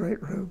across the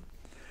great room.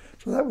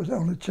 So that was the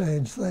only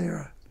change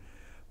there.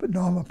 But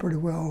Norma pretty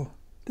well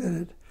did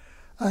it.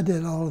 I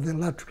did all of the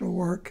electrical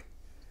work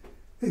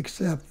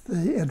except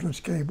the entrance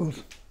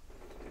cables.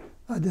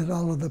 I did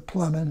all of the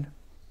plumbing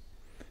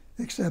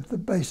except the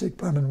basic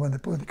plumbing when they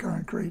poured the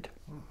concrete.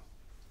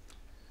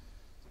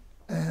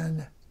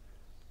 And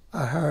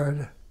I hired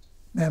a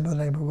man by the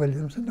name of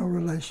Williams, and no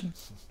relation.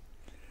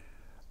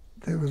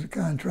 There was a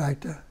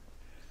contractor.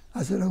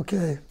 I said,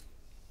 okay,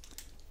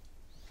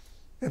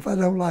 if I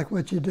don't like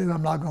what you do,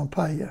 I'm not going to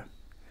pay you.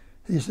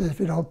 He said, if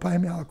you don't pay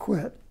me, I'll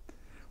quit.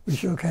 We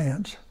shook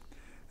hands,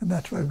 and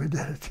that's why we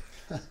did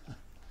it.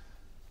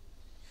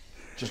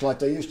 Just like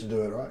they used to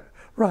do it, right?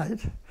 Right.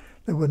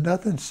 There was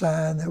nothing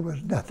signed, there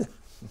was nothing.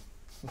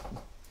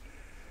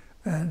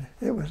 And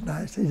it was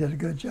nice. He did a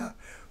good job.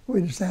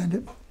 We designed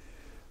it.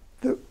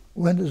 The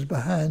windows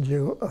behind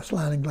you are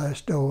sliding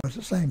glass doors,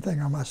 the same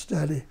thing on my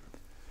study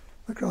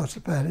across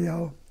the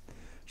patio,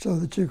 so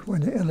that you,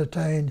 when you're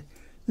entertained,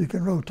 you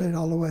can rotate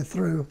all the way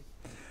through.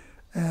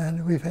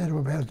 And we've had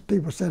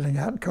people sitting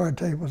out in card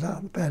tables out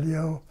in the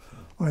patio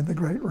or in the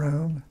great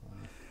room.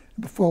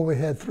 Before we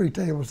had 3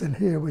 tables in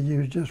here, we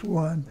used just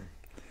 1.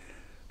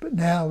 But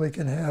now we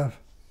can have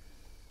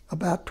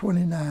about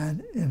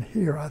 29 in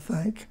here, I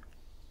think.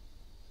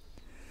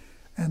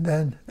 And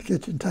then the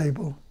kitchen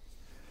table.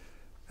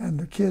 And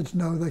the kids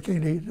know they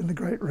can't eat in the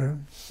great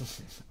room.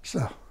 So.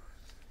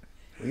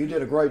 Well, you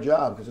did a great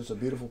job because it's a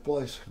beautiful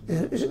place.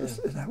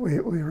 We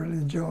really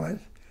enjoyed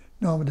it.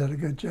 Norma did a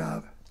good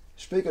job.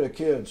 Speaking of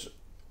kids,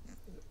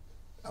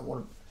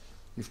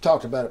 you've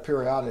talked about it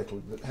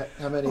periodically, but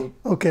how many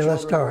okay,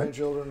 let's start.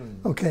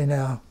 grandchildren? Okay,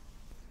 now,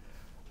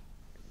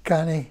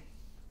 Connie,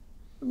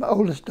 my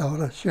oldest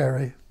daughter,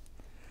 Sherry,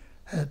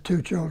 had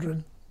 2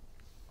 children,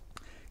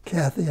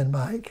 Kathy and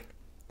Mike.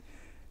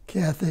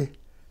 Kathy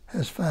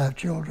has 5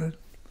 children.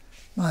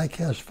 Mike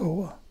has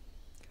 4.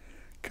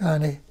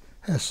 Connie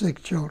has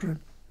 6 children.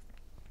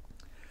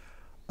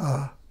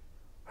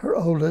 Her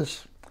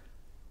oldest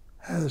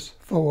has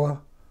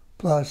 4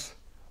 plus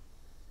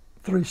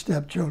 3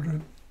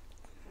 stepchildren.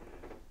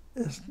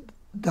 His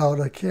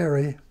daughter,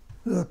 Carrie,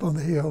 is up on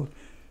the hill.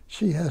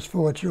 She has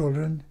 4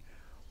 children.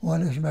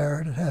 One is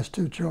married and has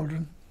 2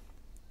 children.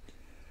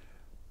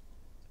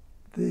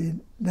 The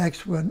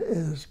next one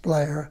is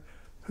Blair,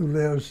 who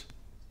lives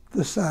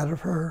this side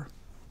of her.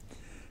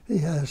 He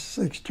has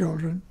 6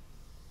 children.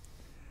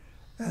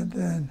 And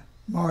then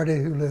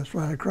Marty, who lives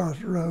right across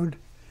the road,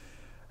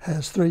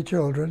 has 3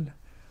 children,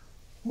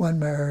 1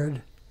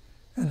 married,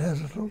 and has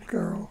a little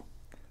girl,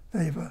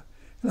 Ava.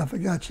 And I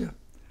forgot you,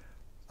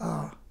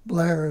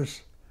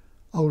 Blair's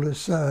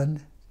oldest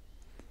son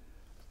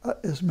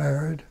is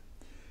married.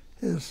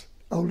 His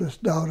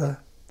oldest daughter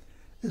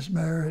is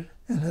married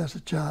and has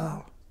a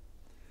child.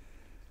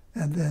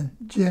 And then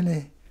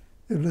Jenny,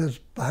 who lives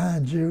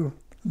behind you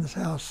in this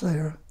house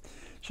there,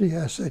 she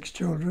has 6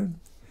 children.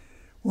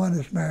 1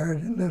 is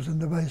married and lives in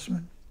the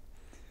basement.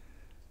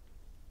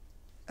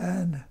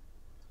 And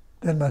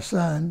then my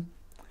son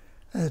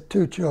has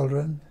 2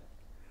 children.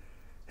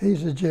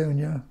 He's a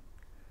junior.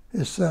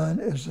 His son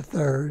is the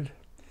 3rd.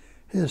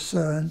 His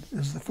son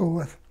is the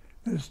 4th.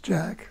 It's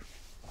Jack.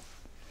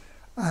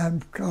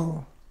 I'm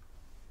called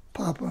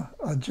Papa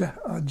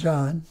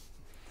John.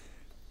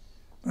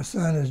 My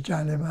son is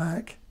Johnny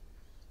Mike.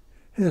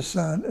 His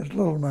son is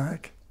Little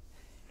Mike.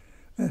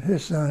 And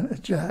his son is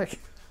Jack.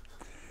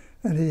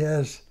 And he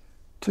has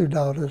 2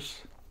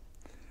 daughters,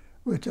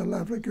 which are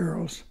lovely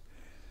girls.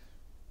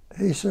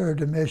 He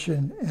served a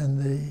mission in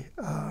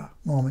the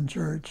Mormon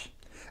church,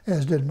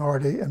 as did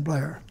Marty and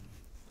Blair.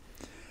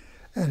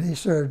 And he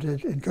served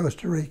it in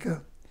Costa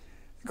Rica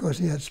because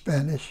he had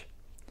Spanish.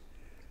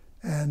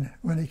 And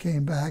when he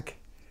came back,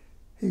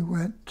 he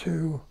went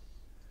to,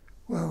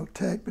 well,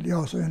 Tech, but he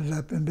also ended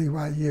up in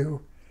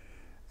BYU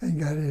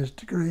and got his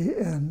degree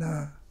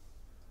in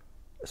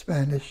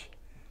Spanish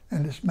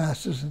and his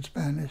master's in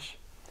Spanish.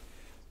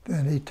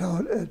 Then he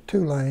taught at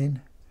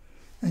Tulane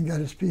and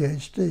got his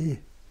PhD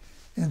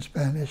in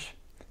Spanish,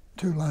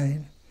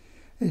 Tulane.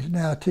 He's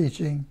now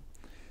teaching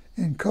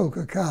in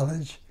Coker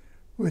College,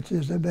 which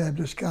is a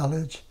Baptist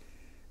college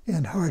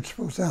in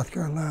Hartsville, South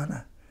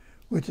Carolina,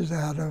 which is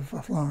out of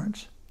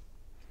Florence.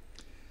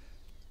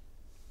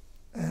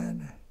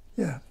 And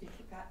yeah. You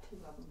forgot 2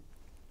 of them.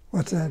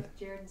 What's that?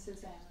 Jared and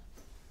Susanna.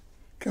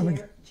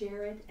 Coming.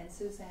 Jared and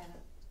Susanna.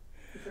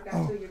 You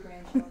forgot 2 of your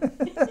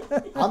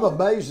grandchildren. I'm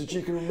amazed that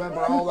you can remember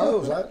all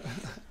those.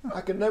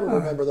 I could never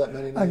remember that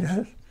many I names.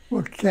 guess.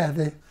 Well,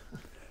 Kathy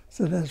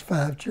So that's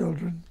 5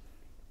 children.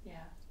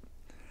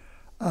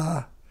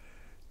 Yeah.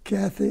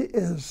 Kathy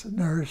is a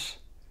nurse.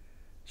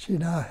 She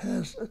now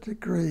has a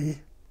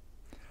degree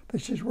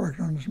that she's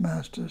working on as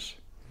master's,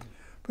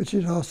 but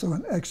she's also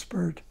an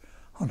expert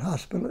on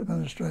hospital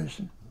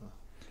administration.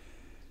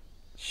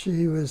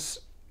 She was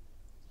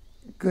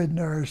a good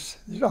nurse.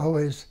 She's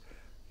always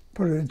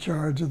put her in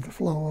charge of the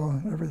floor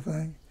and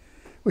everything,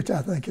 which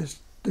I think is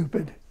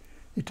stupid.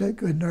 You take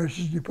good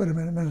nurses, you put them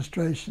in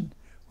administration.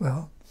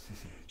 Well,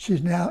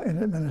 she's now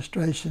in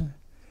administration,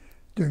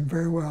 doing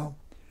very well.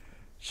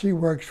 She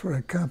works for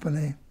a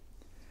company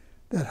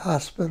that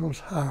hospitals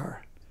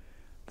hire.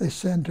 They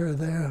send her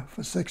there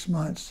for 6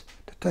 months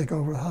to take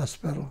over the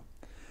hospital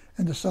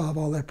and to solve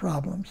all their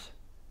problems.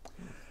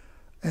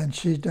 And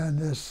she's done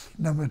this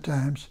a number of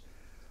times.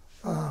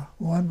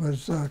 One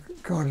was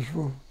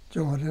Cartersville,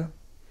 Georgia,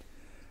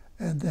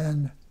 and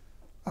then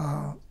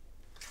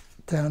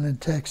down in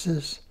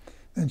Texas.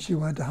 Then she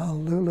went to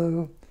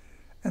Honolulu,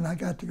 and I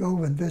got to go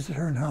over and visit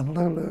her in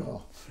Honolulu.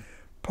 Oh.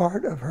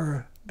 Part of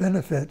her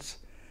benefits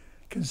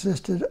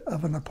consisted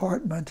of an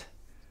apartment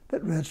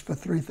that rents for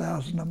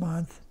 $3,000 a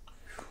month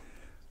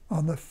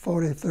on the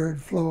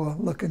 43rd floor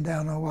looking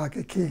down on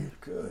Waikiki.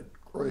 Good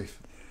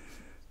grief.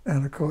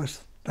 And of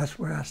course, that's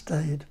where I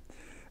stayed.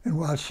 And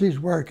while she's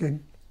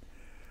working,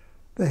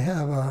 they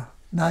have a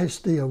nice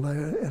deal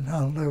there in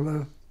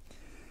Honolulu.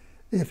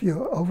 If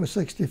you're over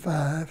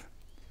 65,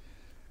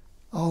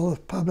 all the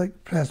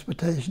public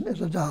transportation is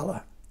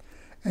 $1,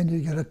 and you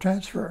get a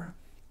transfer.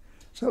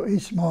 So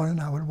each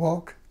morning I would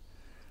walk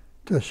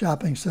to a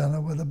shopping center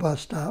where the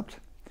bus stopped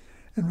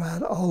and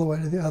ride all the way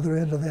to the other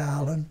end of the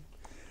island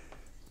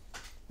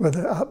where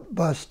the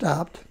bus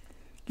stopped,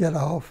 get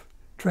off,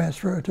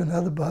 transfer to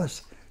another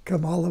bus,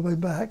 come all the way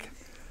back.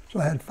 So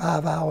I had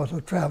 5 hours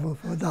of travel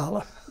for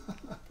 $1.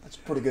 That's a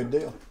pretty good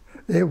deal.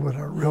 It was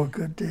a real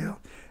good deal.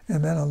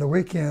 And then on the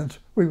weekends,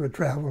 we would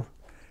travel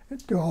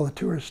and do all the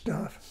tourist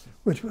stuff,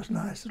 which was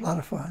nice, a lot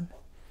of fun.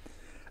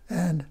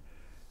 And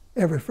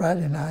every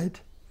Friday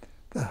night,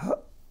 the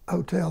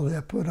hotel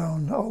there put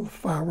on all the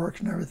fireworks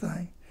and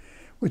everything,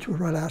 which was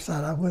right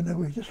outside our window.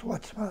 We just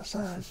watched them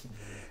outside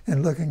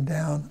and looking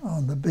down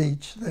on the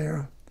beach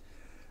there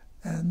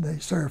and the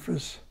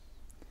surface.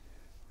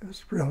 It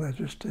was real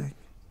interesting.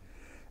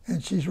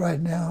 And she's right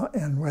now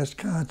in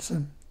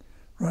Wisconsin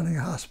running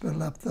a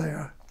hospital up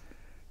there.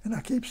 And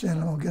I keep saying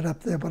I'm going to get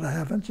up there, but I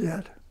haven't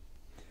yet.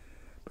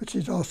 But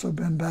she's also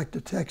been back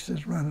to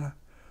Texas, running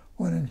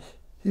one in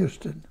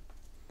Houston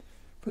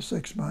for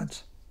 6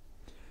 months.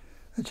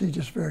 And she's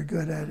just very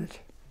good at it.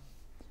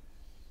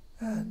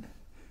 And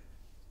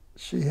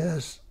she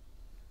has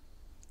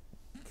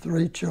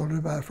 3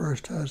 children by her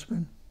first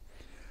husband,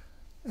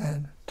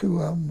 and 2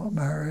 of them are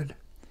married.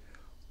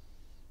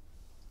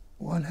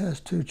 One has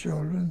 2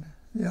 children,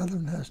 the other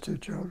one has 2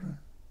 children.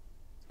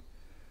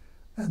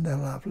 And they're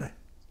lovely.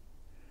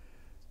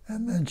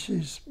 And then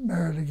she's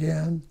married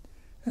again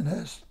and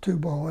has 2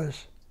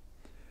 boys,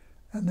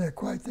 and they're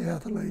quite the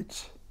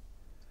athletes.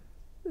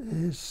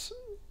 He's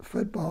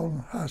football in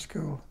high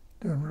school,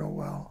 doing real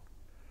well.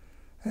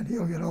 And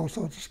he'll get all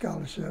sorts of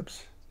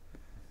scholarships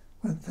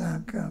when the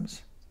time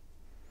comes.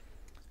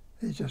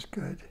 He's just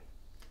good.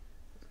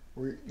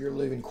 You're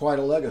leaving quite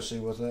a legacy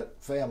with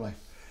that family.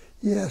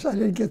 Yes, I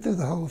didn't get through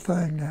the whole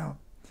thing now.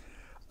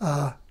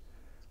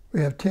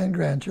 We have 10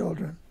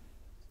 grandchildren.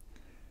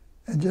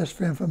 And just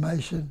for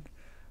information,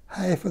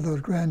 half of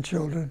those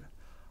grandchildren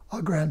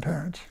are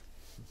grandparents.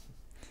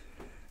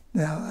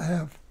 Now I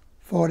have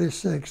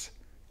 46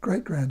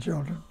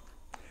 great-grandchildren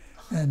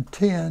and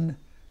 10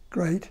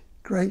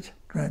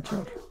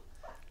 great-great-grandchildren.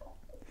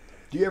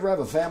 Do you ever have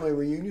a family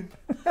reunion?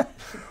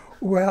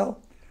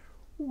 Well,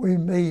 we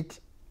meet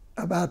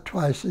about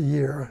twice a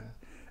year,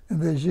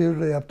 and there's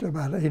usually up to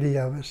about 80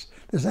 of us.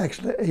 There's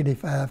actually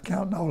 85,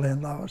 counting all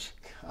in-laws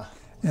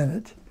in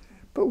it.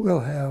 But we'll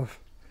have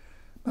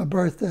my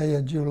birthday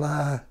in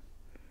July,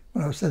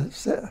 when I was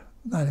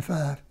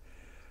 95,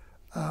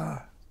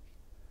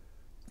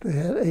 they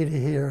had 80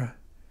 here,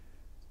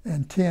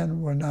 and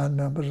 10 were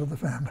non-members of the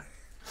family.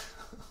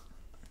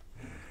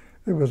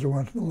 It was the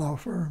one from the law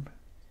firm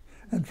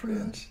and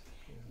friends.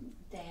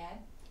 Dad,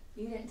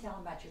 you didn't tell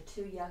them about your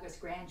 2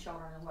 youngest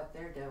grandchildren and what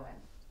they're doing.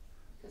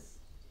 Because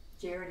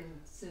Jared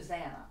and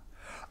Susanna.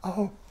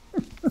 Oh,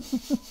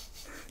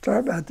 sorry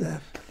about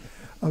that.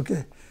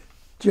 Okay,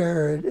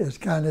 Jared is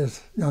kind of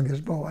his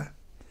youngest boy.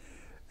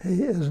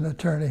 He is an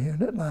attorney here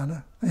in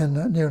Atlanta, in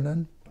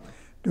Newnan,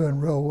 doing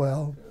real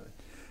well.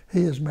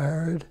 He is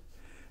married.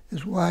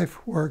 His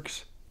wife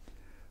works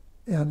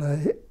in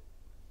a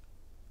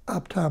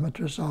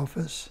optometrist's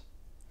office,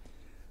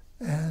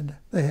 and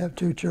they have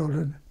 2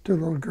 children, 2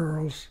 little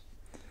girls,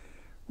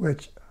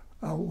 which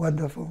are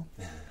wonderful.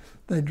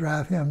 They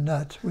drive him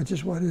nuts, which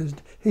is what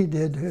he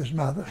did to his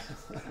mother.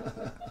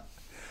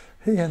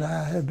 He and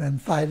I have been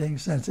fighting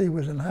since he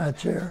was in high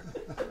chair.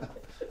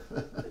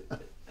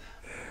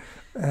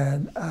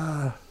 And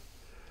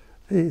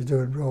he's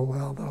doing real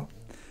well, though.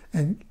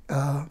 And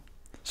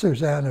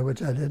Susanna,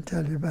 which I didn't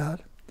tell you about,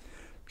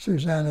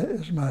 Susanna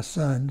is my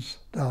son's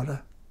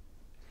daughter.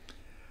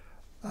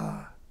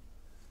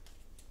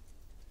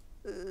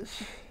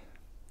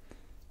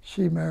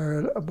 She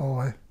married a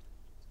boy,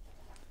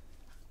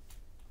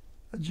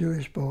 a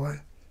Jewish boy.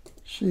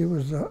 She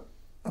was a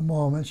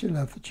Mormon. She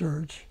left the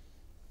church.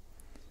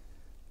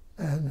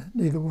 And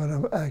neither one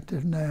of them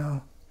active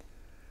now.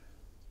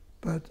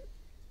 But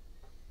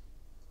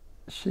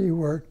she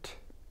worked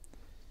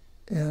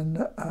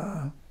in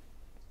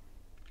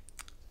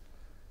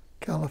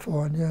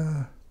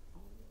California,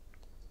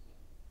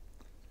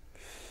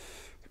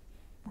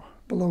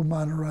 below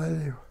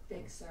Monterey.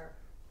 Big Sur.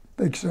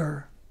 Big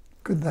Sur.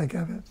 Couldn't think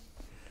of it.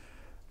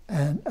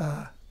 And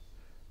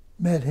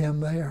met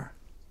him there.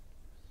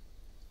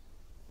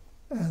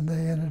 And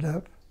they ended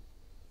up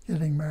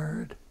getting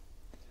married.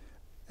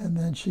 And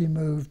then she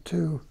moved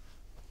to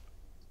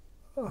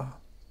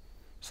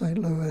St.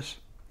 Louis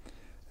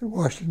at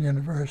Washington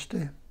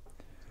University.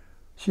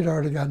 She'd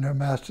already gotten her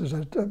master's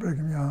at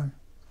Brigham Young.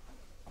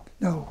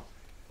 No,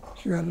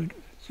 she got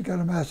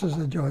a master's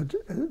at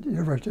the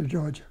University of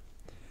Georgia.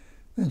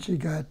 Then she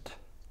got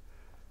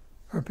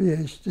her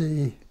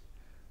PhD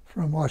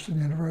from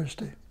Washington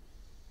University.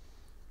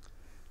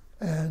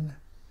 And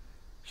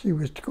she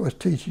was, of course,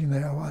 teaching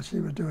there while she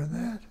was doing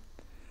that.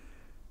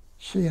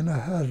 She and her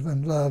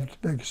husband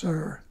loved Big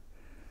Sur,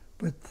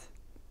 but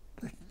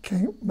they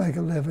can't make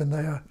a living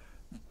there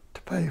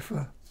to pay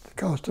for the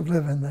cost of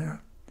living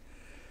there.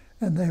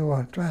 And they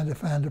were trying to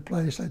find a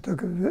place. They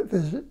took a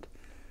visit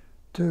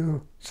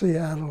to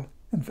Seattle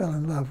and fell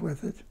in love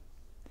with it.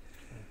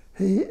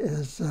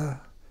 He's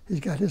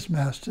got his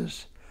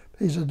master's.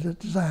 He's a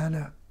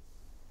designer.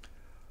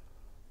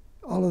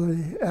 All of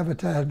the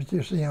advertisements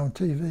you see on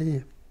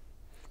TV,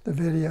 the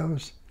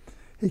videos,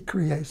 he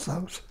creates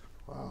those.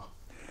 Wow.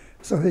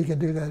 So he can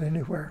do that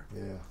anywhere.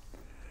 Yeah.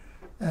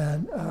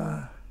 And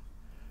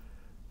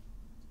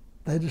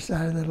they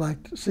decided they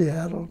liked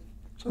Seattle,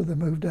 so they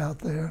moved out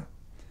there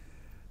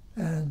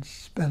and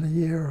spent a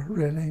year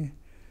renting,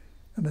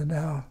 and they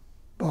now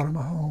bought them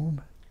a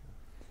home.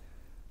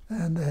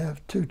 And they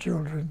have 2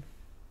 children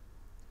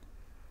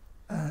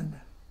and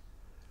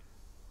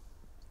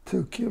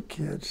 2 cute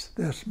kids.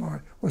 They're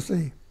smart. Well,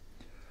 see,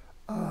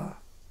 Johnny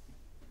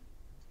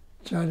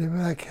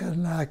Mac had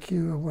an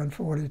IQ of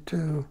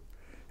 142.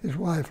 His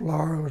wife,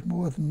 Laura, was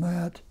more than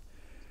that.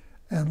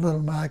 And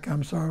little Mike,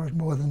 I'm sorry, was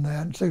more than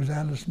that. And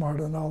Suzanne is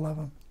smarter than all of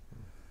them.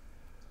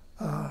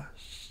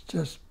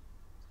 Just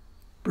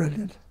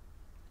brilliant.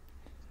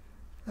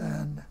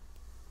 And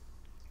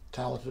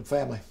Talented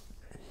family.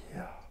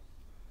 yeah,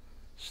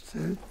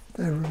 they've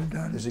really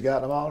done Has it. he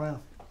got them all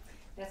now?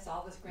 That's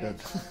all his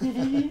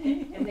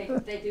grandchildren.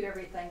 And they do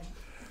everything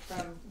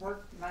from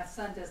work. My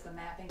son does the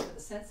mapping for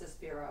the Census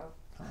Bureau.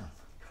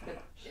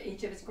 But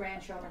each of his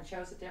grandchildren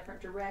chose a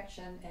different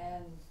direction,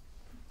 and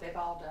they've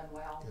all done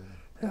well.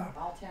 Yeah.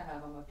 All 10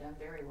 of them have done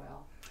very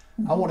well.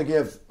 I want to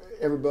give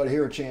everybody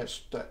here a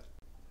chance to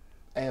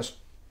ask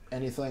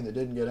anything that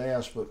didn't get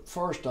asked, but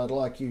first I'd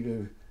like you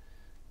to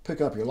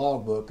pick up your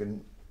logbook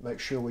and make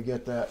sure we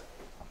get that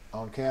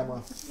on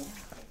camera.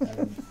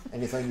 And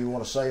anything you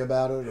want to say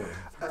about it? Or?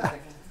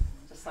 Perfect.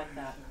 Just like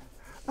that.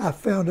 I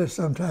found it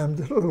sometime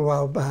a little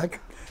while back.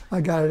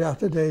 I got it out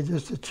today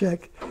just to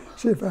check,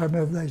 see if I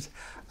remember things.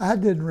 I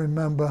didn't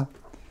remember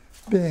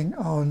being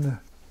on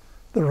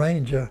the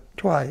Ranger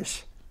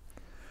twice.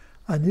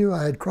 I knew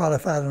I had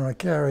qualified on a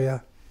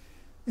carrier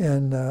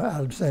in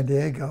out of San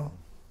Diego,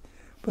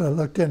 but I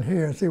looked in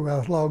here and see where I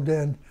was logged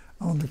in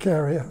on the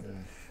carrier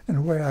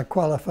and where I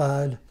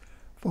qualified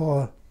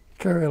for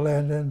carrier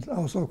landings,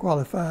 also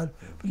qualified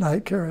for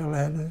night carrier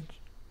landings.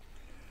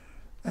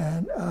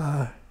 And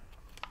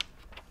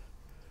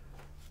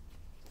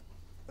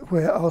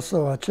where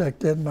also I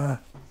checked in my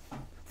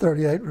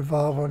 .38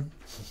 revolver,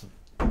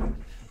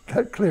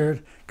 got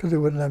cleared because they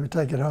wouldn't let me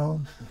take it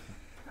home.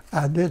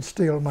 I did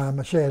steal my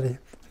machete.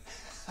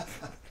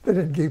 They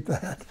didn't keep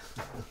that.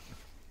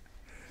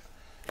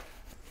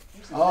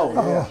 Oh,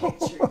 yeah.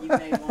 Picture you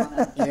may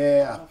wanna.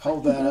 Yeah,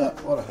 hold that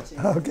up. What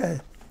a, Okay.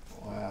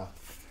 wow.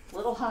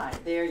 Little high.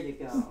 There you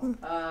go.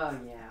 Oh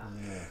yeah.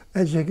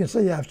 As you can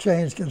see, I've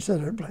changed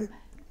considerably.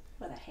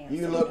 What a handsome.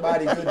 You look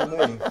mighty good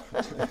to me.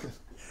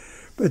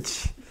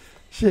 But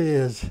she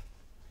is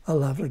a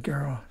lovely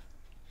girl.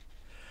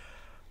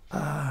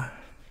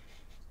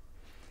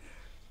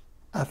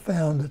 I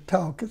found a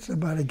talk that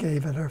somebody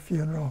gave at her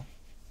funeral.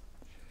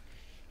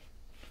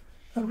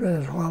 I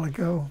read it a while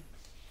ago.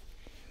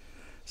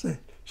 See,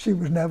 she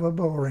was never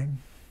boring.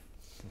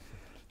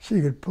 She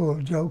could pull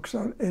jokes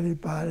on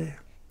anybody.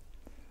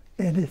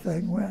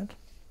 Anything went.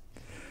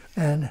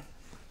 And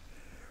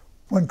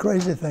one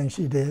crazy thing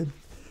she did,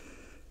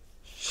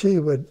 she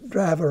would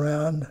drive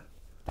around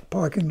the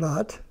parking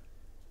lot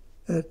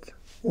at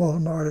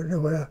Walmart or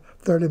anywhere,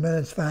 30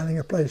 minutes finding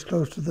a place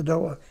close to the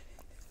door.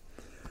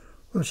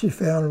 Well, she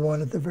found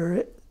one at the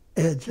very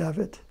edge of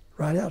it,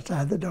 right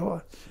outside the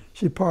door.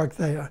 She parked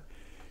there.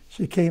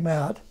 She came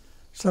out.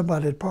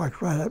 Somebody had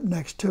parked right up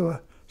next to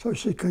her, so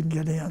she couldn't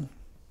get in.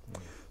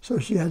 So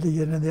she had to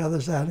get in the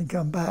other side and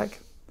come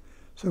back.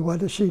 So what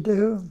does she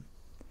do?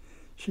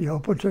 She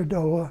opens her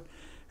door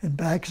and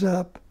backs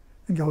up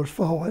and goes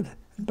forward,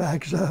 and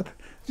backs up,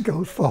 and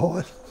goes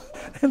forward,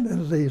 and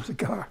then leaves the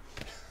car.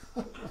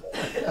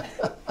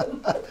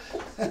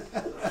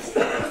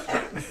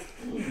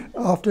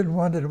 Often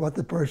wondered what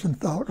the person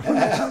thought when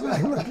they come back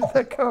and looked at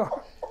that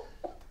car.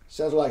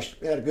 Sounds like she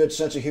had a good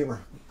sense of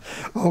humor.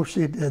 Oh,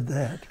 she did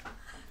that.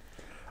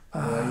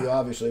 You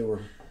obviously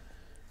were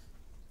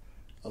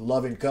a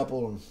loving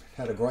couple and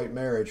had a great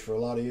marriage for a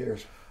lot of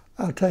years.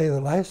 I'll tell you,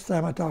 the last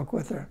time I talked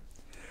with her,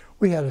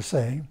 we had a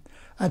saying.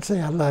 I'd say,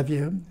 I love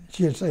you.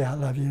 She'd say, I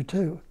love you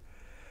too.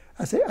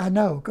 I'd say, I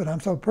know, because I'm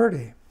so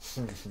pretty.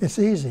 It's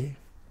easy.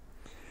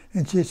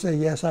 And she'd say,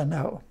 yes, I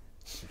know.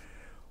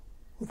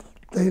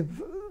 Day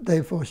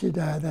before she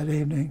died that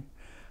evening,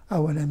 I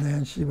went in there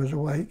and she was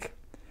awake.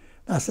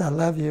 I said, I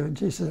love you. And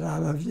she said, I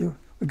love you.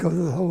 We go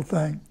through the whole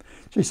thing.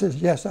 She says,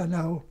 yes, I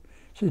know.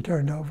 She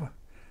turned over.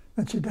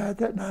 And she died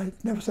that night,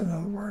 never said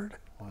another word.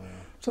 Wow.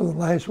 So the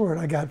last word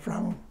I got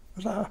from her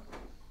was,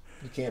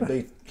 You can't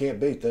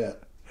beat that.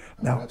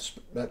 No.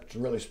 That's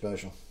really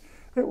special.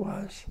 It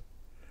was.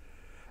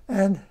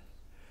 And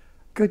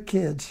good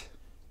kids.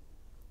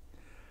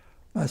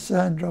 My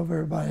son drove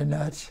everybody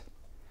nuts.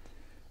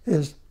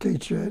 His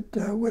teacher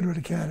at Woodward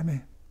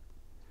Academy,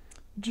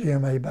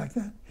 GMA back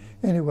then,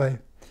 anyway,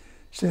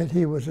 said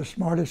he was the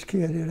smartest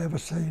kid he'd ever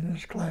seen in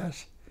his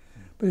class,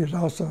 but he was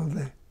also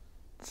the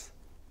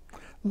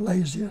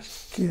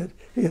laziest kid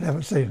he had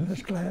ever seen in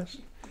his class.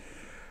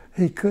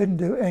 He couldn't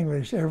do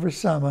English every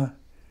summer,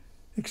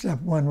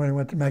 except one when he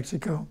went to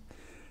Mexico.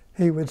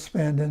 He would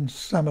spend in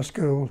summer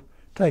school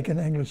taking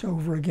English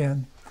over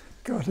again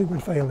because he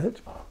would fail it.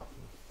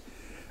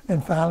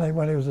 And finally,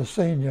 when he was a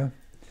senior,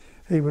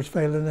 he was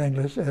failing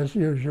English as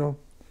usual.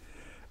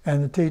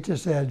 And the teacher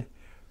said,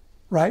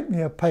 write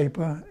me a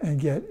paper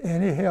and get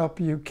any help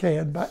you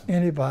can by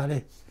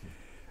anybody,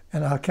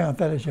 and I'll count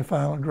that as your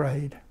final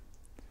grade.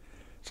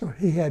 So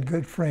he had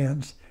good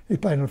friends. He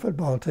played on a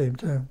football team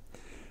too.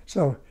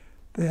 So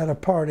they had a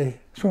party,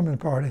 swimming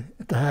party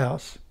at the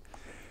house,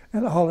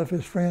 and all of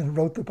his friends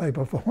wrote the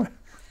paper for him.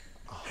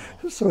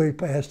 So he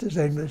passed his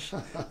English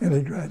and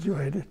he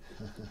graduated.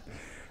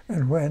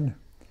 And when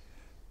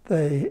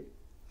they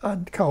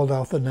called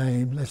off the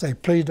name, they say,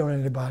 please don't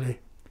anybody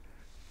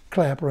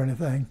clap or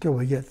anything till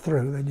we get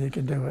through, then you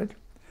can do it.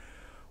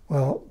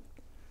 Well,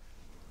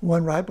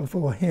 one right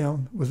before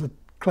him was a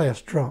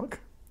class drunk,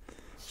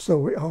 so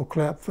we all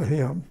clapped for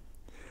him.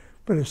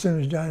 But as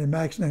soon as Johnny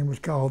Mac's name was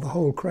called, the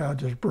whole crowd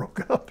just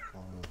broke up.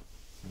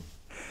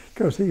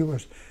 Because he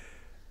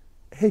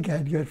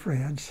got good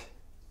friends.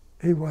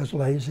 He was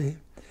lazy.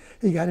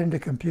 He got into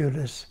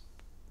computers.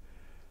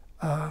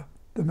 The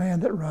man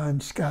that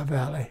runs Sky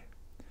Valley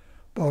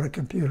bought a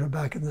computer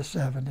back in the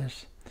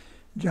 70s.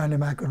 Johnny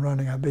Mac was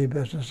running our bee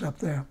business up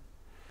there.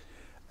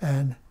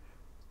 And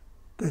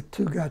the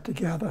two got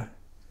together,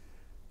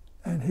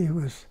 and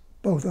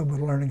both of them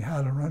were learning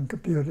how to run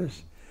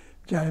computers.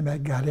 Johnny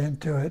Mac got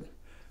into it.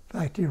 In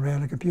fact, he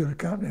ran a computer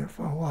company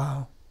for a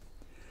while.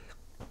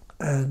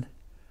 And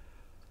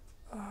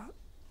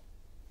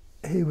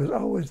he was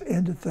always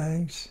into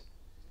things.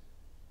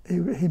 He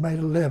made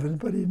a living,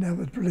 but he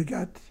never really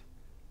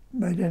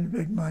made any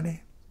big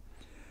money.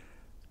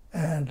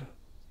 And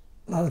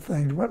a lot of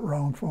things went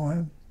wrong for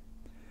him.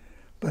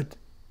 But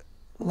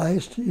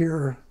last year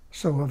or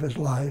so of his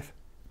life,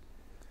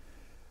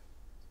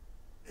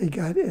 he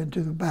got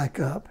into the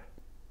backup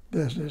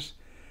business.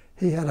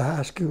 He had a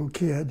high school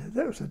kid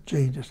that was a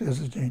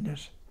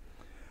genius,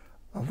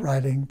 of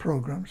writing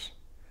programs.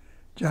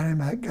 Johnny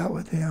Mac got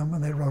with him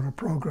and they wrote a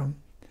program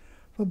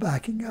for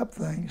backing up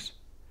things.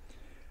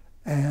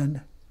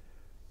 And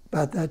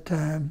about that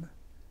time,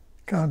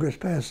 Congress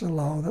passed a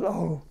law that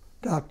all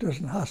doctors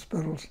and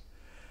hospitals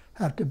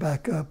have to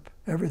back up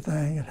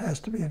everything. It has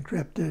to be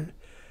encrypted,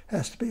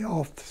 has to be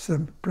off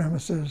some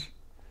premises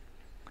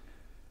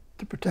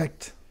to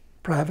protect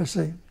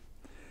privacy.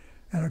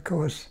 And of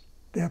course,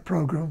 their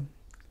program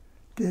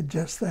did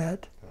just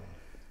that.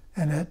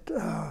 And at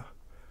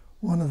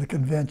one of the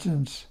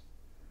conventions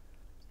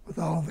with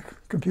all the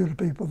computer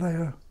people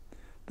there,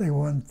 they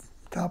won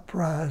top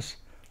prize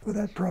for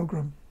that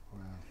program. Wow.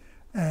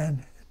 And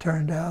it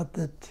turned out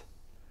that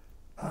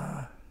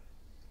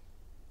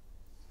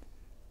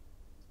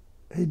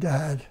he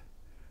died,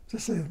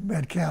 just a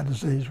mad cow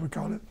disease, we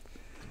call it.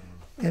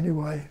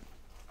 Anyway,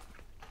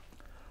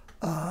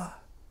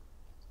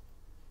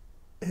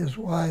 his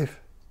wife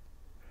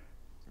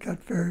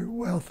got very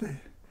wealthy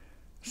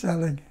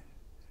selling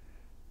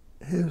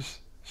his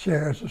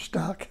shares of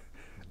stock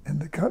in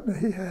the company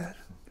he had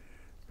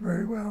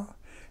very well.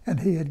 And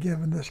he had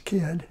given this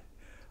kid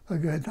a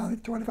good, I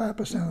think,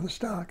 25% of the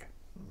stock.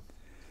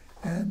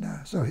 And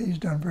so he's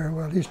done very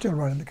well. He's still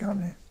running the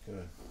company.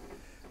 Good.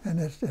 And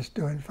it's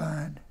doing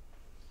fine.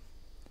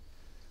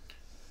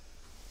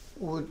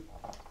 Would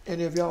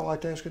any of y'all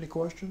like to ask any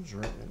questions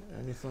or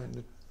anything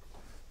that?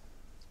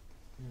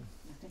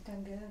 I think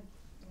I'm good.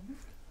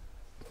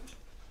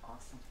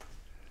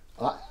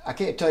 Awesome. I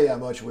can't tell you how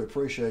much we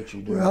appreciate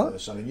you doing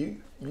this. I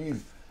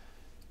mean,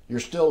 you're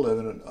still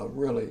living a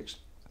really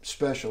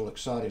special,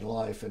 exciting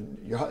life, and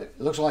it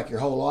looks like your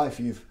whole life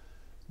you've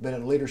been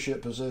in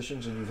leadership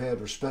positions and you've had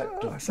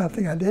respect to...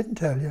 Something I didn't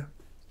tell you.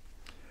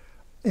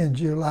 In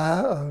July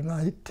of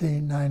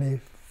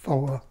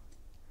 1994,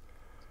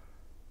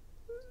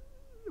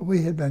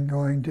 we had been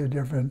going to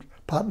different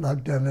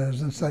potluck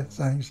dinners and such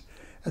things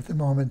at the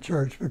Mormon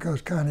church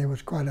because Connie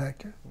was quite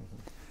active.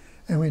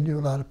 And we knew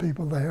a lot of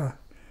people there.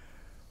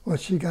 Well,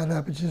 she got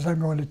up and she said, I'm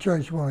going to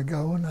church, you want to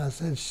go? And I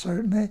said,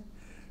 certainly.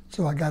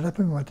 So I got up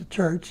and went to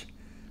church,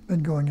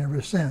 been going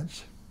ever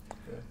since.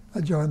 Okay.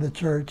 I joined the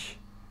church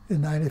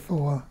in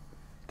 '94,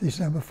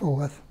 December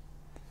 4th.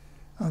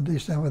 On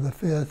December the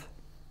 5th,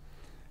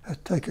 I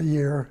take a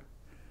year,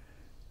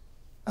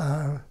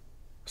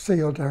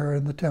 sealed to her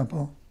in the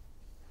temple,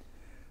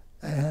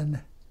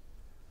 and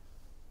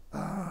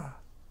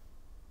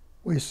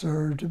we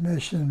served a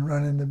mission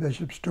running the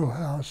Bishop's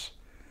Storehouse,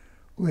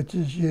 which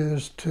is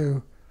used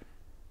to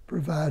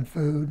provide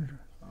food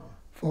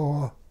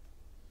for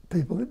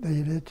people that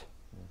need it.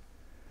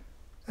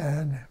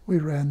 And we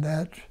ran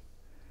that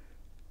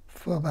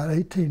for about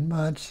 18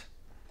 months,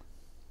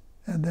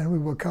 and then we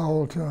were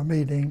called to a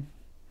meeting,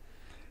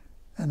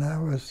 and I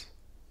was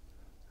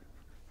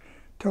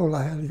told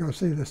I had to go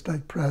see the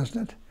stake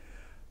president,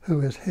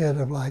 who is head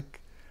of like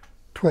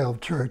 12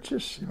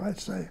 churches, you might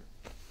say.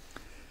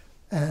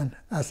 And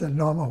I said,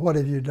 Norma, what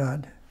have you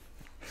done?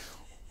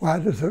 Why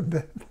does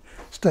the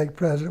stake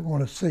president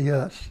want to see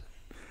us?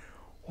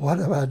 What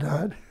have I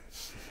done?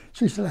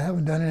 She said, I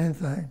haven't done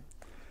anything.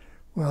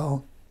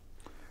 Well,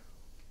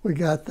 we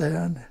got there,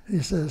 and he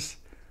says,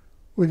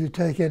 will you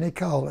take any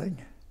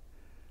calling?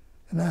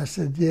 And I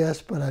said,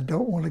 yes, but I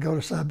don't want to go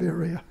to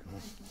Siberia.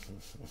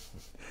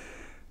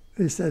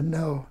 He said,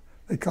 no.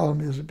 They called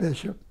me as a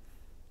bishop.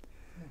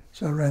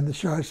 So I ran the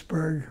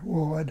Sharpsburg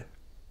ward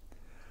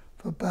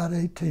for about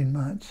 18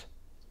 months.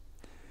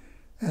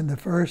 And the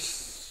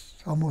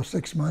first almost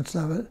 6 months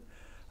of it,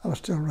 I was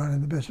still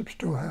running the Bishop's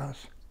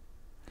Storehouse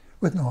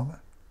with Norma.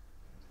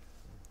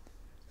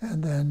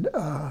 And then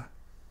the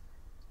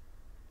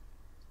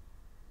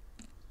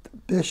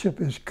bishop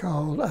is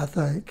called, I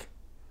think,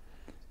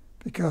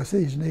 because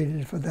he's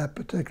needed for that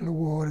particular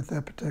ward at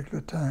that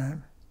particular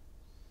time.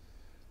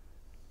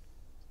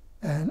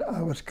 And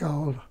I was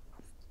called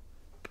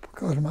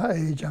because of my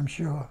age, I'm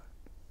sure,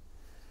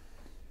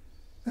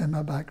 and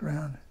my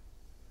background.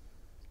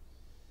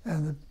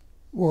 And the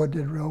ward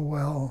did real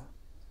well.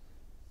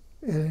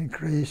 It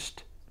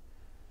increased.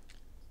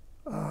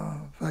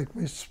 In fact,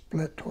 we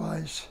split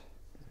twice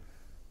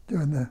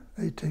during the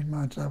 18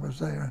 months I was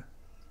there.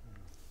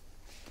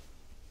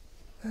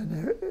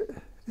 And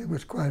it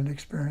was quite an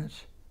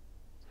experience.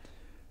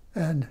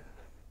 And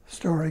the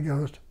story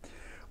goes,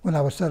 when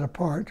I was set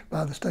apart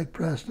by the stake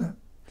president,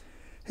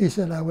 he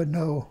said I would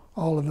know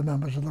all of the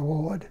members of the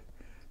ward.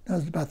 That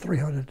was about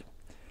 300.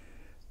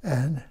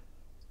 And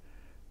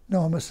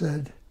Norma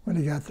said, when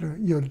he got through,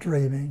 you're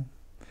dreaming.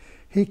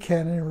 He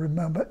can't even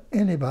remember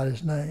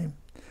anybody's name.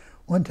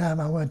 One time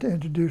I went to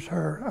introduce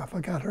her, I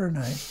forgot her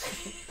name.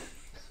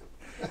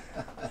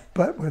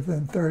 But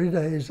within 30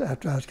 days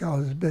after I was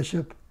called as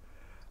bishop,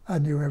 I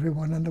knew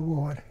everyone in the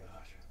ward.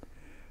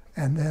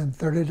 And then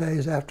 30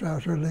 days after I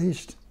was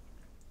released,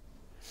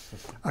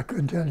 I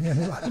couldn't tell you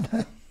anybody's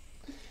name.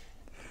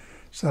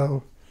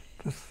 So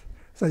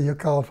you're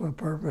called for a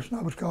purpose, and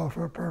I was called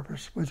for a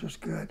purpose, which was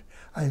good.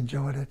 I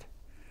enjoyed it.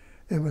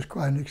 It was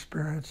quite an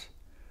experience,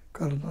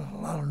 because a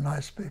lot of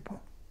nice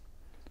people,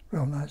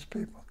 real nice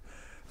people.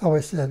 I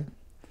always said,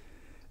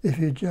 if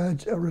you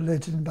judge a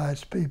religion by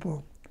its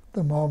people,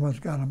 the Mormons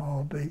got them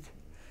all beat,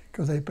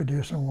 because they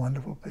produce some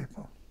wonderful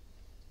people.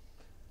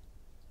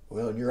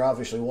 Well, and you're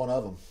obviously one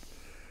of them.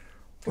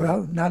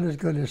 Well, not as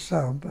good as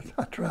some, but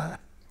I try.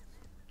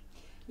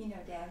 You know,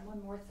 Dad,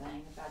 one more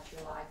thing about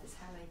your life is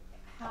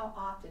how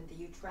often do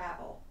you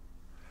travel?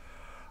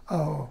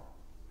 Oh,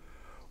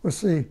 well,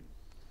 see,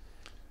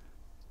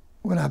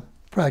 when I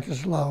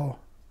practiced law,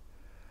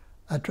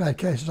 I tried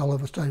cases all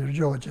over the state of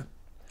Georgia.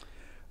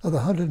 Of the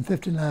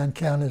 159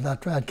 counties, I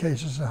tried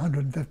cases in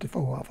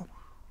 154 of them.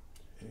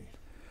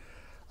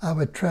 I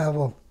would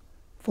travel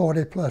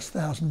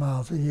 40,000+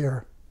 miles a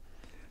year,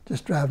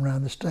 just driving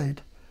around the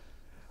state.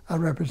 I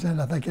represent,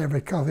 I think,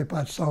 every coffee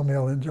pot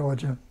sawmill in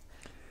Georgia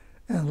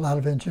and a lot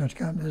of insurance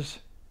companies.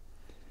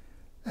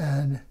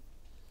 And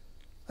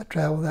I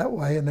traveled that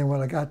way, and then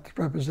when I got to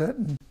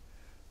representing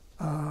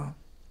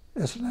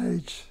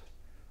S&H,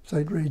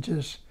 St.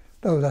 Regis,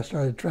 those I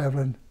started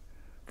traveling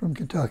from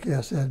Kentucky.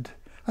 I said,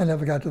 I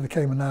never got to the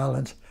Cayman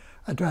Islands.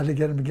 I tried to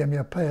get them to give me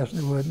a pass,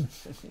 and they wouldn't.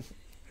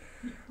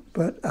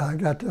 But I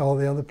got to all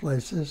the other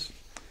places.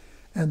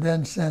 And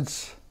then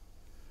since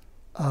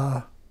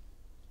I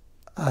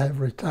have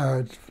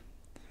retired,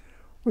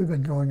 we've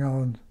been going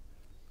on,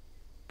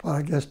 well,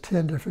 I guess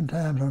 10 different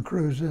times on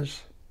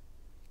cruises.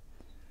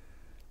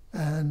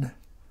 And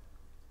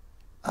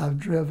I've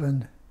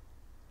driven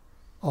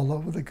all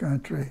over the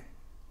country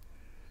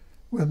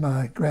with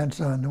my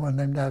grandson, the one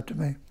named after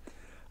me.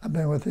 I've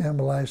been with him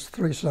the last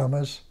 3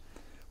 summers.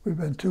 We've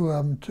been 2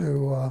 of them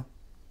to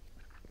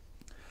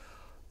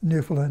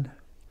Newfoundland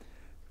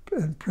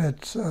and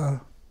Prince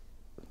Albert.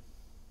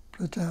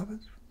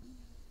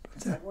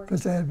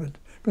 Prince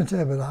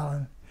Edward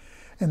Island.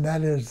 And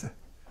that is the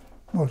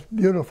most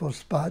beautiful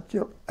spot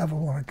you'll ever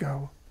want to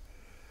go.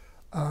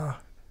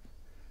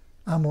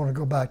 I'm going to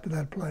go back to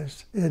that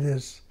place. It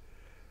is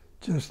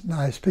just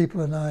nice.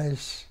 People are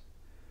nice.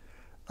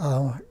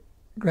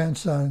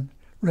 Grandson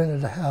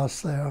rented a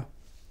house there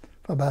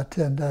for about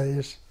 10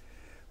 days.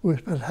 We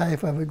spent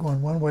half of it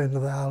going one way to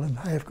the island,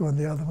 half going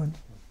the other one.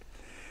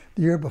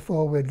 The year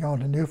before, we had gone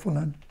to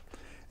Newfoundland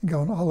and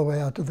gone all the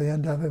way out to the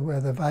end of it where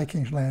the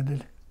Vikings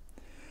landed.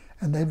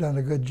 And they've done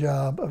a good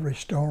job of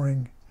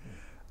restoring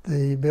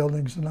the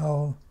buildings and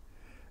all,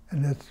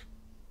 and it's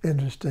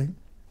interesting.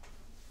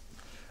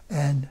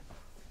 And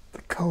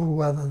the cold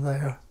weather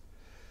there.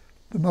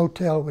 The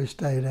motel we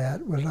stayed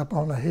at was up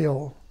on a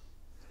hill.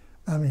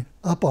 I mean,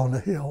 up on a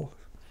hill.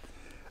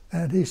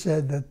 And he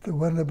said that the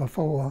winter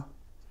before,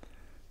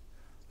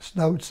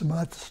 snowed so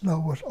much, the snow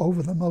was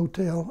over the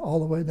motel all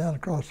the way down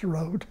across the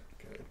road.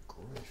 Good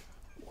grief.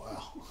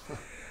 Wow.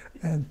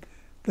 And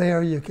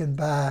there you can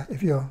buy,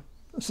 if you're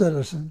a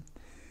citizen,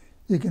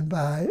 you can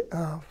buy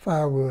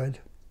firewood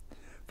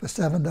for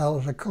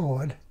 $7 a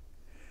cord,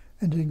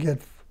 and you can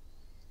get,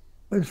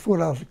 it's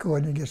 $4 a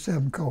cord, and you get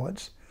 7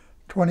 cords.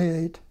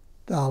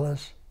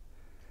 $28,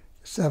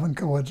 7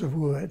 cords of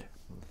wood.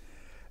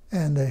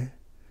 And they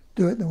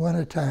do it in the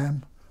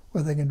wintertime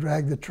where they can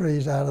drag the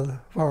trees out of the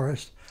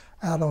forest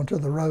out onto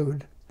the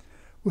road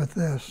with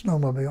their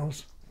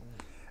snowmobiles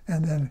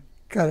and then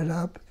cut it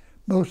up.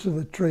 Most of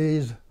the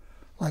trees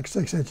like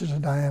 6 inches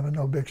in diameter,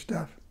 no big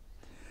stuff.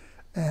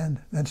 And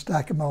then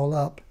stack them all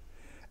up,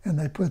 and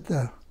they put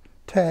the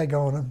tag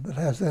on them that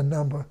has their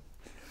number.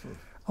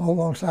 All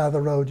alongside the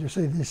road, you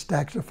see these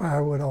stacks of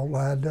firewood all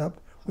lined up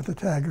with the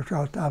tag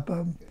across top of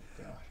them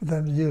for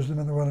them to use them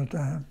in the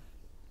wintertime.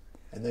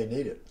 And they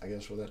need it, I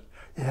guess, with that.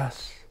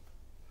 Yes.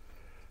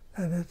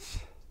 And it's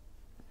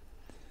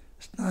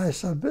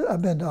nice. I've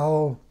been to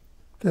all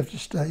 50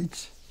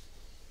 states.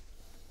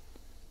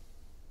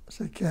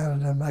 So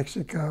Canada,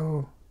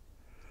 Mexico,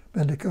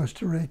 been to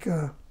Costa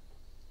Rica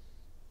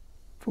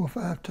 4 or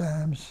 5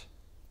 times.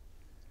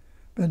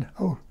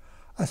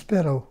 I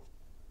spent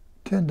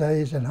 10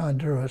 days in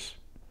Honduras.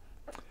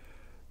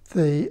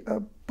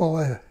 The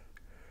boy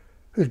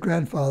whose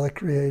grandfather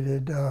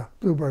created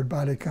Bluebird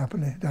Body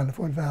Company down in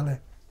Fort Valley,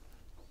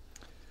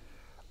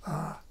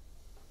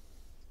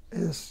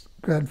 his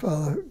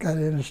grandfather got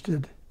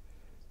interested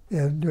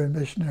in doing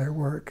missionary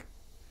work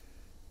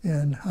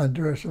in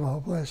Honduras, of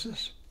all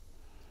places.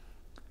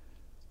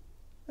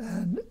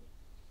 And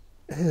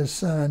his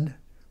son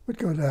would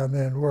go down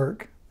there and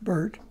work,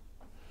 Bert.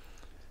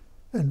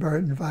 And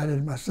Bert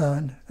invited my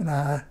son and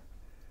I,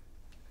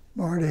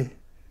 Marty,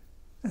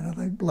 and I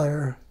think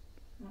Blair.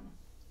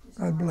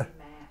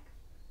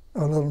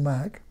 Little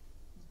Mac.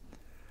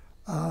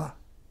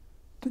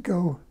 To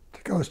go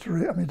to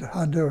to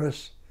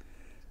Honduras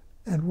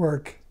and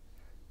work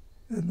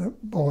in the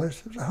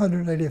boys. It was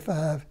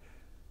 185,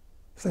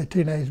 say,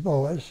 teenage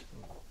boys.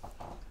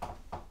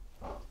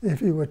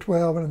 If you were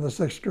 12 and in the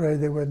 6th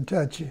grade, they wouldn't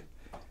touch you.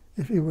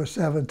 If you were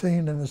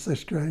 17 in the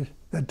 6th grade,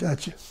 they'd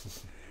touch you.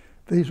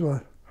 These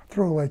were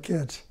throwaway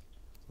kids.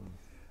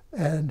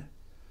 And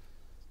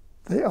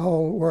they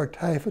all worked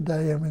half a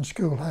day and were in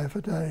school half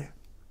a day.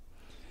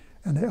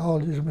 And they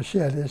all used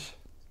machetes,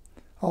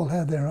 all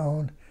had their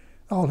own,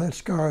 all had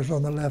scars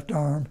on the left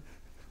arm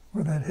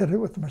where they'd hit it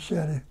with the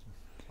machete.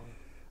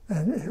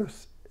 And it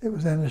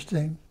was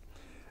interesting.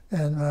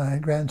 And my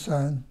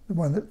grandson, the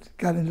one that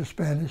got into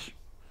Spanish,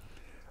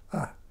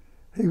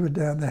 he was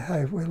down there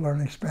halfway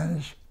learning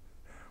Spanish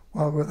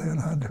while we were there in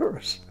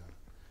Honduras.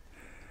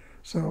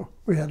 So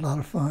we had a lot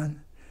of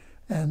fun.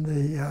 And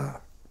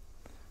the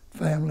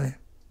family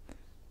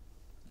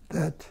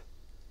that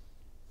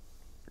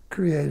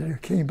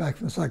came back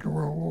from the Second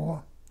World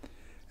War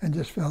and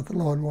just felt the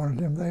Lord wanted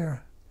him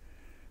there.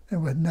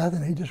 And with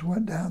nothing, he just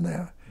went down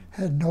there,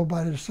 had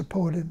nobody to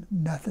support him,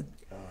 nothing,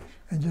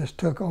 and just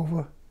took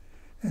over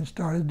and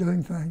started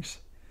doing things.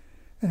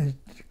 And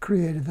he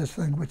created this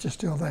thing which is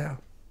still there.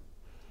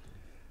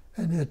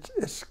 And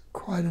it's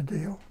quite a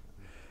deal.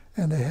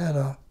 And they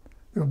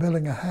were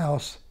building a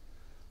house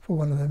for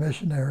one of the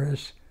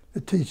missionaries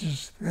that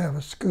teaches, they have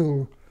a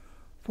school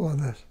for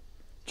the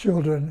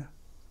children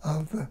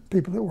of the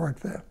people that work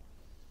there.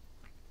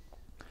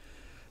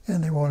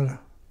 And they wanted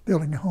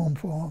building a home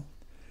for them.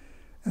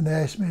 And they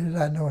asked me, did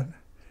I know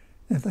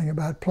anything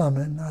about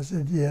plumbing? I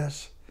said,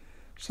 yes.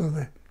 So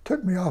they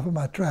took me off of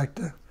my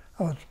tractor.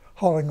 I was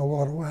hauling a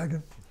water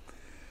wagon,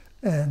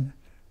 and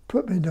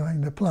put me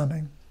doing the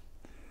plumbing.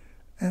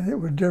 And it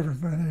was different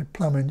from any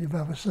plumbing you've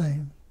ever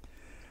seen.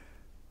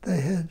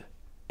 They had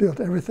built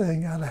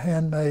everything out of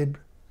handmade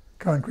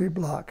concrete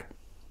block.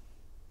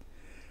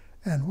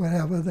 And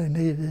whenever they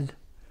needed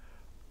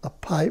a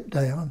pipe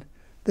down,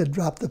 they'd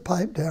drop the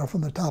pipe down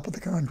from the top of the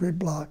concrete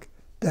block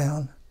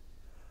down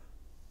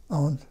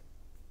on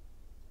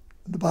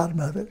the bottom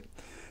of it.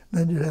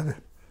 Then you'd have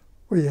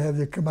where you have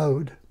your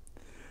commode.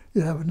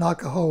 You'd have to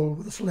knock a hole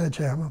with a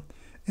sledgehammer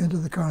into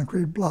the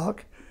concrete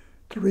block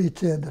to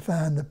reach in to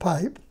find the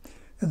pipe,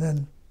 and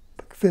then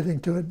fitting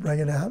to it, bring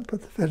it out,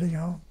 put the fitting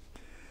on,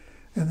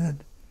 and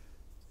then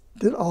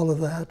did all of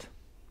that.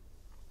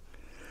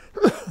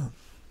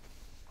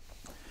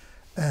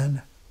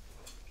 And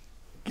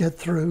get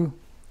through,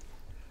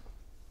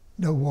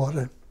 no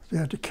water, so you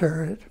have to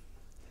carry it.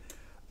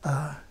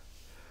 I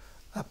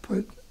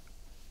put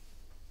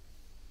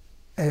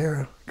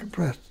air,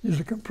 use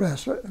a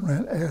compressor and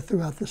ran air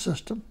throughout the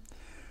system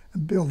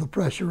and build the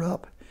pressure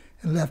up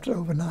and left it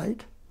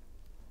overnight.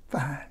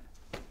 Fine.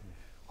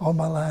 All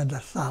my lines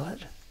are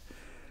solid.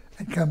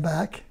 And come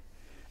back,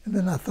 and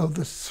then I throw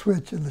the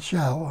switch in the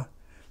shower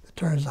that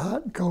turns the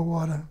hot and cold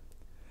water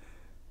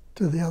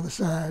to the other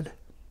side.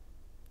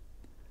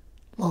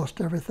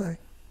 Lost everything.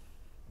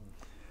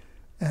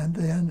 And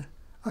then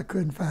I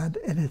couldn't find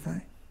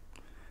anything.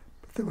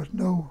 But there was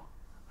no,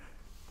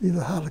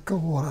 either hot or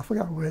cold water, I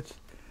forgot which,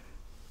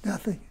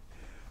 nothing.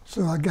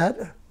 So I got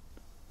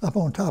up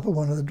on top of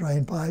one of the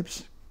drain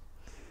pipes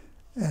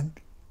and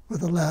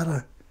with a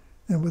ladder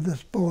and with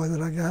this boy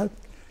that I got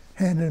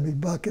handing me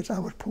buckets, I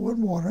was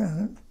pouring water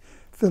in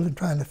it,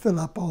 trying to fill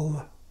up all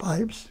the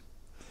pipes.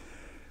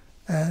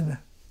 And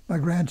my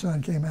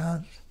grandson came out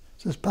and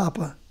says,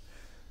 "Papa,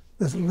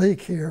 there's a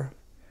leak here."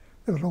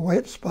 There was a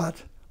wet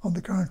spot on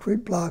the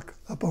concrete block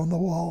up on the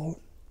wall.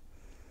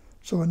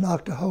 So I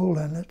knocked a hole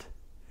in it.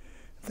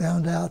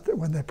 Found out that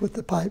when they put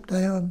the pipe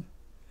down,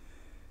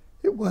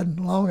 it wasn't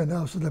long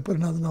enough, so they put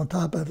another one on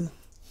top of it.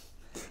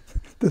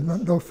 There's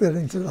no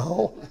fittings at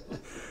all.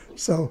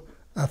 So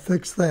I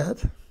fixed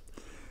that.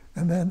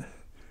 And then,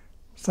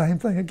 same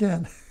thing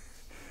again.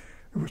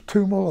 There was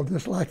two more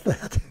just like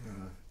that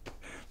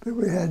that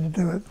we had to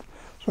do it.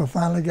 So I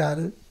finally got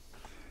it,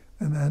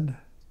 and then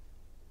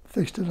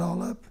fixed it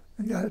all up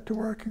and got it to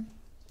working.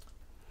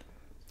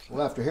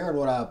 Well, after hearing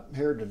what I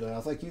heard today,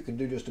 I think you can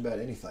do just about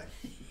anything.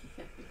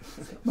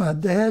 My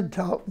dad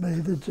taught me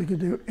that you could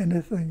do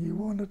anything you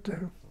wanted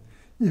to.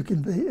 You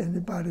can be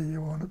anybody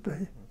you want to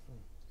be.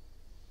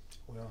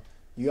 Well,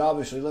 you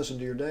obviously listened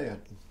to your dad.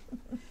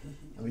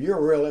 I mean, you're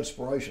a real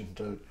inspiration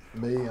to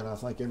me, and I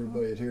think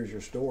everybody that hears your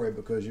story,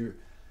 because you,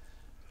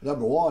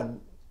 number one,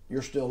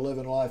 you're still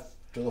living life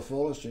to the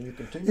fullest, and you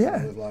continue to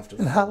live life to the fullest.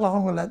 And how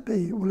long will that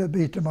be? Will it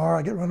be tomorrow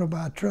I get run over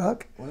by a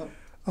truck? Well,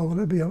 or will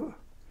it be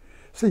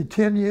see,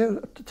 10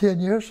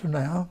 years from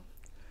now,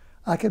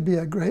 I could be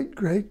a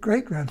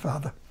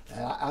great-great-great-grandfather.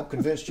 I'm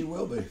convinced you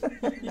will be,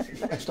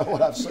 based on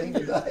what I've seen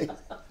today.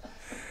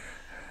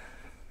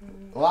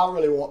 Well, I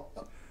really want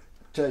to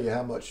tell you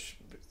how much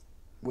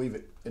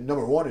we've,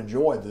 number one,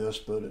 enjoyed this,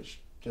 but it's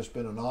just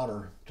been an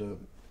honor to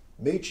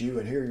meet you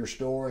and hear your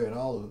story and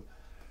all the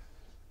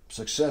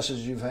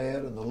successes you've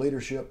had and the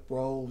leadership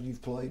role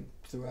you've played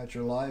throughout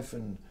your life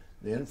and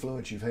the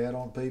influence you've had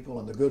on people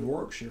and the good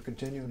works you're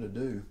continuing to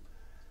do.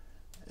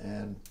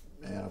 And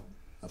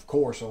of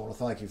course, I want to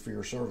thank you for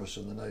your service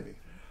in the Navy.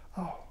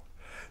 Oh,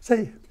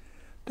 see,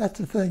 that's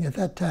the thing. At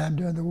that time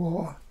during the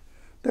war,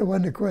 there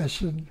wasn't a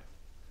question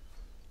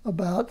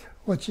about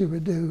what you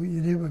would do.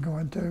 You knew you were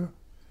going to.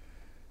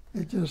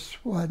 It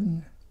just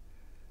wasn't.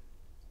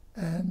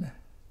 And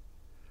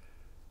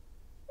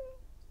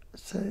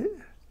see,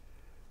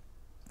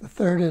 the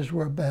 30s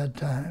were a bad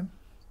time,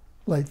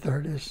 late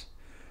 30s.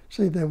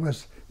 See, there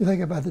was, you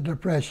think about the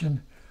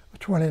Depression of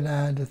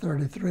 29 to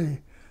 33,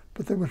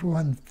 but there was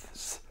one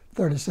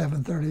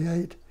 37,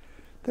 38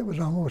 that was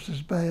almost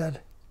as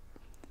bad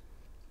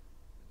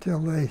till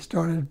they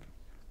started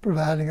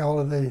providing all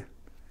of the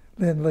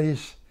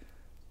Lend-Lease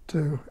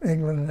to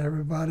England and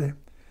everybody.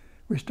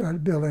 We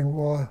started building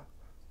war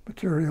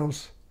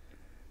materials,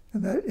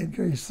 and that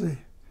increased the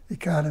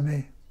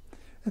economy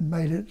and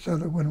made it so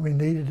that when we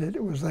needed it,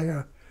 it was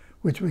there,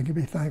 which we could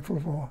be thankful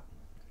for.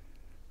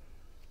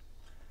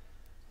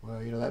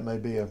 Well, you know, that may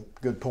be a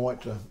good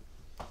point to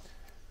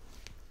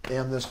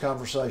end this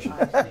conversation.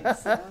 I think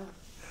so.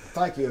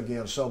 Thank you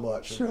again so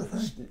much. Sure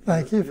thing.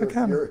 Thank you for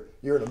coming.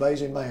 You're an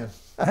amazing man.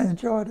 I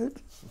enjoyed it.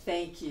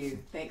 Thank you.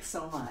 Thanks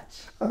so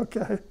much.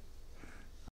 Okay.